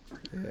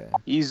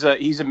 He's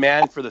a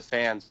man for the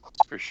fans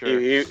for sure.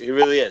 He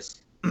really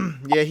is.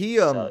 Yeah, he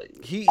knows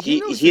he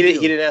the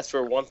deal. didn't ask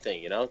for one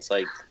thing, you know. It's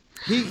like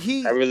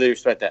he I really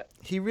respect that.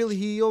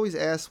 He always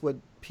asks what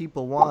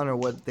people want or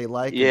what they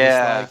like.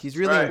 Yeah, and dislike. He's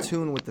really in right.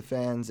 tune with the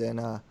fans,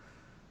 and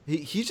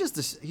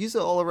he's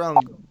an all around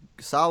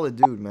solid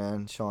dude,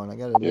 man. Sean, I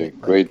gotta admit,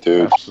 like, great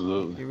dude.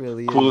 Absolutely. he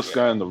really Coolest is.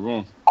 guy in the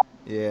room.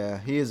 Yeah,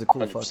 he is a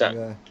cool 100%.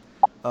 fucking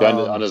guy.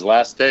 On his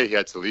last day, he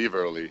had to leave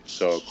early.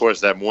 So of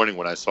course that morning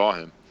when I saw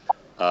him,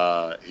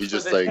 he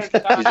just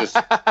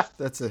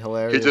that's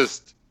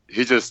hilarious.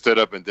 He just stood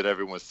up and did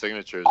everyone's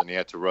signatures, and he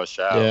had to rush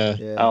out.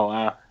 Yeah. Oh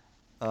wow.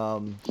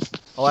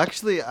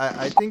 Actually,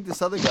 I think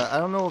this other guy. I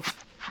don't know if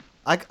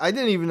I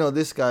didn't even know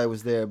this guy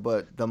was there,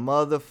 but the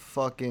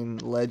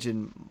motherfucking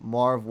legend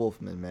Marv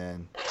Wolfman,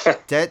 man.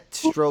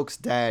 Deathstroke's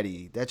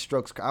daddy.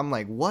 Deathstroke's. I'm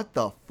like, what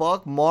the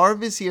fuck?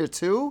 Marv is here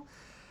too.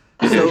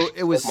 So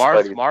it was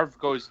Marv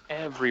goes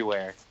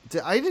everywhere.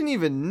 I didn't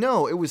even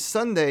know. It was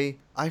Sunday.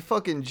 I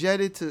fucking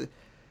jetted to.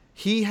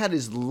 He had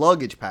his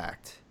luggage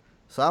packed.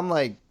 So I'm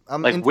like,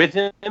 with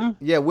him?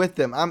 Yeah, with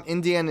them. I'm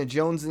Indiana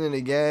Jones in it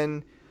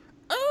again.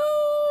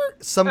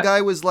 Some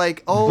guy was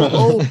like,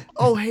 oh,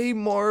 hey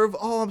Marv.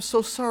 Oh, I'm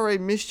so sorry I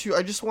missed you.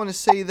 I just want to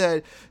say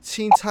that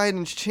Teen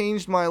Titans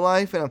changed my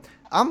life. And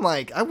I'm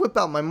like, I whip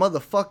out my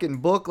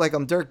motherfucking book like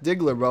I'm Dirk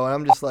Diggler, bro. And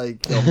I'm just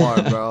like, yo,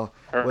 Marv, bro.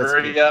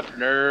 Hurry up,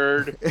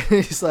 nerd.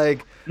 he's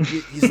like,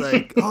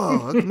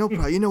 oh, no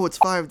problem. You know it's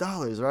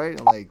 $5, right?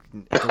 I'm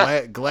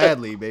like,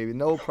 gladly, baby,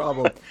 no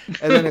problem.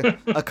 And then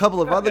a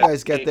couple of other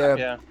guys get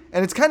there,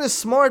 and it's kind of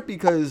smart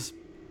because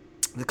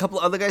the couple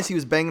of other guys, he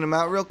was banging them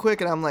out real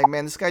quick, and I'm like,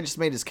 man, this guy just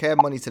made his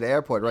cab money to the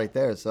airport right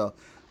there. So,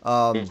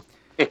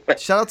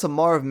 shout out to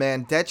Marv,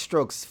 man.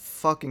 Deathstroke's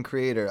fucking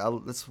creator.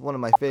 That's one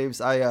of my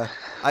faves.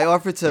 I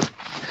offered to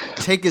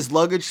take his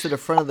luggage to the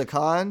front of the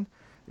con.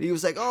 He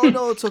was like, oh,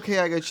 no, it's okay.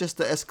 I got just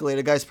the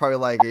escalator. Guy's probably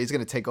like, he's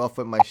going to take off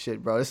with my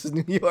shit, bro. This is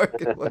New York.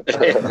 It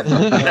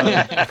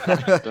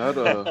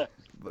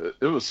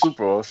was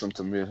super awesome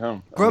to meet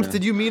him. Grumps,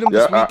 did you meet him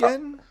this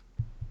weekend?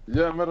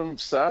 Yeah, I met him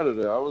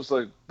Saturday. I was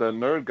like that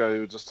nerd guy you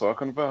were just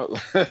talking about.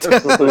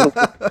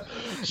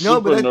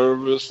 Super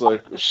nervous,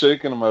 like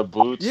shaking in my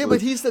boots. Yeah, like,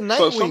 but he's the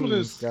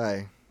Nightwing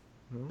guy.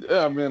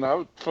 Yeah, I mean, I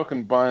was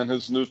fucking buying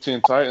his new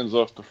Teen Titans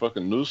off the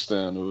fucking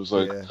newsstand. It was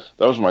like,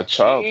 that was my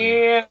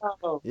childhood.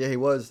 Yeah, he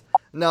was.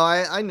 No,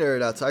 I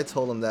nerded out, so I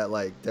told him that,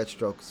 like,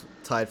 Deathstroke's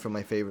tied for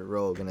my favorite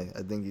Rogue, and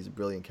I think he's a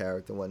brilliant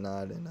character and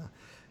whatnot. And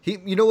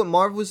you know what,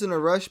 Marv was in a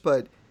rush,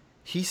 but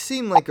he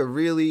seemed like a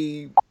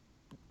really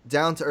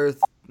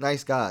down-to-earth,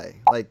 nice guy.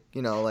 Like,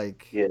 you know,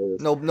 like,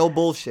 no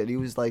bullshit. He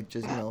was like,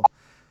 just, you know,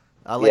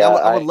 I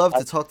would love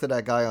to talk to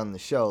that guy on the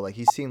show. Like,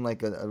 he seemed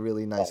like a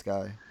really nice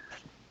guy.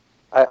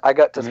 I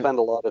got to spend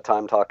a lot of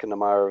time talking to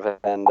Marv,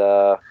 and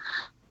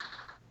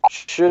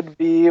should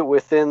be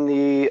within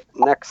the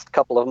next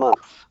couple of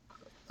months.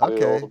 Okay.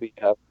 We'll be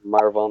having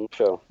Marv on the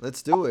show.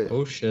 Let's do it.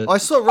 Oh, shit. I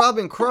saw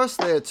Robin Cross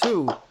there,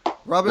 too.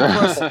 Robin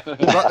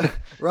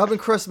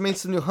Cross made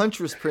some new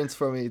Huntress prints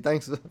for me.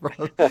 Thanks,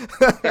 Robin.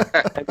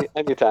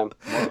 Anytime.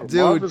 Dude.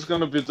 Marv is going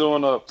to be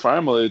doing a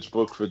Primal Age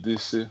book for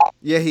DC.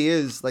 Yeah, he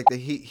is. Like,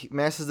 the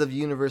Masters of the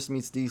Universe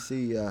meets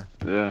DC.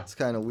 Yeah. It's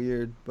kind of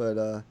weird,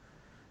 but...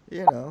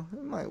 you know,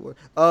 it might work.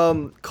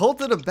 Cult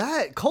of the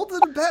Bat. Cult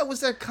of the Bat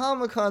was at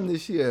Comic-Con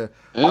this year.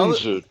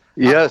 Injured.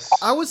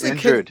 I was like,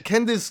 injured.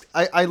 can this...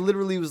 I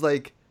literally was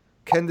like,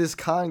 can this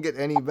con get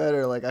any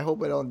better? Like, I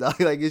hope I don't die.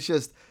 Like,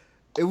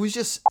 it was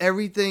just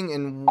everything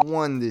in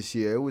one this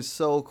year. It was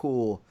so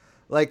cool.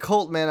 Like,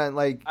 Cult, man, I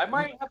might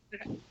have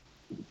to...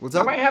 What's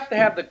up? I might have to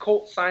have the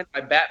Colt sign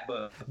my Bat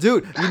book.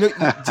 Dude, you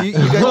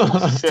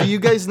know, do you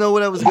guys know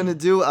what I was gonna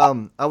do?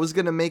 I was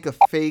gonna make a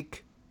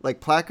fake, like,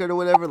 placard or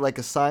whatever, like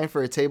a sign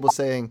for a table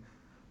saying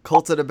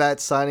Cult of the Bat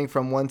signing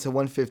from 1 to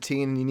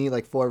 115, and you need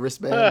like 4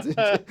 wristbands.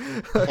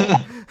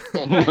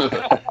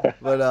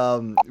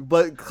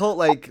 But Cult,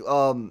 like,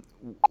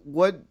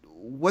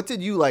 what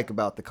did you like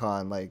about the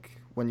con, like,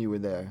 when you were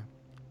there?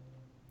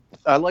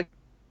 I like,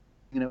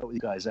 with you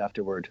guys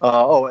afterward.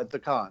 At the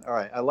con. All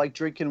right. I like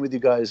drinking with you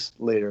guys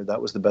later.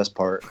 That was the best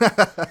part.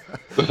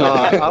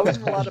 I was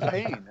in a lot of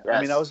pain. Yes.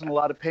 I mean, I was in a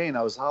lot of pain.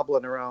 I was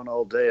hobbling around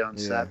all day on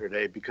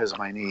Saturday because of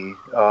my knee.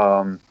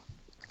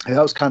 That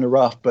was kind of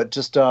rough, but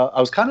just I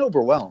was kind of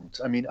overwhelmed.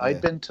 I mean,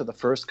 I'd been to the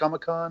first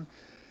Comic-Con,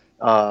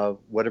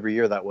 whatever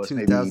year that was,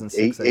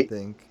 2006, maybe 8, I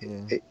think.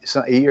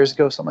 8 years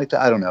ago, something like that.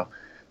 I don't know.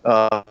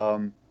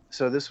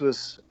 So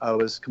I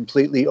was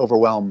completely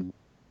overwhelmed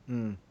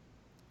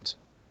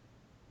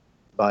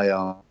by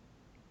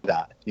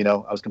that.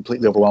 I was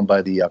completely overwhelmed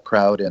by the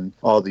crowd and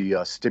all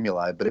the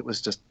stimuli, but it was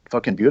just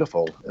fucking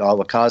beautiful. All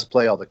the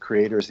cosplay, all the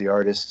creators, the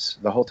artists,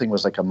 the whole thing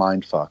was like a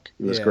mind fuck.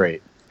 It was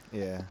great.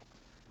 Yeah.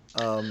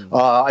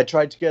 I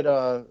tried to get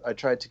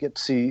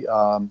to see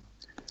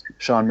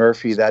Sean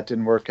Murphy. That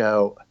didn't work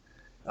out.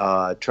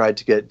 Tried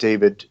to get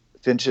David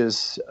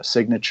Finch's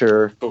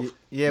signature.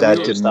 Yeah, that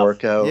didn't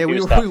work out. Yeah,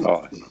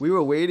 we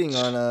were waiting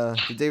on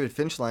the David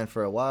Finch line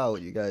for a while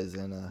with you guys,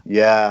 and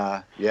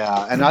yeah,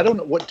 and I don't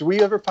know what. Do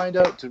we ever find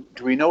out?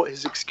 Do we know what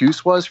his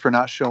excuse was for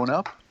not showing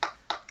up?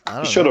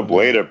 He showed up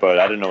later, but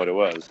I didn't know what it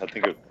was. I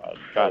think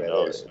God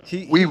knows.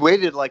 We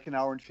waited like an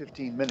hour and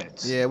 15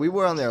 minutes. Yeah, we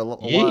were on there a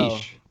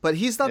while. But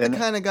he's not the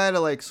kind of guy to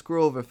like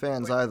screw over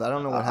fans either. I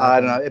don't know what happened. I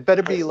don't know. It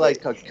better be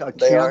like a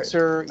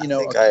cancer,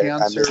 a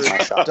cancer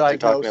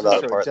diagnosis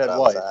or a dead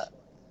wife.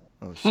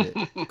 Oh shit,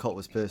 Colt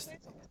was pissed.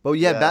 But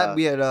yeah,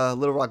 we had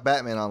Little Rock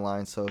Batman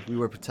online, so we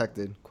were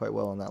protected quite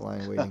well on that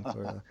line, waiting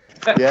for.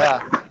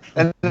 Yeah,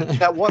 and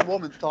that one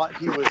woman thought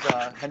he was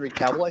Henry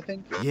Cavill, I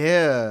think.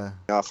 Yeah.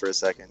 Off for a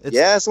second.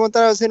 Yeah, someone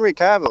thought I was Henry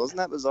Cavill. Isn't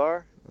that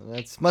bizarh?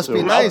 That must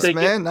be nice,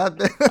 man. Not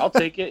bad. I'll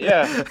take it.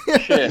 Yeah.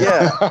 Shit.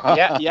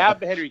 Yeah.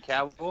 Henry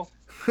Cavill.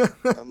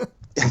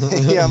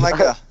 Yeah, I'm like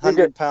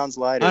 100 pounds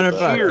lighter.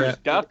 Cheers,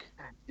 Duck.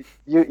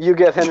 You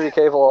get Henry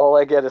Cavill. All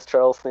I get is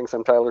Charles thinks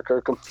I'm Tyler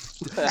Kirkham.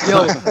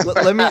 Yo,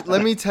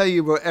 let me tell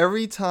you, bro.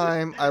 Every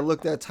time I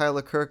looked at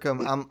Tyler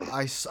Kirkham, I'm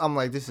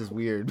like, this is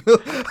weird.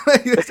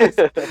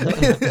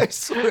 I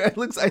swear,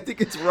 I think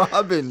it's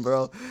Robin,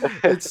 bro.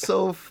 It's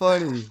so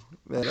funny,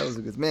 man. That was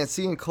a good man.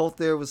 Seeing Colt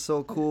there was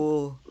so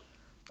cool.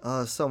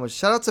 So much.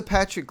 Shout out to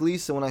Patrick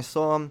Gleason. When I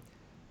saw him,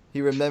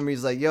 he remembered.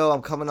 He's like, "Yo,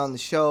 I'm coming on the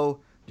show.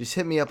 Just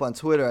hit me up on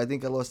Twitter." I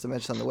think I lost a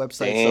mention on the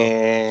website.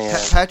 Damn.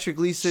 So Patrick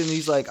Gleason,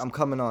 he's like, "I'm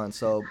coming on."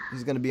 So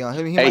he's gonna be on.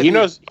 He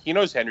knows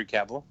Henry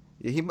Cavill.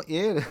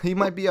 Yeah, he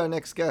might be our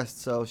next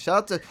guest. So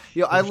shout out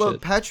to I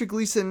love Patrick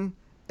Gleason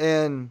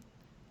and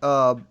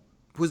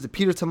who's the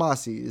Peter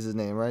Tomasi is his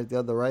name, right? The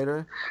other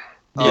writer.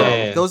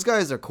 Those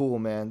guys are cool,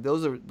 man.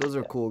 Those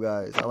are cool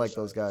guys. I like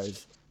those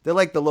guys. They're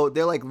like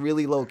they're like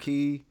really low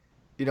key.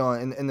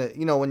 And the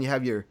when you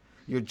have your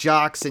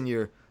jocks and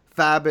your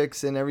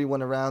Fabrics and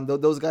everyone around,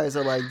 those guys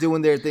are like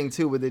doing their thing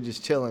too, but they're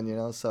just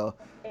chilling, So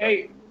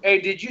Hey,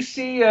 did you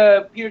see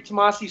Peter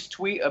Tomasi's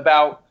tweet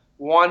about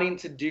wanting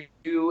to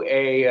do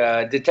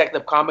a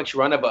Detective Comics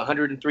run of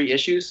 103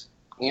 issues?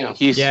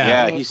 He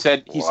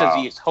said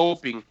he's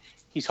hoping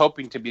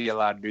to be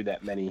allowed to do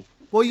that many.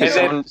 Well,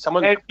 people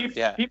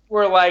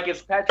were like,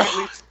 "Is Patrick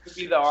Gleason to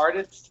be the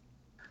artist?"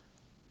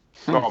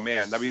 Oh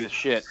man, that'd be the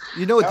shit.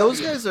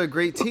 Those guys are a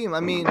great team. I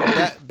mean,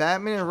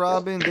 Batman and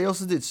Robin. They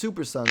also did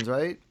Super Sons,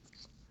 right?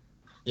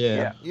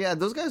 Yeah. Yeah,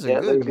 those guys are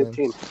good. They're a good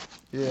team.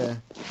 Yeah.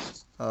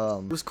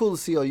 It was cool to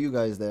see all you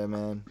guys there,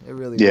 man. It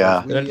really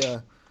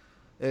was.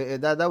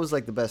 That was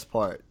like the best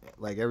part.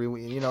 Like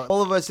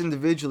all of us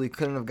individually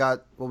couldn't have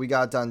got what we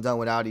got done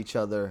without each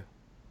other.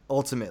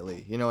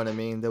 Ultimately, you know what I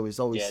mean? There was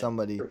always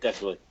somebody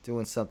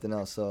doing something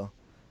else. So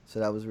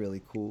that was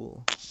really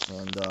cool.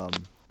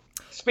 And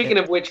speaking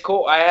of which,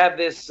 Cole, I have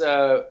this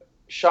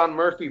Sean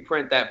Murphy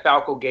print that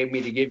Falco gave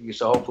me to give you,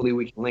 so hopefully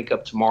we can link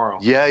up tomorrow.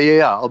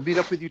 Yeah. I'll meet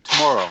up with you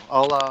tomorrow.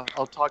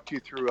 I'll talk to you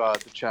through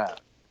the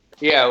chat.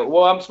 Yeah,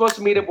 well, I'm supposed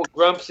to meet up with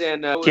Grumps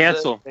and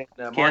cancel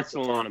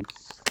on him.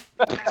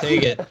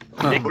 Take it.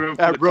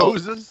 At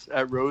Roses.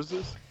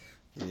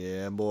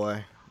 Yeah,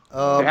 boy.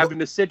 They're having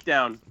to sit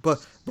down.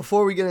 But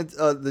before we get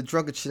into the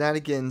drunken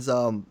shenanigans,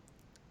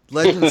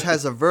 Legends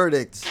has a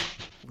verdict.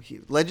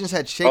 Legends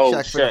had Shake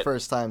Shack for the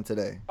first time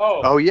today.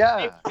 Oh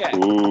yeah.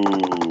 Ooh.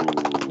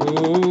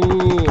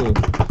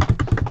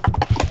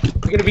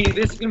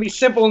 This is gonna be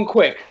simple and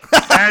quick.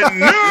 It's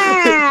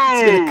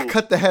gonna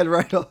cut the head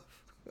right off.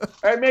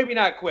 Or maybe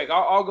not quick.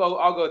 I'll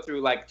go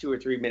through like 2 or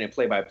 3 minute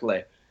play by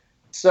play.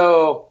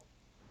 So,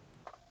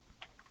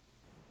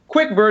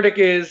 quick verdict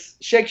is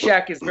Shake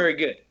Shack is very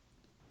good.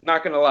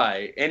 Not gonna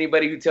lie.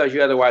 Anybody who tells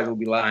you otherwise will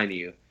be lying to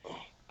you.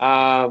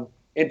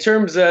 In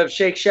terms of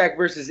Shake Shack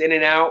versus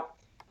In-N-Out,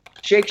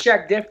 Shake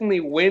Shack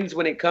definitely wins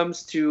when it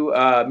comes to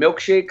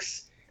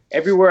milkshakes.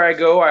 Everywhere I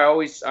go, I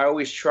always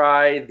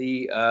try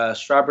the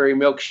strawberry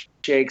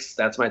milkshakes.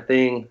 That's my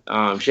thing.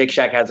 Shake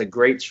Shack has a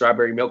great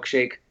strawberry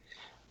milkshake.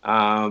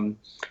 In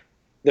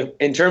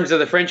terms of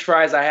the French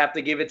fries, I have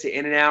to give it to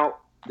In-N-Out.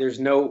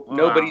 There's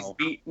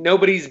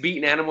nobody's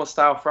beaten Animal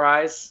Style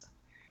fries.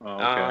 Oh,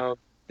 okay.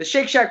 The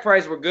Shake Shack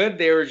fries were good.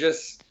 They were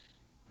just,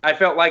 I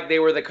felt like they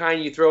were the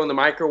kind you throw in the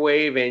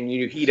microwave and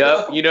you heat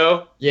up.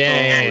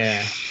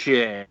 Yeah.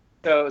 Shit.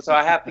 So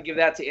I have to give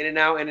that to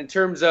In-N-Out. And in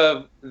terms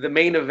of the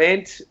main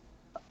event,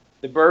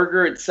 the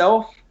burger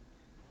itself,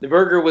 the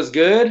burger was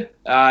good.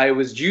 It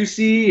was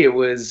juicy. It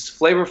was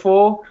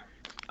flavorful.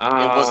 It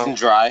wasn't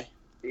dry.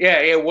 Yeah,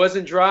 it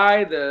wasn't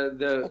dry.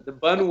 The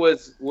bun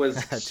was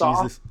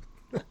soft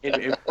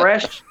and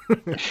fresh.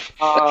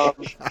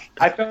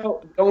 I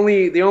felt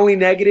the only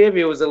negative,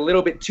 it was a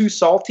little bit too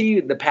salty.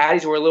 The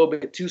patties were a little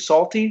bit too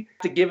salty.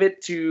 To give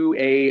it to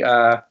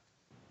a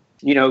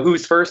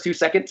who's first, who's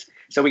second.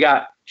 So we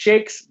got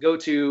shakes, go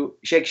to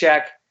Shake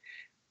Shack.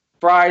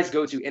 Fries,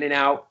 go to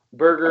In-N-Out.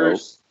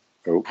 Burgers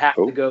have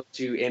to go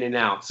to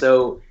In-N-Out.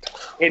 So,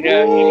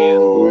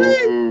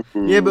 yeah,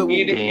 but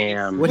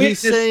what he's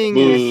saying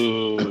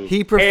is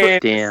he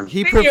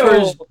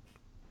prefers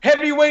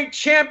heavyweight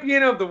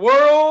champion of the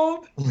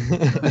world.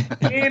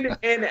 In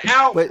and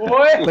out, boy.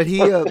 But he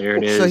There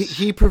it so is.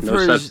 he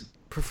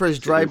prefers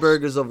dry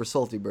burgers over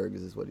salty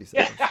burgers, is what he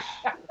says.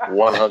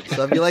 100.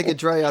 So if you like it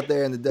dry out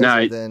there in the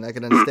desert, then I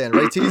can understand,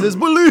 right? Teasers,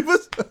 believe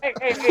us.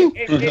 Hey,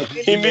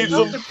 He needs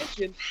them.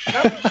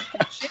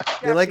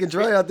 You like it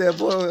dry out there,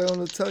 boy. I don't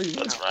know to tell you.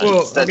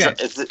 Well, it's like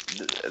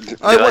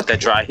that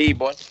dry heat,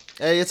 boy.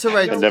 Hey, it's all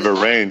right. It never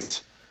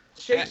rains.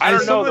 I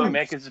don't know though,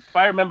 man, because if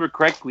I remember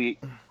correctly,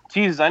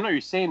 Jesus, I know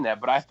you're saying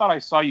that, but I thought I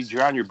saw you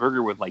drown your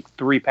burger with like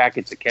 3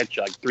 packets of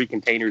ketchup, like 3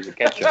 containers of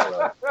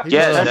ketchup.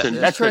 Yeah,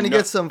 that's trying to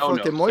get some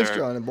fucking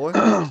moisture on it, boy.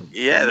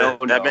 Yeah,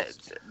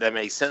 that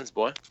makes sense,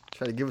 boy.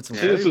 Try to give it some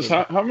Jesus,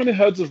 flavor. how many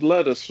heads of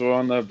lettuce were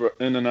on that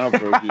In-N-Out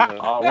burger? You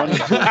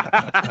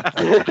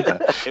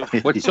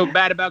had? What's so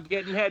bad about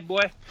getting head,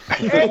 boy?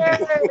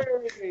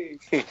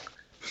 Hey,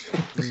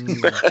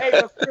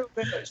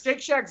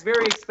 Shake Shack's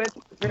very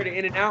expensive compared to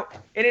In-N-Out.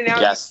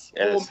 In-N-Out, yes,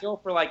 a full meal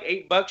for like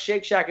 $8.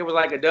 Shake Shack, it was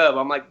like a dub.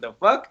 I'm like, the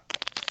fuck?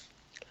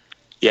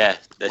 Yeah,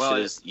 that shit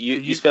is.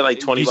 You spent like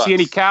 $20. You see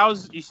any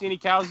cows? You see any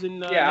cows in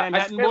Manhattan,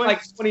 I spent boy?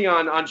 like 20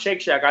 on Shake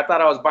Shack. I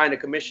thought I was buying a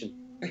commission.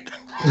 You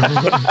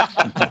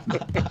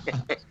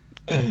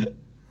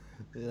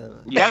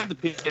have to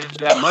pay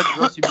that much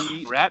for us to be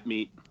eating rat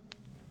meat.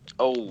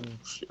 Oh,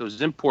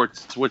 those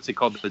imports. What's it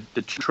called?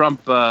 The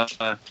Trump.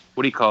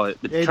 What do you call it?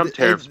 The Trump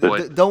tariffs,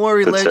 boy. Don't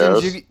worry,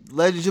 Legends.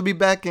 You'll be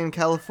back in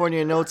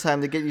California in no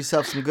time to get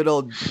yourself some good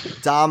old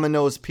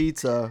Domino's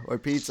pizza or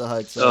Pizza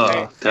Hut.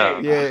 So,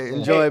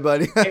 enjoy,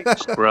 buddy.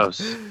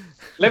 Gross.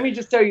 Let me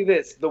just tell you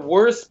this: the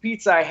worst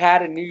pizza I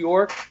had in New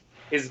York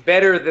is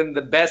better than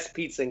the best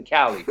pizza in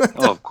Cali.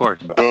 Oh, of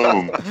course.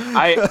 Boom.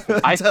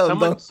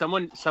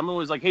 Someone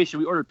was like, "Hey, should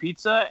we order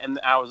pizza?" And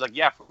I was like,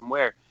 "Yeah, from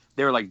where?"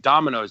 They were like,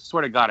 Domino's.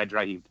 Swear to God, I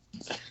dry heaved.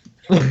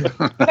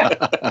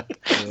 The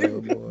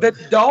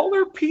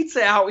dollar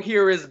pizza out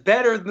here is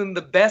better than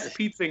the best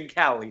pizza in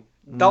Cali.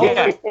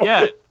 Dollar.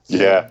 Yeah.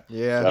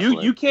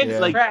 You can't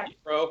like,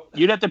 bro.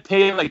 You'd have to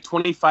pay like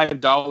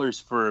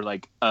 $25 for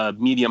like a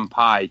medium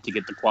pie to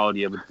get the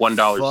quality of a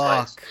 $1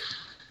 slice.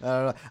 I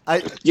don't know.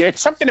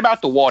 It's something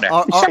about the water.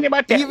 It's something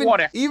about that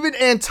water. Even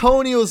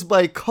Antonio's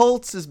by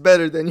Colts is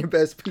better than your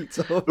best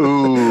pizza.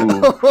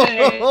 Ooh.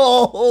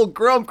 Oh,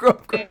 grump.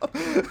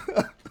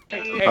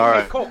 Hey,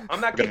 Colt, I'm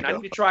not kidding. I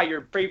need to try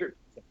your favorite.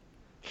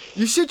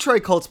 You should try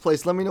Colt's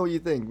place. Let me know what you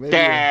think. Maybe.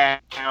 Now,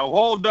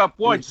 hold up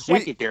one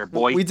second there,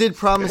 boy. We did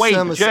promise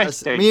him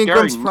me and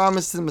Grumps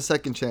promised him a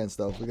second chance,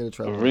 though. We're gonna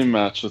try a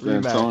rematch with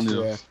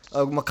Antonio. Yeah.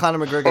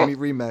 Conor McGregor meet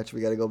rematch.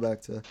 We got to go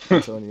back to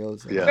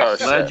Antonio's.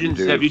 Legends.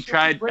 Have you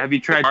tried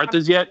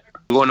Martha's yet?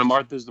 You going to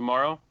Martha's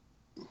tomorrow?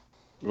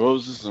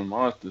 Roses and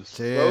Martha's.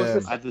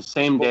 Damn. At the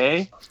same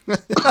day.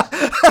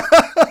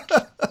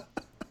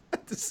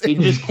 He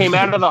just came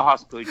out of the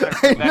hospital. He tried to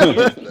come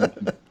back here.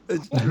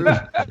 It's true.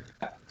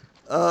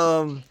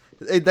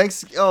 Hey,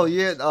 thanks. Oh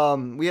yeah.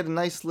 We had a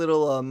nice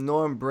little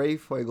Norm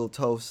Brayfogle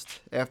toast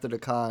after the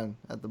con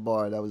at the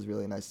bar. That was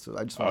really nice too.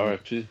 I just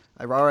R.I.P.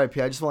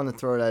 R.I.P. I just wanted to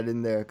throw that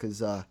in there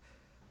because I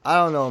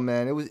don't know,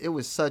 man. It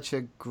was such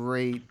a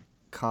great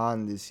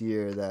con this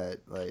year that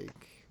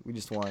like we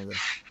just wanted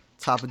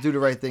to do the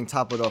right thing,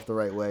 top it off the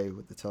right way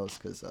with the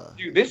toast. Because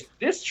dude,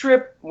 this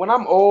trip, when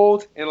I'm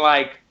old and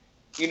like,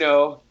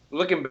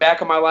 looking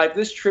back on my life,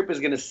 this trip is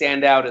gonna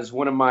stand out as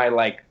one of my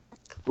like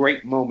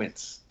great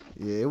moments.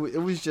 Yeah, it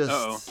was just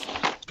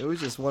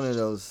one of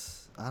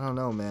those. I don't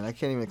know, man. I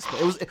can't even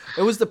explain.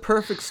 It was the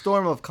perfect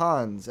storm of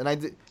cons,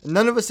 and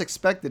none of us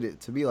expected it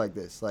to be like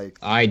this. Like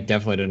I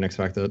definitely didn't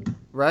expect it.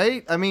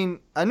 Right? I mean,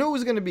 I knew it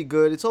was gonna be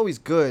good. It's always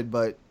good,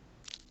 but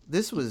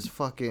this was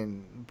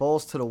fucking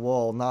balls to the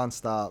wall,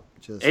 nonstop.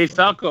 Just. Hey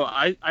Falco,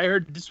 I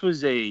heard this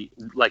was a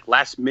like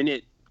last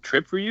minute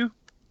trip for you.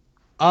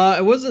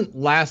 It wasn't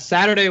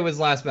Saturday was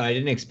last minute. I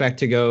didn't expect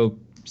to go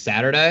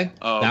Saturday.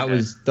 Oh, that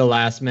was the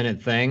last minute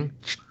thing.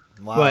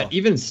 Wow. But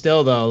even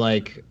still, though,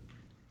 like,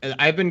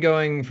 I've been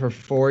going for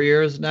 4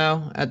 years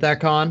now at that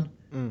con,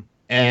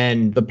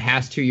 and the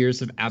past 2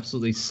 years have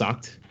absolutely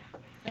sucked,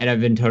 and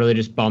I've been totally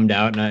just bummed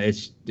out, and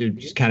it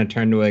just kind of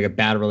turned to like a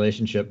bad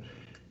relationship.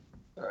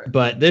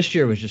 But this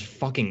year was just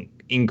fucking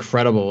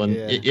incredible, and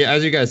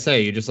as you guys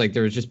say, you just like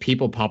there was just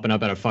people popping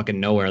up out of fucking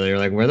nowhere. They were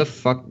like,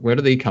 where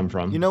do they come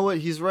from? You know what?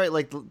 He's right.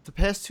 Like the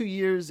past 2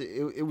 years,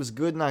 it was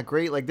good, not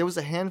great. Like there was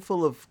a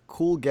handful of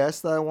cool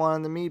guests that I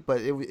wanted to meet, but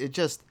it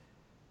just.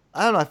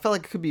 I don't know. I felt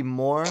like it could be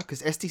more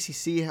because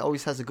SDCC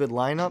always has a good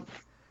lineup.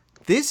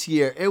 This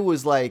year, it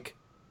was like,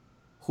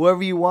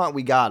 whoever you want,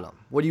 we got them.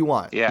 What do you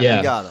want? Yeah.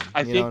 We got them.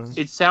 I think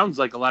it sounds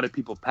like a lot of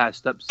people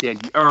passed up San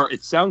Diego, or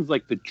it sounds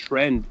like the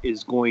trend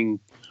is going,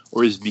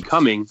 or is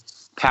becoming,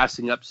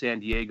 passing up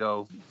San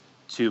Diego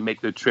to make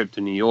the trip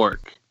to New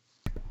York,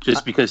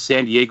 just because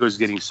San Diego is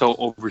getting so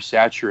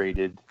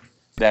oversaturated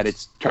that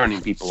it's turning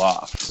people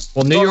off.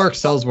 Well, New York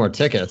sells more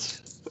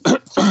tickets. So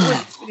we're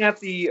looking at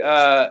the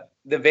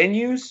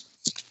venues,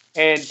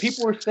 and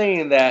people were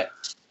saying that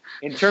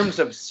in terms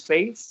of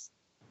space,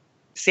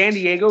 San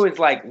Diego is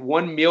like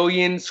 1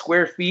 million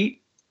square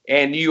feet,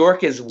 and New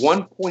York is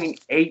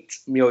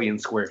 1.8 million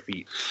square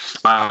feet.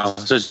 Wow,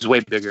 so it's way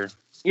bigger.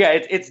 Yeah,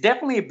 it's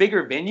definitely a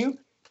bigger venue,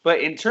 but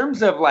in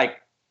terms of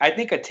like, I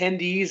think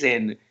attendees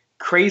and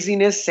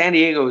craziness, San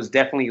Diego is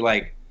definitely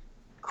like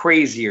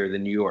crazier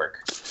than New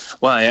York.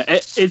 Well, yeah,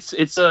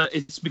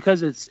 it's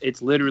because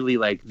it's literally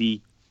like the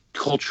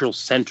cultural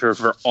center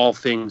for all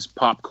things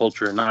pop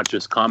culture, not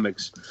just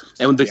comics.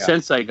 And the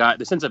sense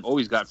I've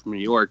always got from New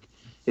York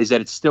is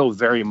that it's still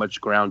very much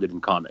grounded in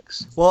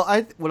comics. Well,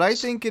 what I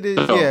think it is,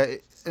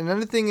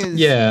 another thing is,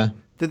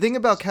 the thing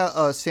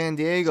about San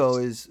Diego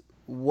is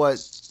what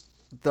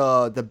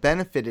the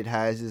benefit it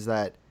has is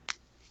that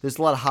there's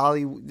a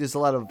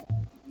lot of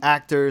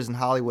actors in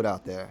Hollywood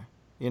out there,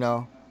 you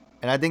know,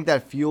 and I think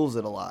that fuels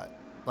it a lot.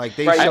 Like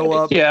they show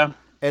up,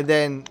 and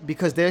then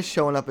because they're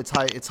showing up,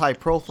 it's high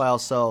profile,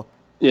 so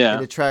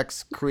it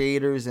attracts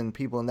creators and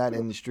people in that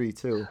industry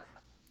too.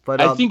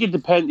 But I think it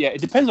depends. Yeah,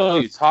 it depends on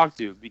who you talk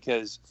to,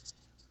 because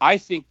I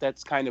think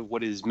that's kind of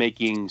what is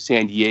making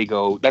San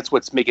Diego. That's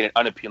what's making it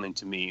unappealing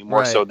to me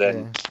more so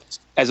than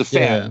as a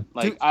fan.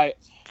 Yeah. Like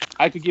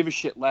I could give a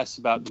shit less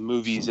about the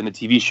movies and the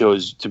TV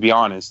shows, to be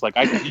honest. Like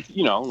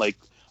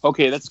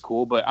okay, that's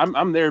cool, but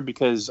I'm there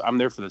because I'm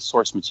there for the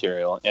source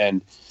material,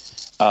 and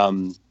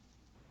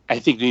I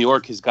think New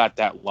York has got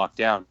that locked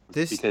down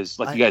because,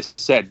 like you guys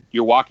said,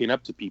 you're walking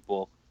up to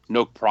people,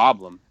 no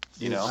problem.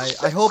 You know,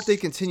 I hope they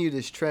continue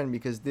this trend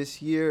because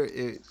this year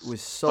it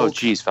was so. Oh,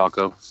 geez,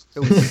 Falco.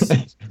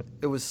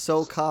 It was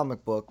so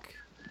comic book,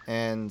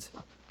 and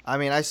I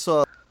mean, I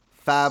saw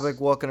Fabric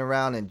walking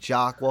around and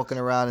Jock walking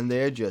around, and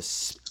they're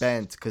just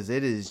spent because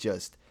it is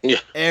just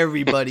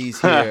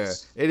everybody's here.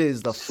 It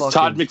is the fucking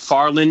Todd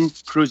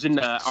McFarlane cruising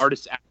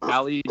Artist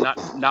Alley.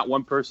 Not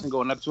one person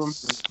going up to him.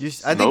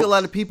 I think a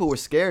lot of people were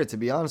scared, to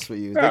be honest with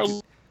you.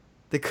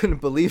 They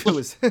couldn't believe it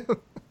was him.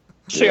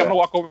 See, I'm gonna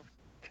walk over here.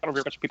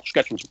 Got some people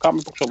sketching some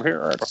comic books over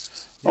here. All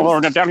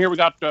right. Down here we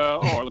got.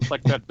 It looks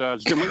like that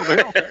Jim Lee over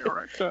here. Okay, all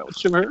right. Let's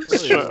see over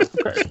here.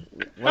 Okay.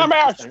 Now,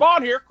 man,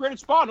 Spawn here. Created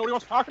Spawn. Nobody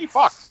wants to talk to you.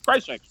 Fuck.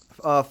 Christ's sakes.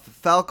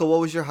 Falco, what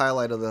was your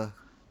highlight of the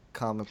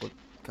comic book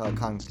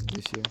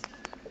this year?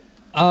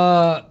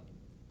 I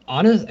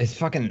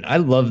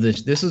love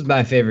this. This was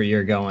my favorite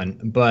year going,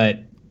 but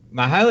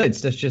my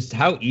highlight's just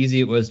how easy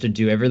it was to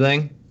do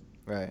everything.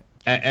 Right.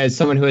 As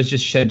someone who has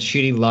just shed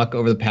shitty luck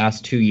over the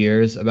past 2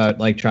 years about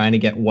like trying to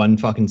get one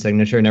fucking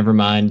signature, never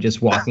mind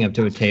just walking up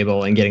to a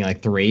table and getting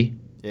like 3.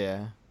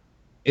 Yeah.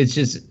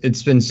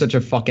 It's been such a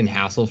fucking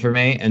hassle for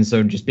me, and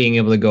so just being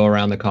able to go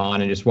around the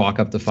con and just walk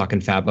up the fucking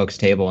Fat Books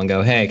table and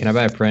go, hey, can I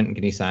buy a print and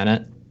can you sign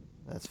it?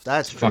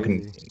 That's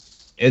fucking.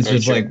 It's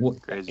just like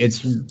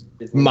it's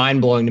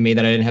mind blowing to me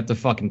that I didn't have to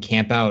fucking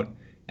camp out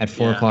at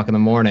 4 o'clock in the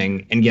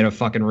morning and get a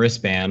fucking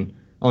wristband,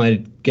 only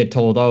to get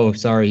told, oh,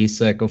 sorry, he's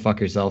sick, go fuck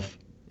yourself.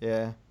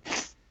 Yeah.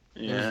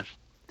 Yeah.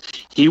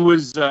 He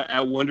was at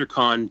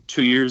WonderCon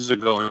 2 years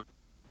ago,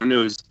 and it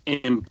was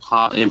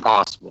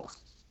impossible.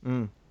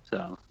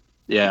 So,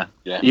 yeah.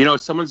 You know,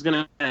 someone's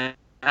going to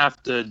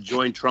have to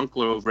join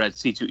Trunkler over at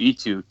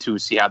C2E2 to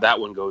see how that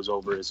one goes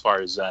over as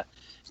far as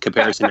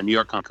comparison to New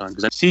York Comic Con,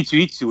 because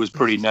C2E2 was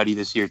pretty nutty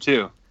this year,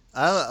 too.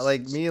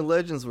 Me and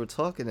Legends were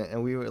talking it,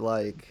 and we were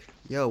like,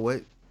 yo,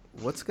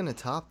 what's gonna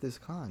top this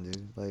con,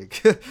 dude?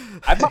 Like,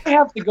 I might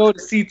have to go to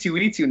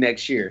C2E2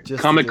 next year.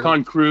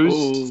 Comic-Con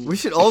cruise. We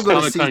should all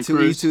go to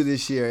C2E2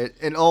 this year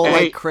and all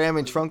like cram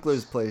in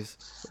Trunkler's place.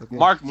 Okay.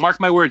 Mark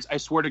my words. I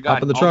swear to God,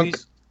 Hop in the trunk.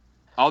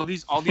 all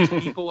these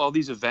people, all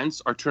these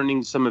events are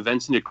turning some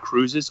events into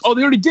cruises. Oh,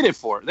 they already did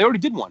They already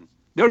did one.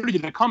 They already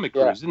did a comic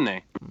cruise, didn't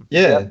they?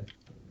 Yeah. Yep.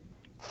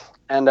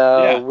 And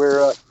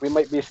we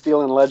might be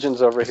stealing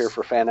Legends over here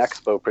for Fan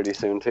Expo pretty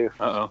soon too.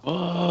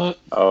 Uh-oh.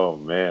 Oh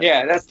man.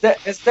 Yeah, that's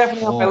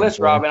definitely on my list,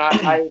 Rob.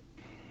 And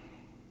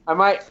I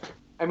might.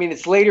 I mean,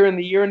 it's later in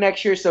the year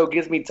next year, so it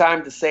gives me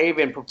time to save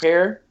and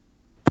prepare.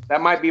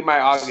 That might be my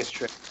August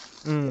trip.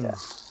 Yeah.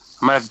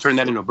 I might have to turn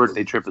that into a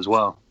birthday trip as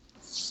well.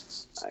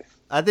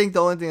 I think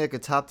the only thing that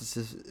could top this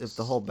is if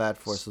the whole Bat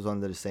Force was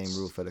under the same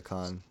roof at a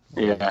con.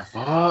 Yeah,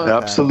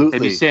 absolutely.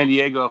 Maybe San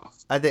Diego.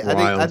 I think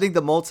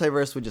the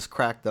multiverse would just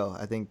crack though.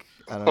 I don't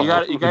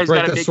know. You guys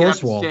got to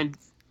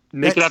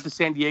make it out to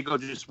San Diego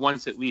just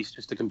once at least,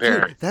 just to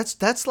compare. Dude,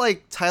 that's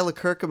like Tyler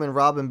Kirkham and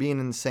Robin being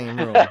in the same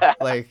room.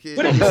 Like, if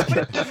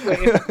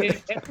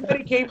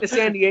everybody came to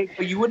San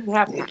Diego, you wouldn't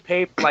have to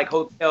pay for like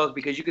hotels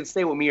because you can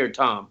stay with me or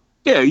Tom.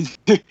 Yeah, you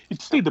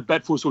stay at the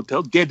Bat Force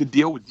Hotel. Get the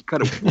deal with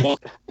kind of.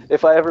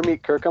 If I ever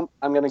meet Kirkham,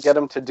 I'm gonna get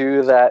him to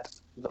do the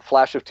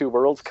Flash of Two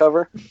Worlds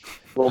cover.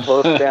 We'll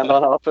both stand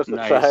on opposite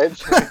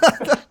sides.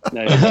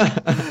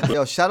 Nice.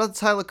 Yo, shout out to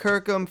Tyler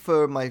Kirkham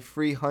for my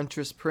free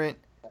Huntress print.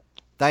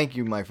 Thank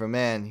you, my friend.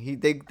 Man,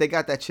 they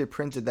got that shit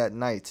printed that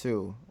night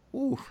too.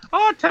 Ooh.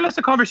 Oh, tell us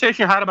the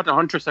conversation you had about the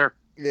Huntress there.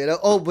 Yeah.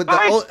 But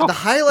the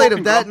highlight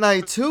of that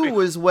night too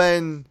was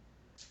when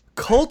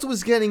Colt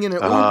was getting in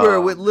an Uber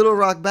with Little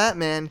Rock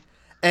Batman.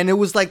 And it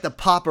was like the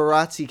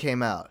paparazzi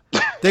came out.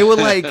 They were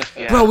like,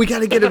 bro, we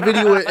got to get a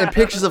video and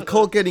pictures of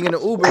Colt getting in an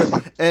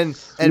Uber. And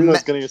I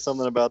was going to hear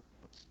something about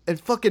And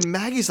fucking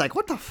Maggie's like,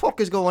 what the fuck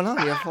is going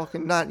on? You're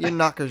fucking not, you're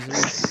knockers.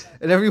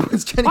 And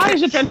everyone's trying to Why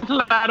is a gentle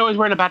lad always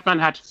wearing a Batman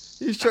hat?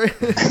 He's trying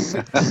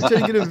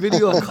to get a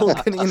video of Cole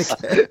Penny in a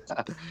cat.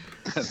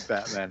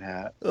 Batman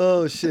hat.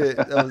 Oh shit,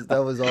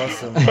 that was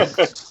awesome.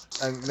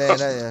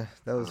 That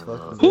was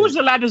fucking. Who's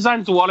the lad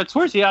designs the wallets?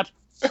 Where's he at?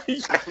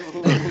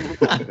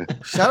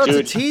 Shout out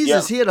to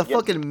Teases. He had a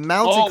fucking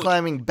mountain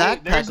climbing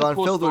backpack on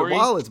cool filled story. with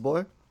wallets,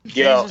 boy.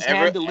 Yo,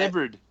 hand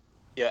delivered.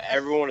 Yeah,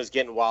 everyone was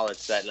getting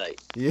wallets that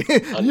night. Yeah,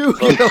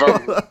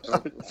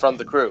 from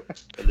the crew,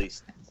 at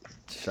least.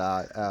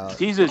 Shot out.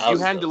 Jesus, you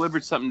hand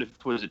delivered something to,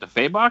 was it to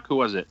Fabok? Who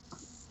was it?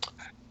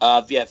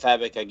 Yeah,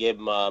 Fabok. I gave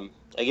him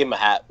a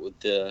hat with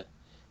the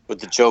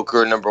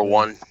Joker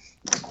 #1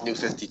 New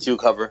 52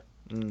 cover.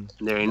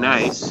 Very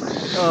nice.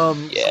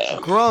 Yeah.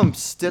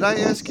 Grumps, did I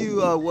ask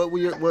you what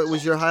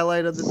was your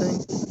highlight of the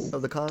thing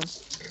of the con?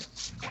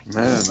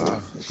 Man,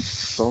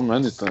 so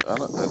many things.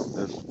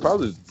 It's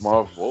probably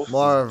Marv Wolfman.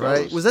 Marv,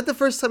 right? Was that the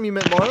first time you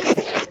met Marv?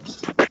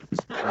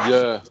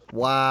 Yeah.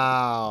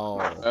 Wow.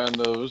 And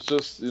it was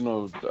just,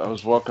 I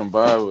was walking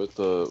by with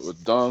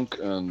Dunk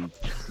and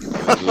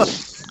I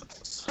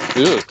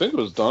think it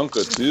was Dunk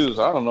or Tease,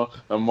 I don't know.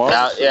 And Marv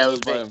was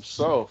by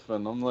himself,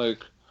 and I'm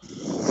like,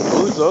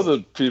 all these other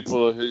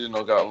people here,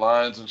 got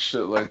lines and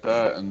shit like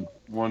that, and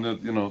one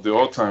of the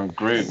all-time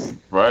great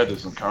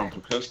writers in comic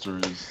book history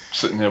is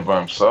sitting here by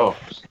himself.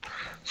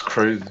 It's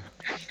crazy.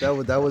 That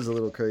was a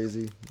little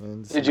crazy.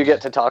 Man. Did you get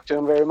to talk to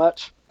him very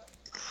much?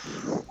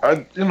 I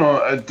did,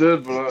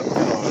 but I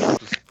was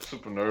just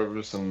super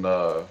nervous, and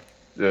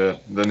then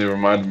he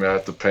reminded me I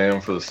had to pay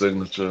him for the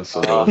signature,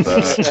 so that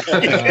was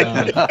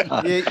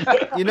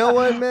that. You know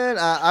what, man?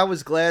 I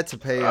was glad to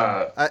pay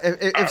him.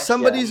 If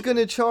somebody's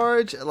gonna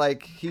charge,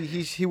 like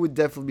he would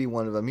definitely be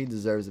one of them. He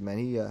deserves it, man.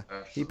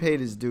 He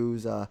paid his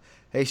dues.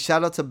 Hey,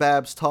 shout out to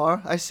Babs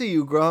Tar. I see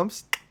you,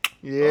 Grumps.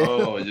 Yeah.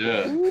 Oh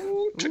yeah.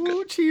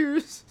 Ooh,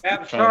 cheers.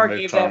 Babs Tar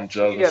gave that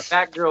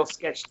Batgirl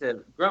sketch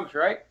to Grumps,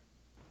 right?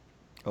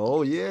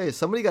 Oh yeah,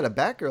 somebody got a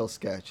Batgirl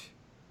sketch.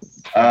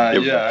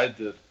 Yeah, I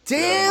did.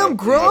 Damn,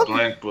 Grump!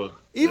 Blank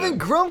book. Even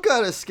Grump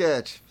got a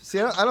sketch. See,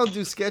 I don't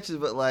do sketches,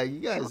 but like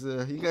you guys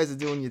are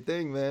doing your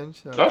thing, man.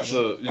 That's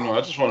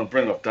I just want to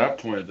bring up that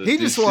point. That he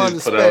just DC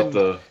wanted to put spend.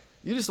 out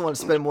You just want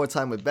to spend more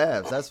time with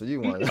Babs. That's what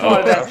you want. Oh,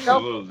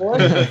 absolutely.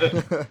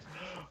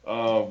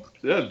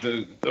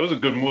 That was a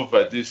good move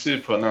by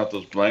DC putting out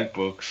those blank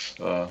books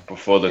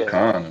before the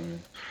con. I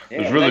mean,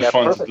 it was really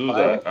fun to do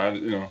that.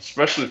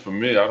 Especially for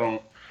me, I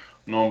don't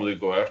normally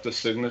go after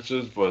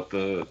signatures, but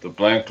the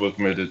blank book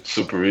made it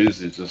super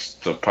easy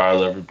just to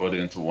pile everybody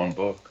into one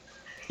book.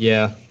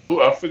 Yeah.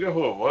 I forget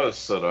who it was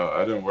said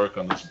I didn't work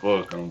on this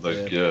book. I was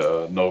like,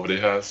 nobody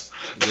has.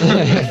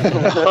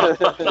 I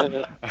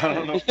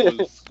don't know if it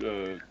was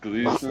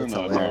Gleason or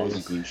no, it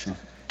wasn't Gleason.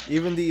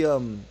 Even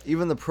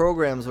the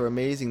programs were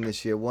amazing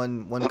this year.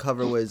 One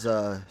cover was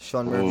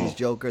Sean Murphy's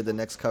Joker. The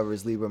next cover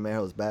is Lee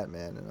Romero's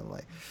Batman, and I'm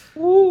like,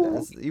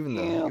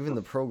 even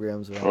the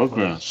programs were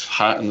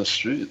hot in the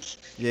streets.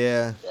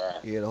 Yeah,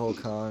 the whole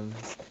con.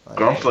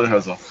 Gunplay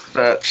has a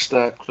fat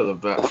stack for the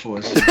Bat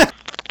Force.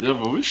 Yeah,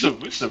 but we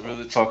should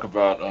really talk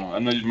about. I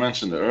know you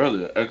mentioned it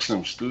earlier,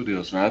 XM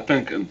Studios, man. I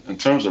think in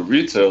terms of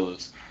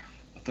retailers,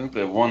 I think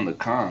they won the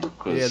con.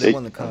 Yeah, they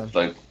won the con.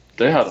 Like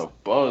they had a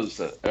buzz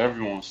that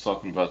everyone was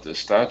talking about their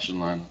statue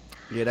lineup.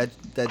 Yeah,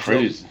 that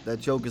crazy.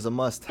 That joke is a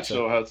must. That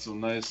show had some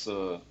nice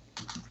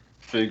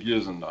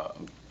figures and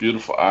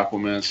beautiful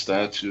Aquaman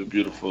statue,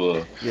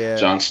 beautiful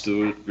John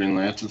Stewart Green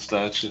Lantern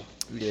statue.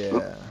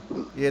 Yeah,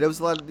 there was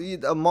a lot.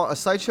 A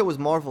Sideshow was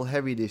Marvel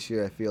heavy this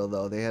year. I feel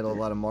though they had a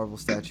lot of Marvel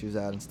statues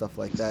out and stuff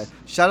like that.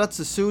 Shout out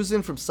to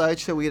Susan from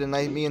Sideshow.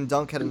 Me and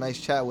Dunk had a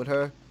nice chat with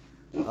her.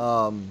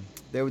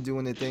 They were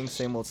doing their thing,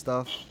 same old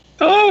stuff.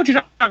 Oh, what you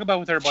talk about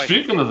with her, boy?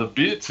 Speaking of the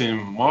B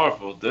team,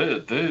 Marvel,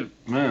 they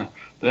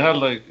had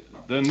like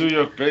they're New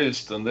York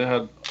based and they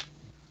had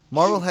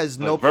Marvel has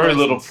no very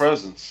little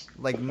presence.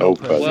 Like no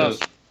presence.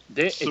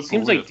 Well, it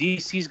seems like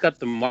DC's got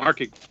the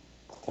market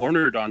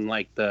cornered on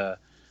like the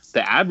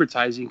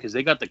advertising because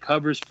they got the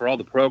covers for all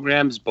the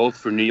programs, both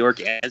for New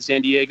York and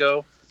San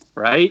Diego,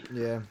 right?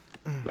 Yeah.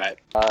 Right.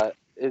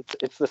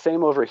 It's the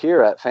same over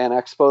here at Fan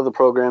Expo. The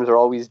programs are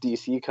always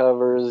DC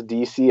covers.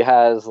 DC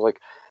has like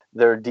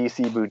their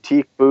DC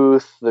boutique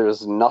booth.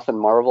 There's nothing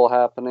Marvel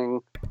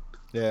happening.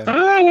 Yeah.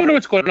 I wonder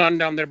what's going on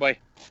down there, boy.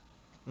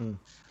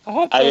 I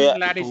hope those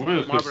laddies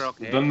weird, Marvel are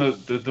okay. Then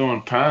they're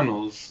doing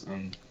panels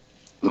and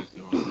but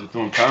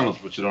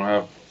you don't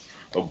have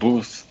a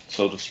booth,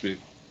 so to speak.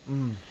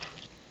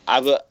 I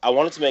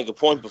wanted to make a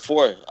point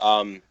before.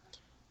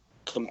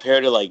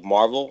 Compared to like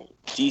Marvel,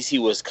 DC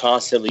was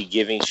constantly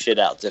giving shit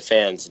out to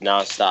fans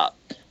nonstop.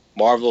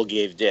 Marvel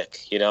gave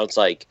dick. It's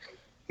like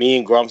me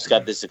and Grumps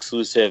got this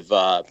exclusive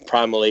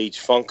Primal Age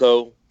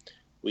Funko.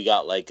 We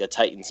got like a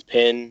Titans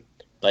pin.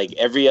 Like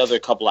every other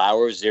couple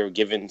hours, they were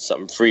giving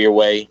something free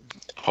away.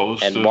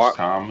 Posters,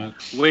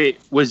 comics. Wait,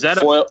 was that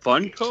a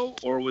Funko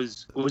or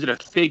was it a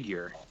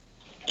figure?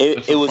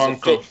 It was a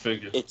Funko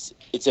figure.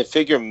 It's a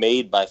figure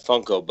made by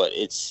Funko, but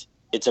it's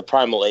it's a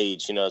primal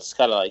age. You know, it's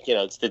kind of like, you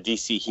know, it's the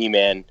DC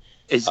He-Man.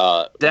 Is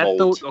that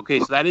mold. okay?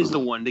 So that is the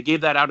one they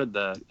gave that out of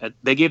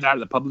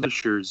the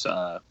publishers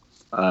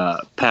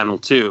panel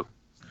too.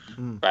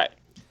 Right.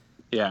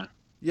 Yeah.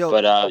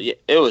 But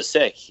it was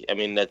sick. I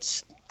mean,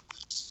 that's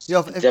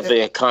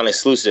definitely a con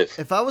exclusive.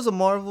 If I was a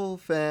Marvel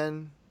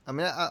fan, I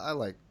mean, I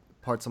like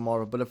parts of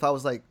Marvel, but if I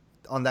was like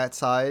on that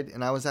side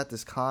and I was at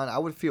this con, I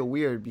would feel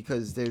weird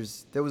because there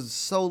was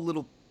so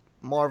little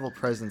Marvel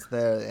presence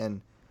there,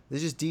 and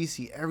there's just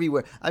DC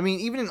everywhere. I mean,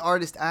 even in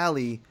Artist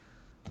Alley,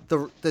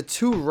 the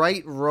two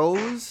right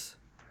rows,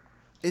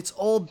 it's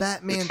all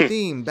Batman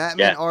theme,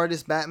 Batman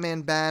artists,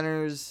 Batman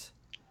banners.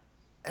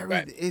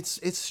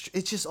 It's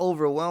just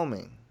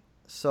overwhelming.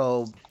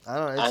 So I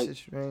don't know. It's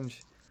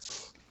strange.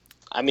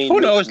 I mean, who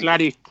knows,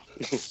 laddie?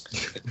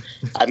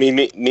 I mean,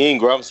 me and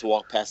Grumps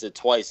walked past it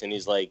twice, and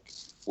he's like,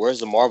 "Where's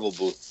the Marvel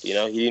booth?" You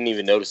know, he didn't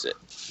even notice it.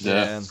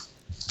 Yeah.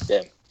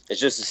 It's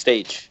just a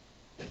stage.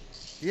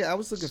 Yeah, I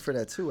was looking for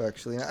that too.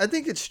 Actually, I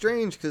think it's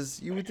strange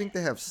because you would think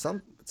they have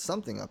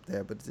something up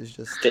there, but it's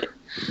just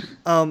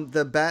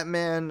the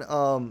Batman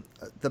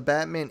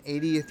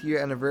 80th year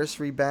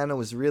anniversary banner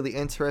was really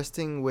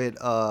interesting. With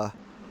it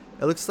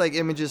looks like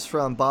images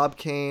from Bob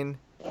Kane,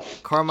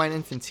 Carmine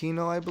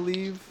Infantino, I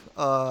believe,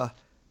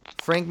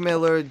 Frank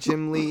Miller,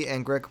 Jim Lee,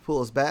 and Greg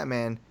Capullo's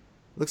Batman.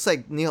 Looks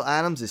like Neil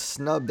Adams is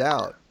snubbed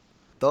out.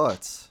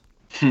 Thoughts?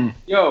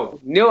 Yo,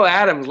 Neil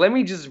Adams, let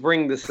me just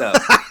bring this up.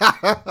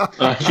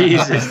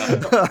 Jesus.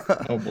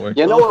 Oh boy.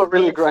 You know what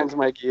really grinds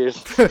my gears?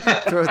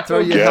 throw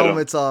your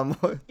helmets on.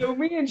 So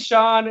me and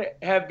Sean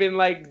have been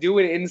like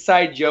doing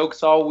inside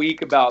jokes all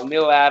week about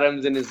Neil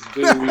Adams and his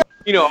booth.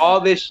 You know,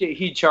 all this shit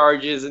he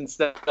charges and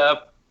stuff.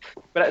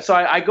 But so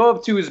I go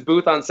up to his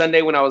booth on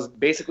Sunday when I was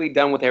basically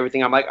done with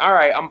everything. I'm like, all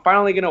right, I'm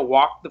finally gonna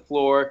walk the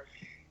floor.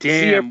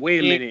 Damn,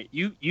 wait a minute.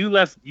 You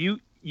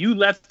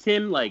left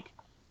him like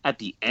at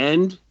the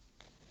end.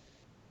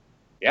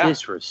 Yeah.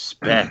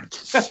 Disrespect.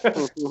 So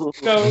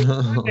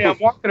Sunday, I'm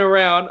walking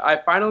around. I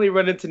finally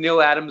run into Neil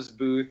Adams'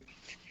 booth,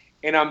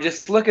 and I'm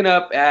just looking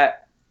up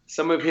at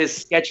some of his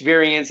sketch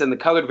variants and the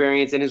colored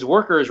variants, and his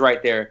worker is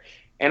right there.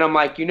 And I'm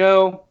like, you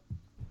know,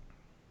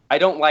 I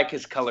don't like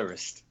his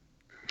colorist.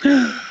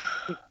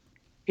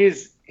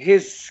 His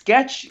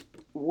sketch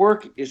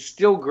work is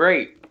still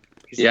great.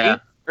 His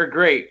inks are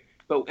great.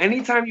 But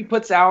anytime he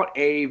puts out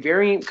a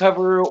variant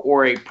cover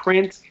or a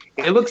print,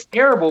 it looks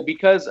terrible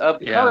because of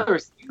the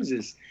colors he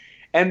uses.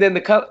 And then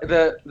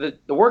the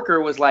worker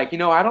was like, you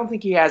know, I don't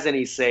think he has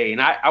any say.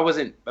 And I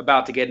wasn't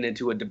about to get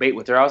into a debate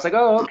with her. I was like,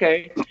 oh,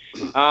 okay.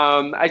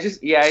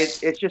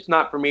 It's just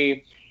not for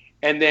me.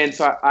 And then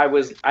so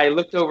I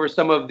looked over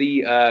some of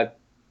the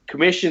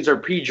commissions or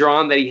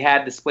pre-drawn that he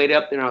had displayed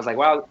up, and I was like,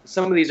 wow,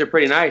 some of these are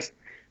pretty nice.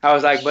 I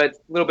was like, but a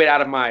little bit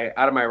out of my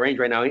range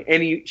right now.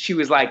 And she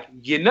was like,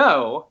 you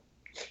know,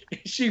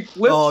 she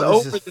flips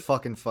over. This is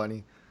fucking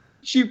funny.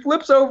 She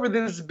flips over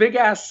this big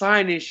ass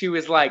sign, and she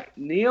was like,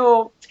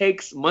 Neil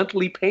takes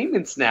monthly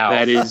payments now.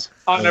 That is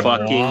fucking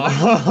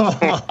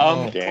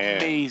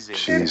amazing.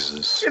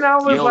 Jesus. And I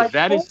was like,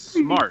 that is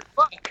smart.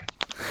 Fuck.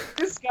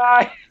 This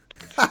guy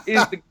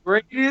is the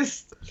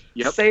greatest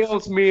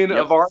salesman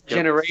of our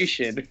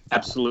generation.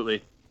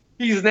 Absolutely.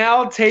 He's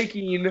now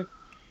taking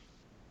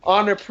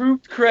on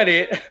approved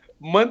credit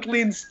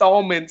monthly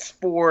installments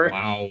for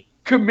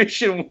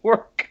commission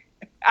work.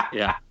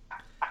 Yeah.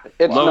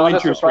 It's low not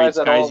interest a surprise rates,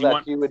 at guys. all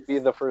that he would be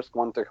the first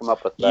one to come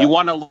up with that. You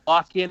want to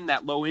lock in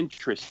that low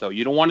interest, though.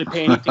 You don't want to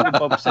pay anything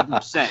above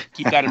 7%.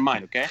 Keep that in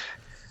mind, okay?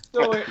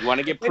 So you want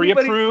to get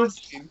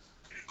pre-approved?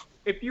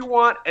 If you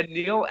want a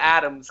Neil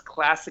Adams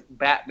classic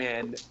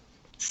Batman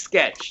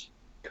sketch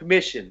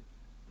commission,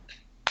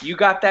 you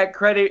got that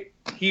credit,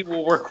 he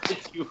will work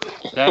with you.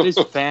 That is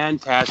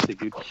fantastic,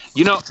 dude.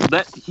 You know,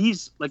 that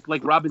he's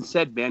like Robin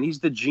said, man, he's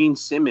the Gene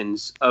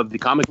Simmons of the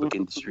comic book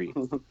industry.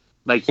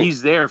 Like,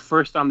 he's there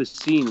first on the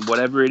scene,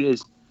 whatever it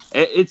is.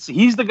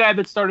 He's the guy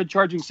that started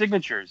charging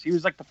signatures. He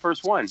was like the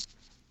first one.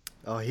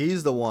 Oh,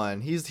 he's the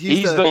one. He's the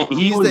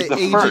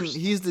agent. First.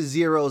 He's the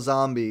Zero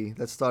zombie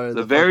that started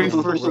the very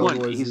first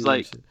one. He's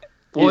like,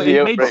 well,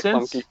 it made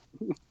sense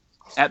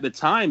at the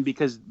time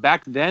because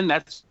back then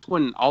that's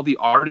when all the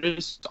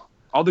artists,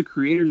 all the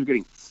creators were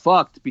getting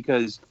fucked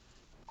because,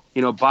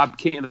 you know, Bob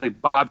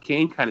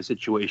Kane kind of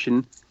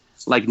situation.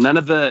 Like none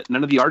of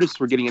the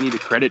artists were getting any of the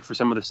credit for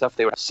some of the stuff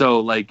they were.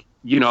 So like,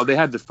 you know, they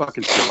had to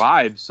fucking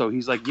survive. So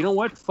he's like, you know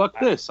what? Fuck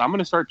this. I'm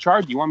gonna start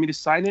charging. You want me to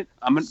sign it?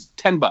 I'm gonna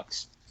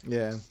 $10.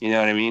 Yeah. You know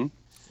what I mean?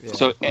 Yeah.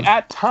 So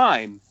at the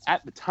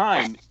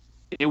time,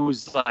 it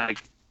was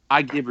like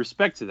I give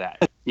respect to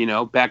that. You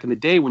know, back in the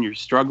day when you're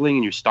struggling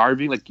and you're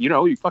starving, like, you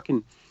know, you're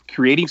fucking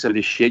creating some of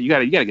this shit. You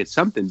gotta get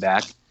something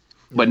back.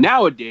 But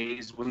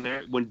nowadays, when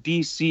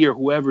DC or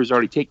whoever's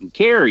already taking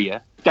care of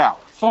you, oh,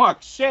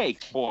 fuck's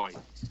sake, boy,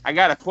 I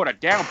gotta put a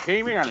down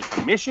payment on a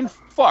commission.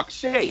 Fuck's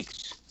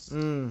sakes.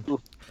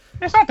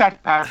 It's not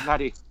that bad,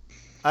 buddy.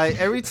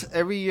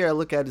 Every year I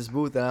look at his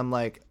booth and I'm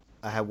like,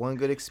 I had one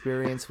good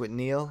experience with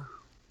Neil,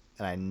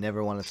 and I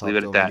never want to talk Leave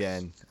it to at him that.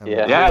 again.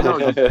 No,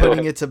 I'm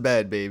putting it to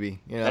bed, baby.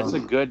 You know,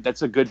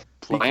 that's a good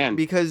plan.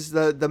 Because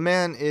the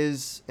man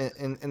is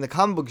in the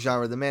comic book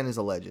genre, the man is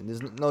a legend.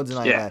 There's no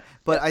denying that.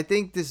 But I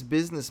think this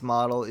business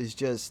model is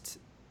just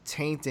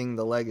tainting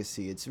the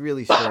legacy. It's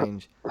really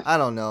strange. I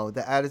don't know.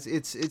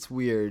 It's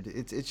weird.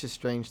 It's just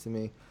strange to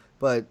me.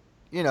 But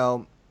you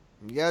know,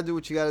 you gotta do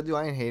what you gotta do.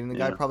 I ain't hating the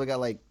guy. Probably got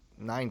like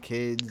 9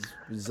 kids,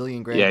 a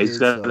zillion grandkids. Yeah, he's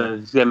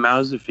got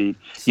mouths to feed.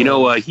 So, you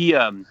know,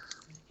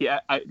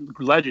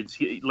 Legends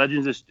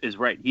is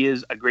right. He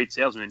is a great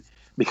salesman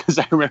because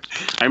I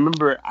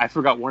remember I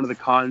forgot one of the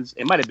cons.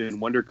 It might have been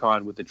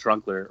WonderCon with the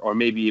Trunkler, or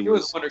maybe it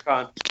was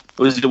WonderCon.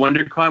 Was it the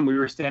WonderCon? We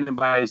were standing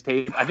by his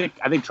table. I think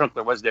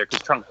Trunkler was there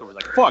because Trunkler was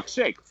like, "Fuck's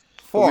sake."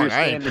 Fuck,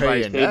 I ain't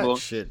paying that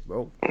shit,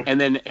 bro.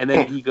 And then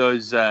he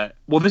goes,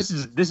 "Well, this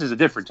is a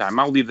different time.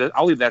 I'll leave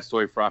that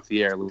story for off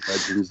the air.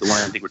 Legends, the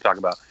one I think we're talking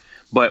about."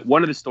 But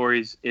one of the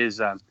stories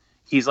is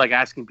he's like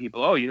asking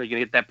people, "Oh, you're gonna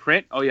get that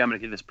print? Oh yeah, I'm gonna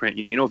get this print.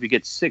 You know, if you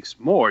get 6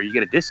 more, you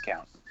get a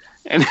discount."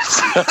 And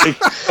it's like,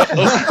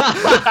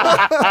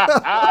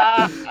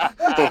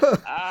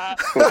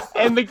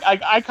 and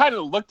I kind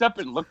of looked up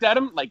and looked at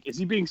him like, "Is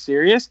he being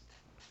serious?"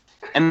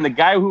 And the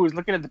guy who was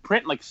looking at the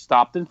print like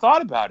stopped and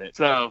thought about it.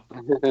 So,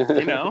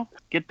 you know,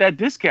 get that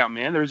discount,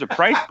 man. There's a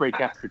price break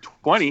after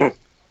 20. Oh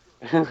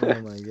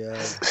my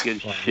god.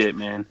 Good shit,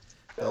 man.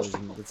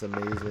 That's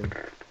amazing.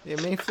 Yeah,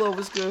 main flow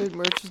was good.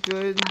 Merch was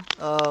good.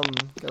 Got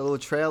a little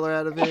trailer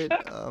out of it.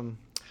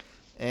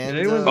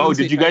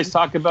 Did you guys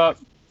talk about?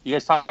 You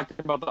guys talked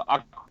about the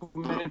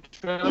Aquaman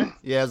trailer?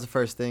 Yeah, it was the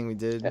first thing we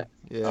did.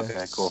 Yeah.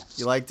 Okay, cool.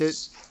 You liked it?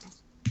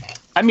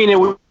 I mean, it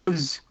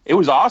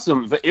was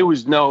awesome, but it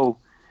was no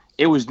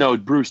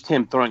Bruce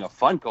Timm throwing a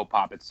Funko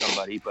Pop at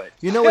somebody. But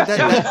you know what?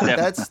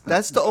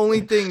 That's the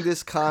only thing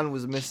this con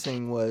was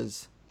missing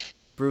was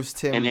Bruce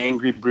Timm. An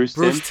angry Bruce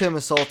Timm? Bruce Timm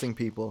assaulting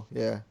people.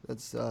 Yeah,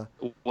 that's.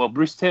 Well,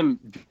 Bruce Timm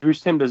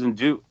doesn't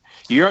do.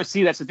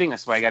 See, that's the thing.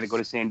 That's why I got to go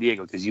to San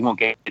Diego because you won't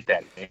get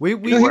that. He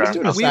was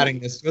doing a signing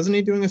this. Wasn't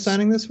he doing a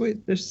signing this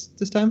week? This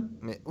time?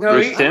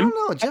 Bruce Timm? I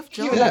don't know. Jeff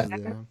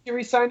Jones. He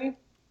re-signing?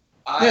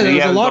 Yeah, there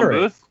was a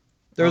lottery.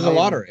 There was a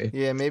lottery.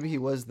 Yeah, maybe he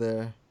was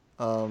there.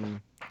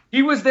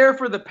 He was there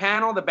for the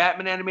panel, the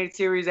Batman Animated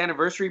Series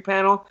anniversary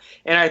panel,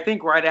 and I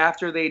think right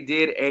after they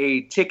did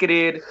a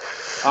ticketed.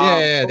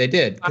 Yeah, they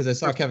did because I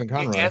saw Kevin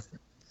Conroy.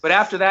 But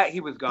after that, he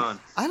was gone.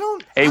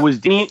 Hey, was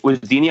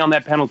Deanie on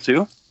that panel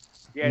too?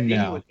 Yeah,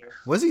 Deanie was there.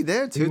 Was he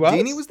there too?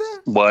 Deanie was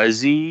there?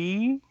 Was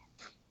he?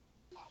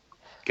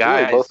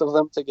 Guys, really, both of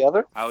them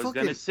together? I was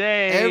gonna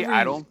say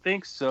I don't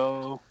think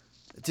so.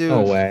 Dude,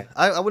 no way.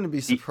 I wouldn't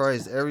be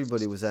surprised.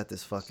 Everybody was at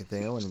this fucking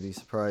thing. I wouldn't be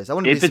surprised. I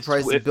wouldn't be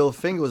surprised if Bill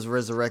Finger was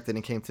resurrected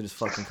and came to this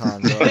fucking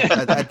con, bro.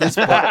 at this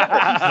point,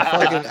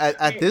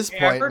 at this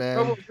point,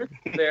 man.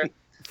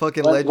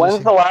 Fucking legend.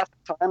 When's the last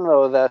time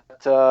though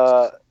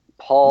that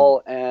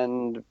Paul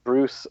and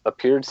Bruce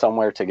appeared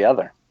somewhere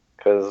together?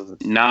 Because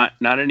not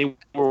anywhere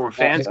where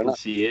fans can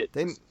see it.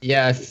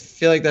 Yeah, I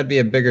feel like that'd be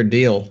a bigger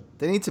deal.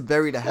 They need to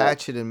bury the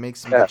hatchet and make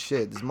some good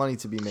shit. There's money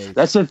to be made.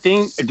 That's the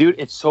thing, dude.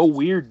 It's so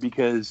weird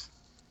because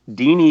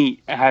Deanie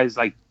has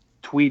like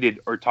tweeted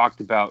or talked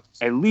about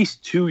at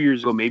least 2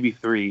 years ago, maybe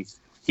 3.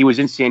 He was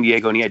in San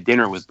Diego and he had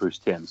dinner with Bruce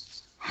Timm.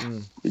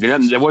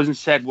 There wasn't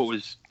said what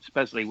was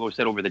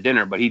said over the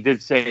dinner, but he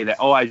did say that.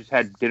 Oh, I just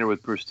had dinner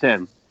with Bruce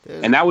Timm,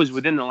 and that was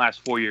within the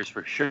last 4 years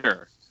for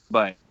sure.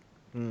 But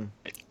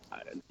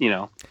you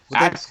know,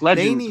 ask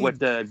Legends what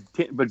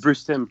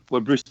Bruce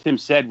Timm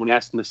said when he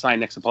asked him to sign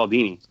next to Paul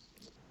Dini.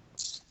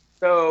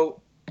 So,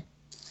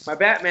 my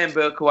Batman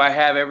book, who I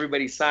have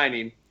everybody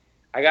signing,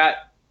 I got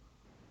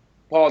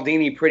Paul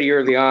Dini pretty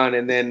early on,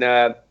 and then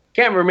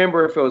can't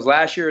remember if it was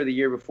last year or the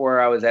year before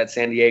I was at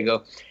San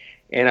Diego,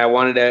 and I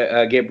wanted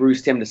to get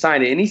Bruce Timm to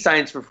sign it, and he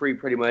signs for free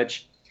pretty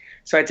much.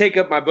 So I take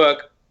up my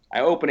book,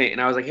 I open it,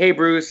 and I was like, "Hey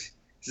Bruce,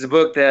 this is a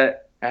book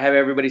that I have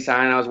everybody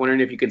sign. I was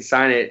wondering if you could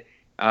sign it.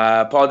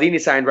 Paul Dini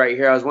signed right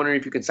here. I was wondering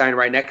if you could sign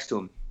right next to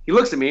him." He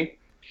looks at me.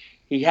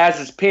 He has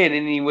his pen,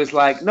 and he was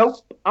like, "Nope,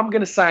 I'm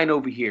going to sign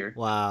over here."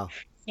 Wow.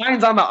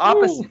 Signs on the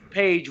opposite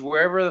page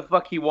wherever the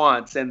fuck he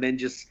wants, and then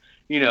just,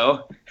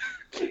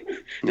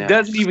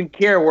 doesn't even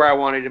care where I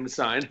wanted him to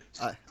sign.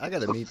 I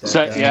got to meet that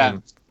guy. Yeah.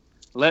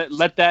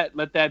 Let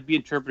that be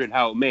interpreted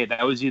how it may.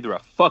 That was either a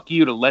fuck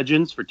you to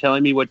Legends for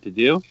telling me what to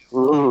do,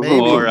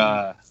 or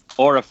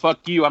a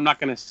fuck you, I'm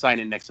not going to sign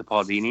it next to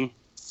Paul Dini.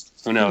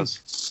 Who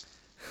knows?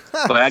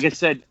 But like I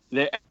said,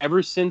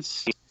 ever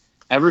since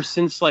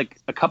like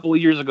a couple of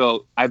years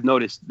ago, I've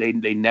noticed they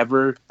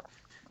never.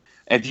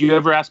 If you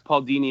ever ask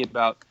Paul Dini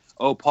about,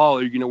 "Oh, Paul,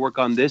 are you going to work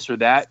on this or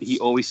that?" He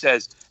always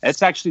says,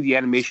 "That's actually the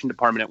animation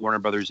department at Warner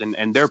Brothers,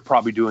 and they're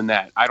probably doing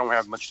that. I don't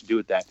have much to do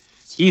with that."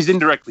 He's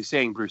indirectly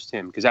saying Bruce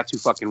Timm because that's who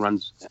fucking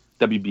runs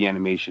WB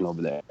Animation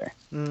over there.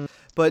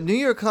 But New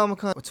York Comic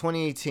Con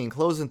 2018,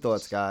 closing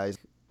thoughts, guys.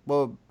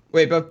 Well,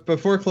 wait, but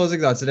before closing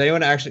thoughts, did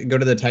anyone actually go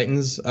to the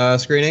Titans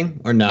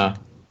screening or no?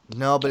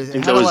 No, but it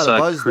had a lot of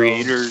buzz,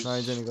 creators. though. No,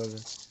 I didn't go there.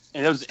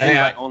 And it was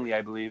invite only,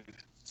 I believe.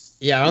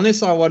 Yeah, I only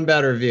saw one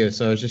bad review,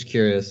 so I was just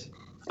curious.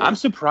 I'm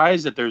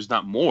surprised that there's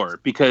not more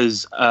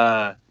because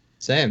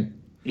same.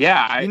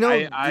 Yeah,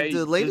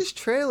 the latest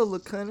trailer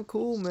looked kind of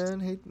cool,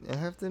 man. I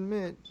have to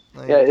admit.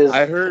 Like, yeah,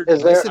 I heard.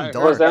 Was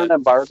there an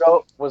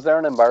embargo? Was there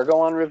an embargo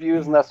on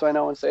reviews, and that's why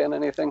no one's saying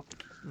anything?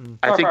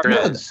 I think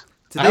there is.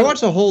 I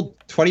watched a whole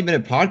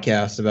 20-minute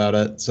podcast about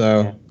it,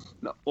 so.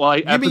 No, well,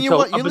 you mean you're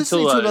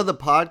listening to another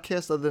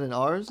podcast other than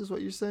ours? Is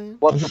what you're saying?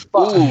 What the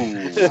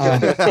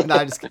fuck? No,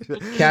 I'm just kidding.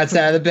 Cat's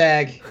out of the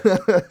bag.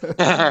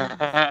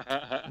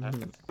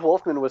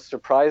 Wolfman was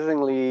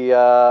surprisingly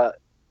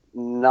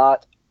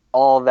not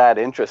all that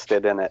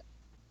interested in it.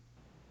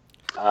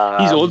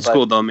 He's old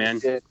school though,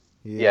 man.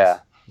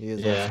 Yeah. He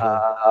is.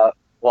 Yeah.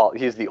 Well,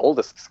 he's the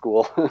oldest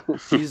school.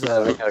 He's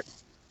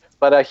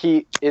but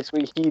he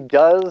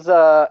does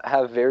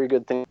have very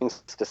good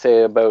things to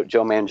say about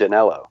Joe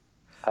Manganiello.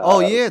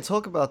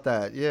 Talk about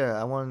that. Yeah,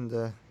 I wanted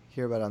to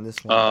hear about it on this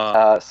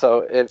one.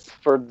 So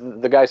for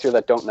the guys here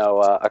that don't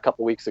know, a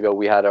couple weeks ago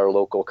we had our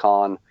local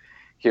con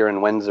here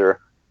in Windsor,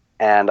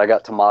 and I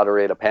got to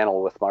moderate a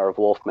panel with Marv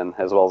Wolfman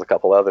as well as a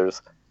couple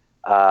others.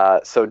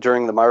 So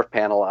during the Marv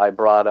panel, I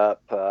brought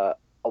up a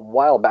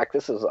while back,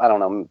 this is, I don't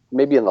know,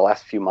 maybe in the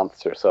last few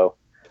months or so,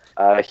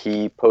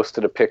 he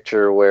posted a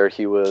picture where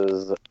he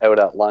was out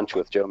at lunch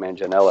with Joe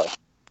Manganiello.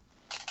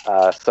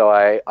 So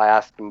I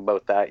asked him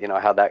about that,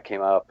 how that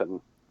came up and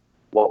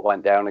what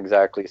went down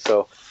exactly.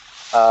 So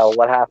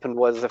what happened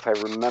was, if I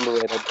remember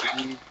right, I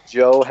believe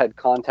Joe had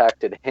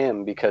contacted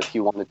him because he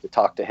wanted to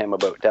talk to him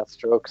about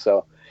Deathstroke.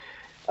 So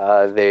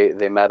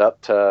they met up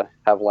to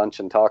have lunch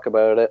and talk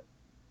about it.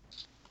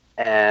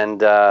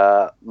 And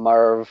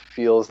Marv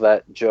feels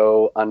that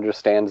Joe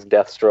understands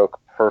Deathstroke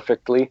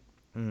perfectly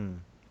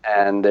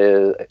and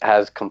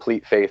has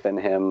complete faith in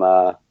him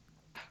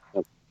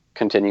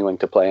continuing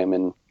to play him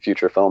in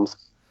future films.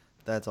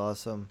 That's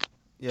awesome.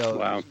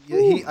 Wow.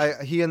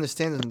 He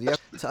understands him.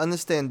 To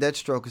understand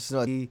Deathstroke is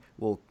not he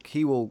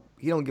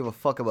don't give a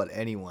fuck about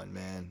anyone,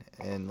 man.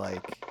 And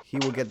like he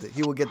will get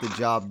the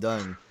job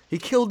done. He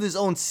killed his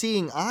own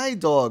seeing eye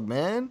dog,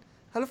 man.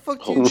 How the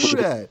fuck do you do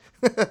that?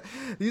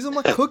 These are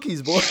my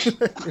cookies, boy.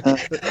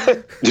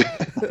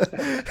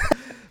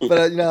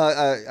 But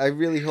I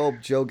really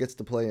hope Joe gets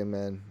to play him,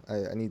 man.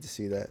 I need to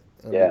see that.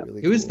 Yeah,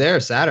 really he was there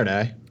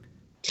Saturday.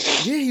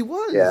 Yeah, he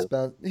was. Yeah.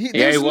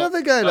 There's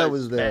another guy that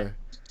was there.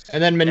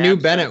 And then Manu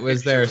Bennett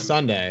was there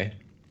Sunday.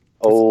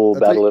 Oh,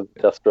 Battle of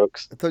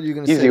Deathstrokes. I thought you were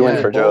going to say easy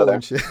win for Joe there.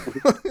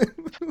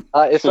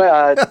 It's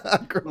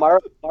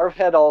Marv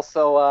had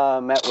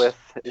also met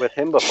with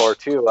him before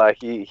too.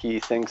 He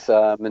thinks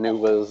Manu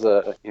was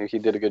he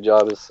did a good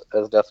job as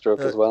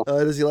Deathstroke as well.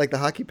 Does he like the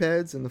hockey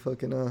pads and the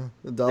fucking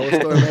the dollar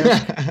store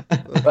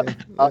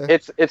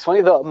match? It's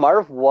funny though.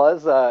 Marv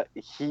was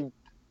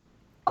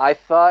I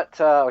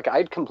thought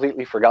I'd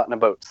completely forgotten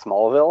about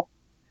Smallville.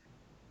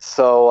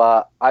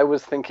 So I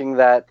was thinking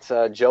that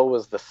Joe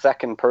was the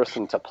second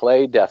person to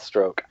play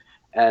Deathstroke,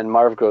 and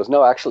Marv goes,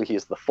 no, actually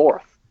he's the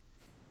fourth,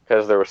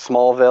 because there was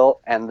Smallville,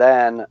 and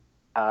then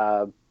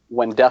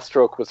when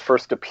Deathstroke was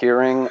first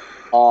appearing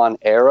on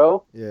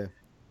Arrow,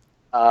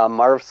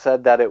 Marv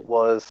said that it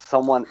was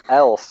someone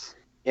else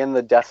in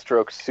the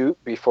Deathstroke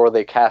suit before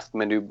they cast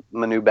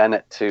Manu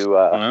Bennett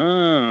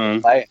to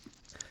play.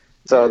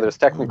 So there's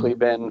technically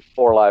been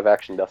 4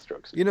 live-action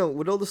Deathstrokes.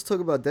 With all this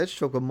talk about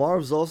Deathstroke, but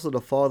Marv's also the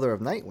father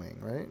of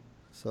Nightwing, right?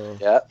 So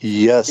yeah,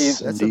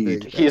 yes,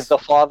 indeed. He's the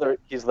father.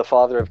 He's the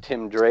father of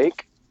Tim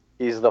Drake.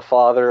 He's the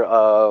father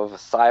of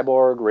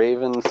Cyborg,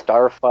 Raven,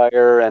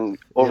 Starfire, and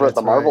over at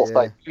the Marvel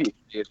side, he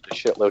created a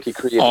shitload. He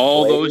created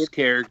all Blade. Those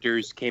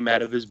characters came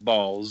out of his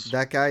balls.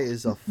 That guy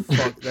is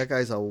that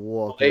guy's a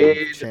walking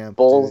champ.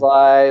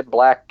 Bullseye,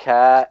 Black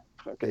Cat.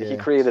 He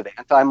created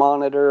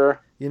Anti-Monitor.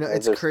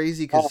 It's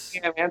crazy because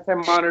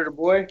Anti-Monitor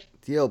boy.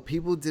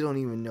 People don't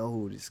even know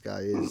who this guy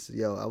is.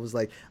 I was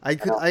like, I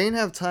didn't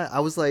have time. I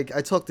was like,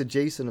 I talked to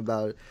Jason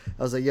about it.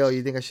 I was like,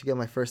 you think I should get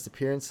my first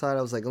appearance sign?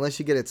 I was like, unless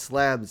you get it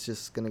slabbed, it's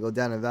just gonna go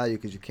down in value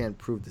because you can't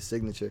prove the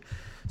signature.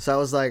 So I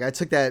was like, I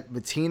took that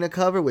Matina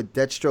cover with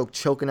Deathstroke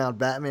choking out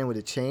Batman with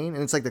a chain,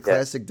 and it's like the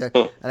classic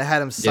and I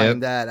had him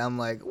sign that. I'm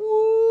like,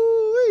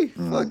 woo,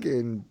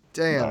 fucking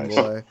damn,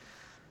 boy.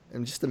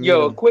 And just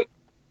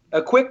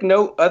a quick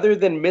note, other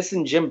than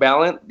missing Jim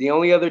Ballant, the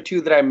only other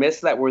two that I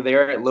missed that were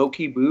there at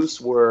low-key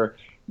booths were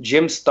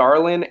Jim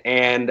Starlin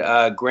and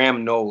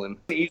Graham Nolan.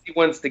 The easy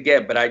ones to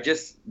get, but I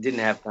just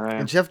didn't have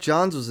time. And Jeff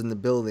Johns was in the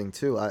building,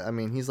 too. I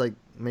mean, he's like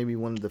maybe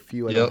one of the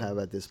few I don't have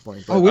at this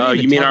point. But,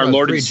 you mean our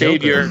Lord and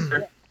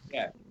Savior?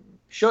 Yeah.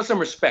 Show some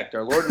respect,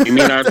 our Lord and You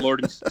mean our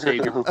Lord and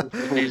Savior?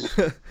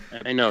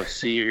 I know,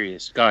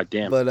 serious. God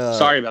damn. But,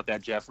 sorry about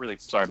that, Jeff. Really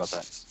sorry about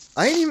that.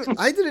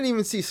 I didn't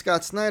even see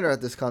Scott Snyder at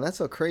this con. That's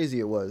how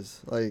crazy it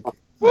was. Like,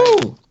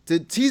 woo!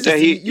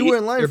 You were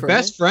in line your for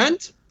best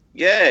friend?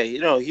 Yeah, he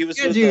was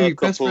with your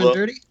best friend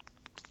Dirty.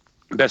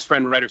 Best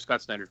friend writer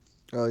Scott Snyder.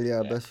 Oh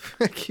yeah, best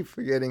friend. I keep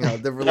forgetting how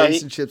the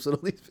relationships with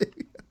all these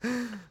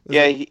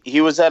people.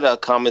 He was at a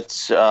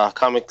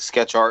comic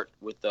sketch art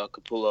with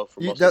Capullo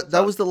for most of the time.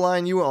 That was the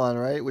line you were on,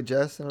 right, with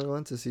Jess and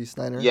everyone to see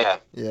Snyder. Yeah.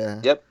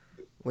 Yeah. Yep.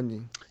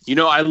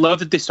 I love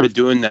that they started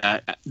doing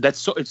that. It's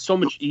so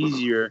much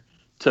easier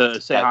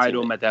to say hi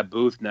to him at that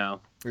booth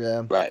now.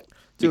 Yeah. Right.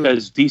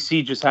 Because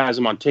DC just has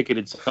them on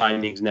ticketed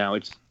signings now.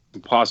 It's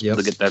impossible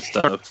to get that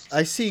stuff.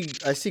 I see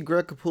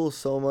Greg Capullo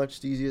so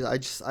much these years. I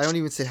don't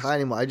even say hi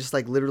anymore. I just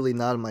like literally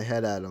nod my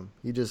head at him.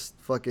 He just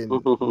fucking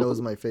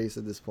knows my face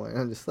at this point.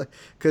 I'm just like,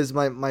 because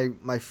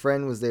my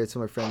friend was there too,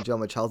 my friend Joe,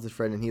 my childhood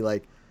friend, and he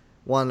like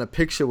wanted a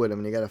picture with him,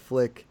 and he got a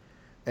flick,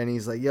 and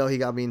he's like, yo, he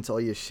got me into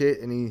all your shit,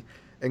 and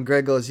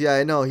Greg goes, yeah,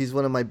 I know, he's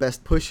one of my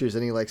best pushers,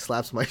 and he like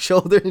slaps my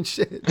shoulder and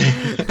shit.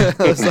 I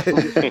was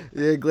like,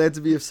 yeah, glad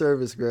to be of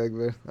service, Greg,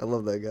 man. I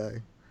love that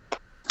guy.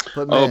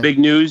 But, man, big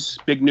news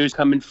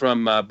coming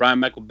from Brian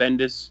Michael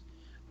Bendis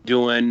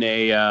doing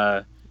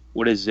a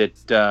what is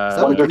it?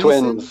 Wonder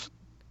Twins.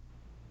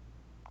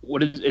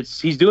 What is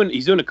it's? He's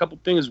doing a couple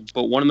things,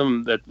 but one of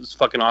them that's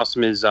fucking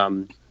awesome is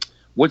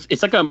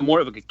it's like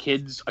more of like a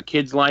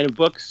kids line of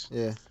books.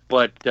 Yeah.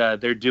 But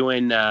they're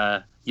doing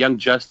Young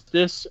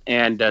Justice,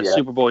 and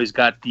Superboy's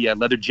got the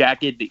leather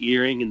jacket, the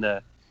earring, and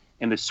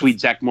the sweet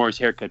Zach Morris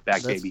haircut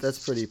back, baby.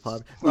 That's pretty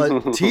popular.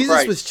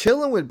 Jesus was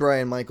chilling with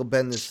Brian Michael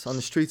Bendis on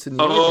the streets of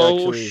New York,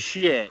 actually. Oh,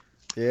 shit.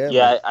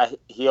 Yeah,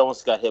 he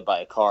almost got hit by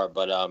a car,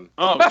 but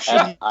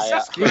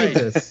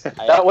Jesus.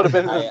 That would have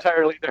been an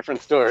entirely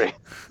different story.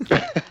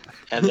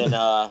 And then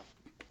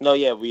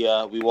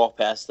we walked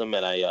past him,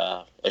 and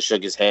I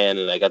shook his hand,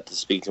 and I got to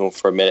speak to him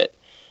for a minute.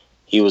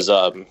 He was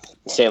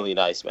insanely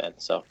nice, man.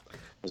 So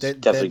it was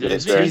definitely good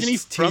experience. Isn't he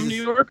from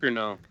New York or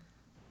no?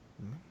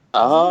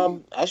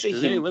 Actually,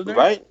 Does he live there?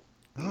 Right?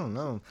 I don't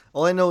know.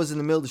 All I know is in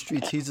the middle of the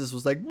street, Jesus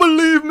was like,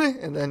 "Believe me,"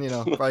 and then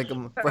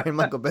Brian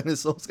Michael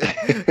Bendis almost got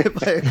hit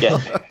by a car.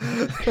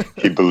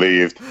 He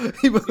believed.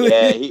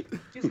 Yeah, he's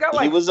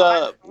got he was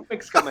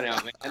comics coming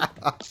out, man.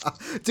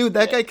 Dude,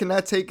 that guy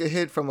cannot take a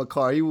hit from a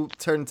car. He will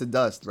turn to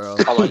dust, bro.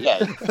 Oh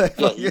yeah.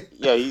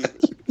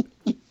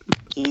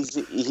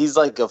 He's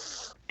like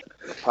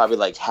probably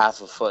like half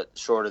a foot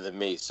shorter than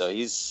me, so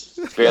he's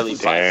barely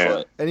 5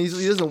 foot. And he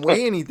doesn't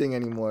weigh anything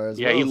anymore.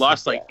 As well, he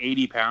lost like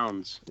 80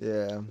 pounds.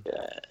 Yeah.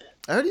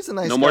 I heard he's a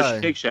nice guy. No more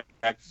Shake Shack.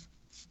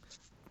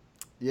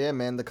 Yeah,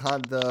 man.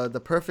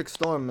 The perfect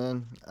storm,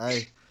 man.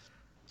 I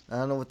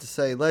don't know what to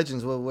say.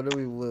 Legends.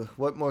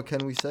 What more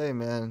can we say,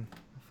 man?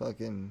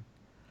 Fucking.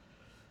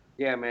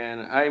 Yeah,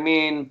 man. I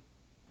mean,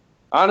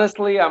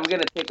 honestly, I'm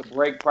gonna take a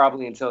break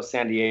probably until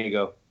San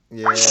Diego.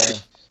 Yeah.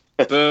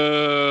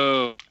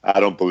 Boo.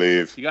 I don't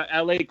believe. You got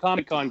LA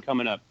Comic Con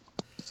coming up.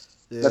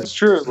 Yeah. That's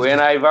true,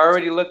 and I've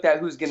already looked at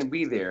who's going to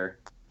be there.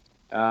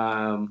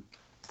 I'm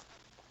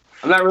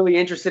not really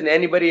interested in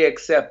anybody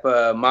except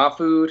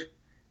Mahfood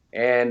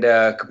and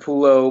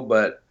Capullo,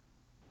 but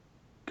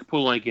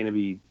Capullo ain't going to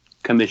be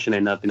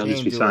commissioning nothing. He'll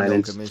just be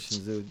signing. No commissions,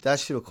 dude. That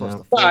shit will cost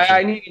a fortune. fortune.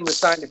 I need him to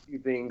sign a few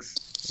things.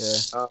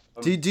 Yeah.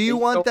 Do you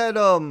want that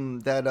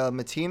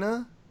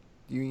Matina?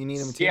 You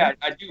need a Matina? Yeah,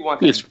 I do want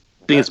that.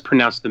 I think it's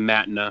pronounced the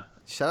Matina.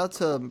 Shout out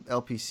to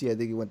LPC. I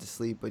think he went to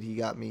sleep, but he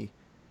got me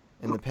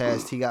in the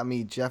past. He got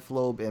me Jeff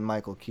Loeb and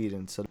Michael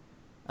Keaton. So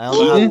I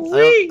don't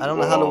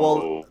know how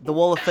the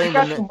Wall of Fame.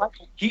 Michael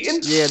Keaton?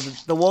 Yeah,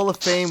 the Wall of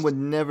Fame would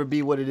never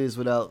be what it is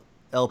without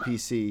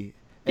LPC.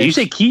 Did you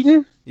say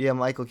Keaton? Yeah,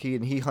 Michael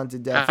Keaton. He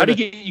hunted down. How did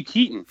he get you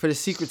Keaton? For the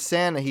Secret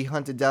Santa, he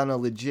hunted down a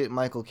legit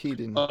Michael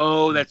Keaton.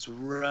 Oh, that's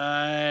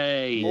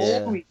right.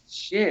 Yeah. Holy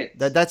shit.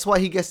 That's why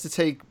he gets to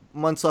take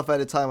months off at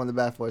a time on the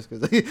Bat Force.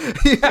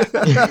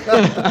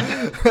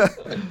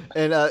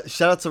 And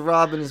shout out to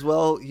Robin as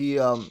well. He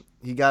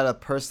got a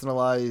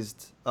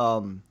personalized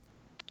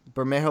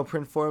Bermejo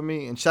print for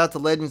me. And shout out to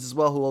Legends as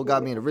well, who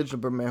got me an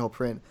original Bermejo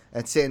print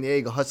at San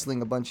Diego,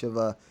 hustling a bunch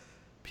of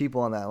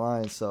people on that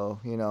line. So,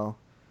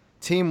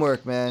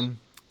 teamwork, man.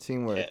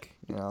 Teamwork.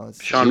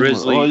 It's Sean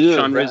Risley. Oh, yeah.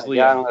 Sean Risley.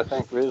 Yeah, I want to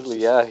thank Risley.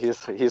 Yeah,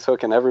 he's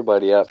hooking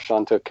everybody up.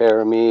 Sean took care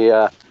of me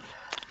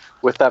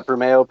with that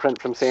Bermejo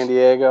print from San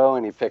Diego,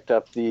 and he picked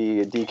up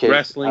the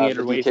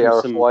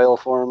DKR foil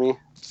for me.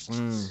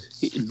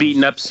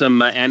 Beating up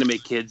some anime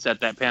kids at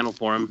that panel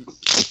for him.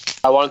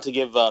 I wanted to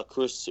give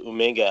Chris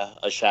Uminga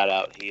a shout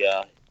out.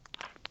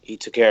 He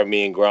took care of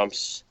me and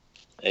Grumps,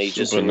 and he's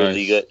just been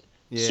really good.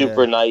 Yeah.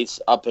 Super nice,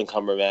 up and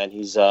comer, man.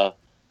 He's all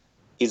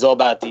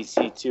about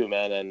DC too,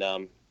 man,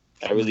 and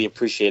I really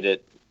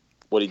appreciated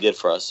what he did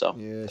for us. So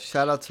yeah,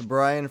 shout out to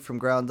Brian from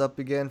Ground Up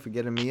again for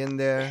getting me in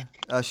there.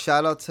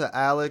 Shout out to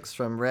Alex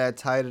from Rad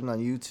Titan on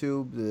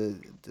YouTube,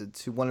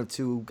 one of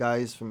two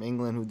guys from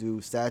England who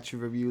do statue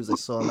reviews. I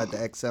saw him at the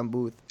XM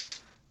booth.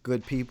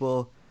 Good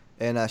people.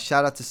 And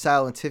shout out to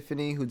Sal and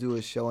Tiffany who do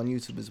a show on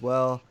YouTube as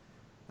well.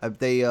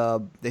 They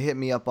hit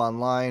me up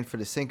online for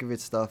the Sinkovich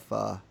stuff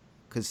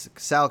because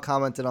Sal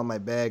commented on my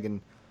bag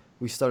and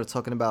we started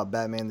talking about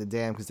Batman the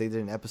Dam because they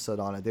did an episode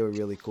on it. They were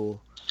really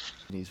cool.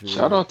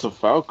 Shout out to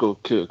Falco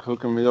Kick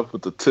hooking me up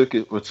with the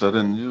ticket, which I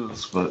didn't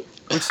use, but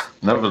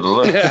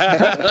nevertheless.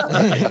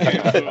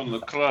 The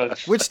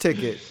clutch. Which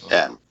ticket?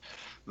 Yeah.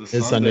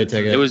 His Sunday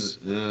ticket. It was.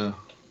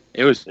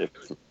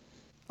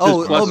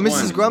 Oh,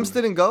 Mrs. Grumps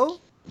didn't go?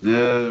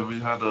 Yeah, we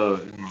had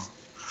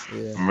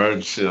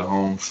emergency at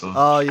home. So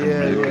Oh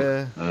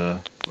yeah.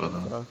 But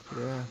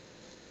Yeah.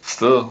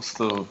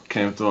 still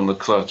came through in the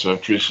clutch. I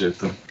appreciate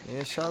that.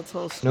 Yeah, shout out to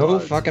all No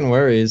squads. fucking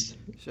worries.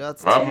 Shout out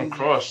to Robin Teasy.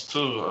 Cross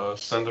too,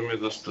 sending me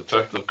this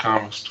Detective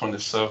Comics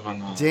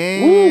 27.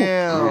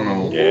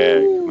 Damn. Yeah,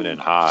 coming in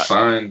hot.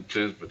 Signed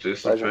Jason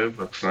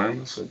Fabek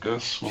signed this, I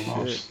guess. Who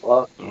knows?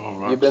 Well,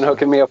 you've been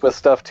hooking me up with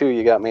stuff too.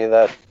 You got me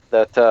that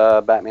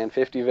Batman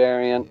 50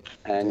 variant,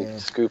 and you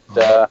scooped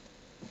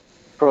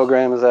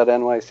programs at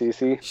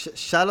NYCC.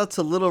 Shout out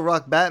to Little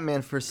Rock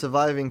Batman for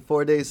surviving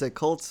 4 days at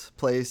Colt's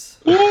place.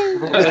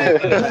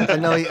 I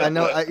know.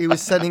 He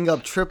was setting up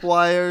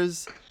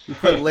tripwires. He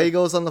put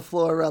Legos on the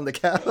floor around the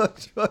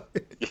couch.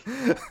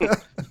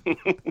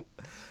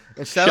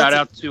 And Shout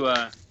out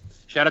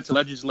to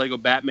Legends Lego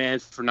Batman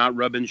for not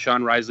rubbing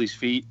Sean Risley's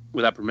feet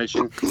without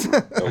permission.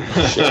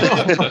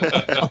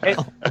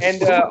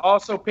 and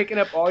also picking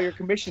up all your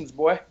commissions,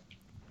 boy.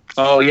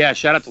 Oh yeah,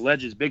 shout out to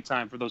Legends big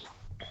time for those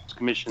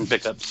commission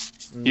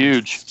pickups.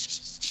 Huge.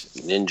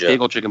 Ninja.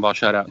 Bagel Chicken Ball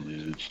shout out.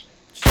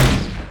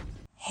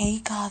 Hey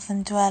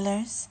Gotham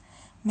dwellers,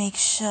 make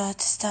sure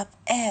to stop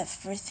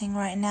everything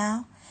right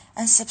now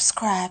and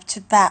subscribe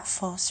to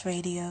Batforce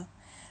Radio.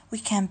 We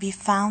can be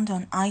found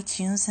on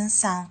iTunes and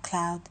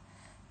SoundCloud.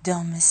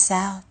 Don't miss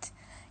out.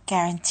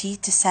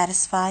 Guaranteed to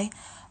satisfy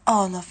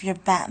all of your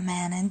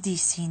Batman and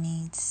DC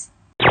needs.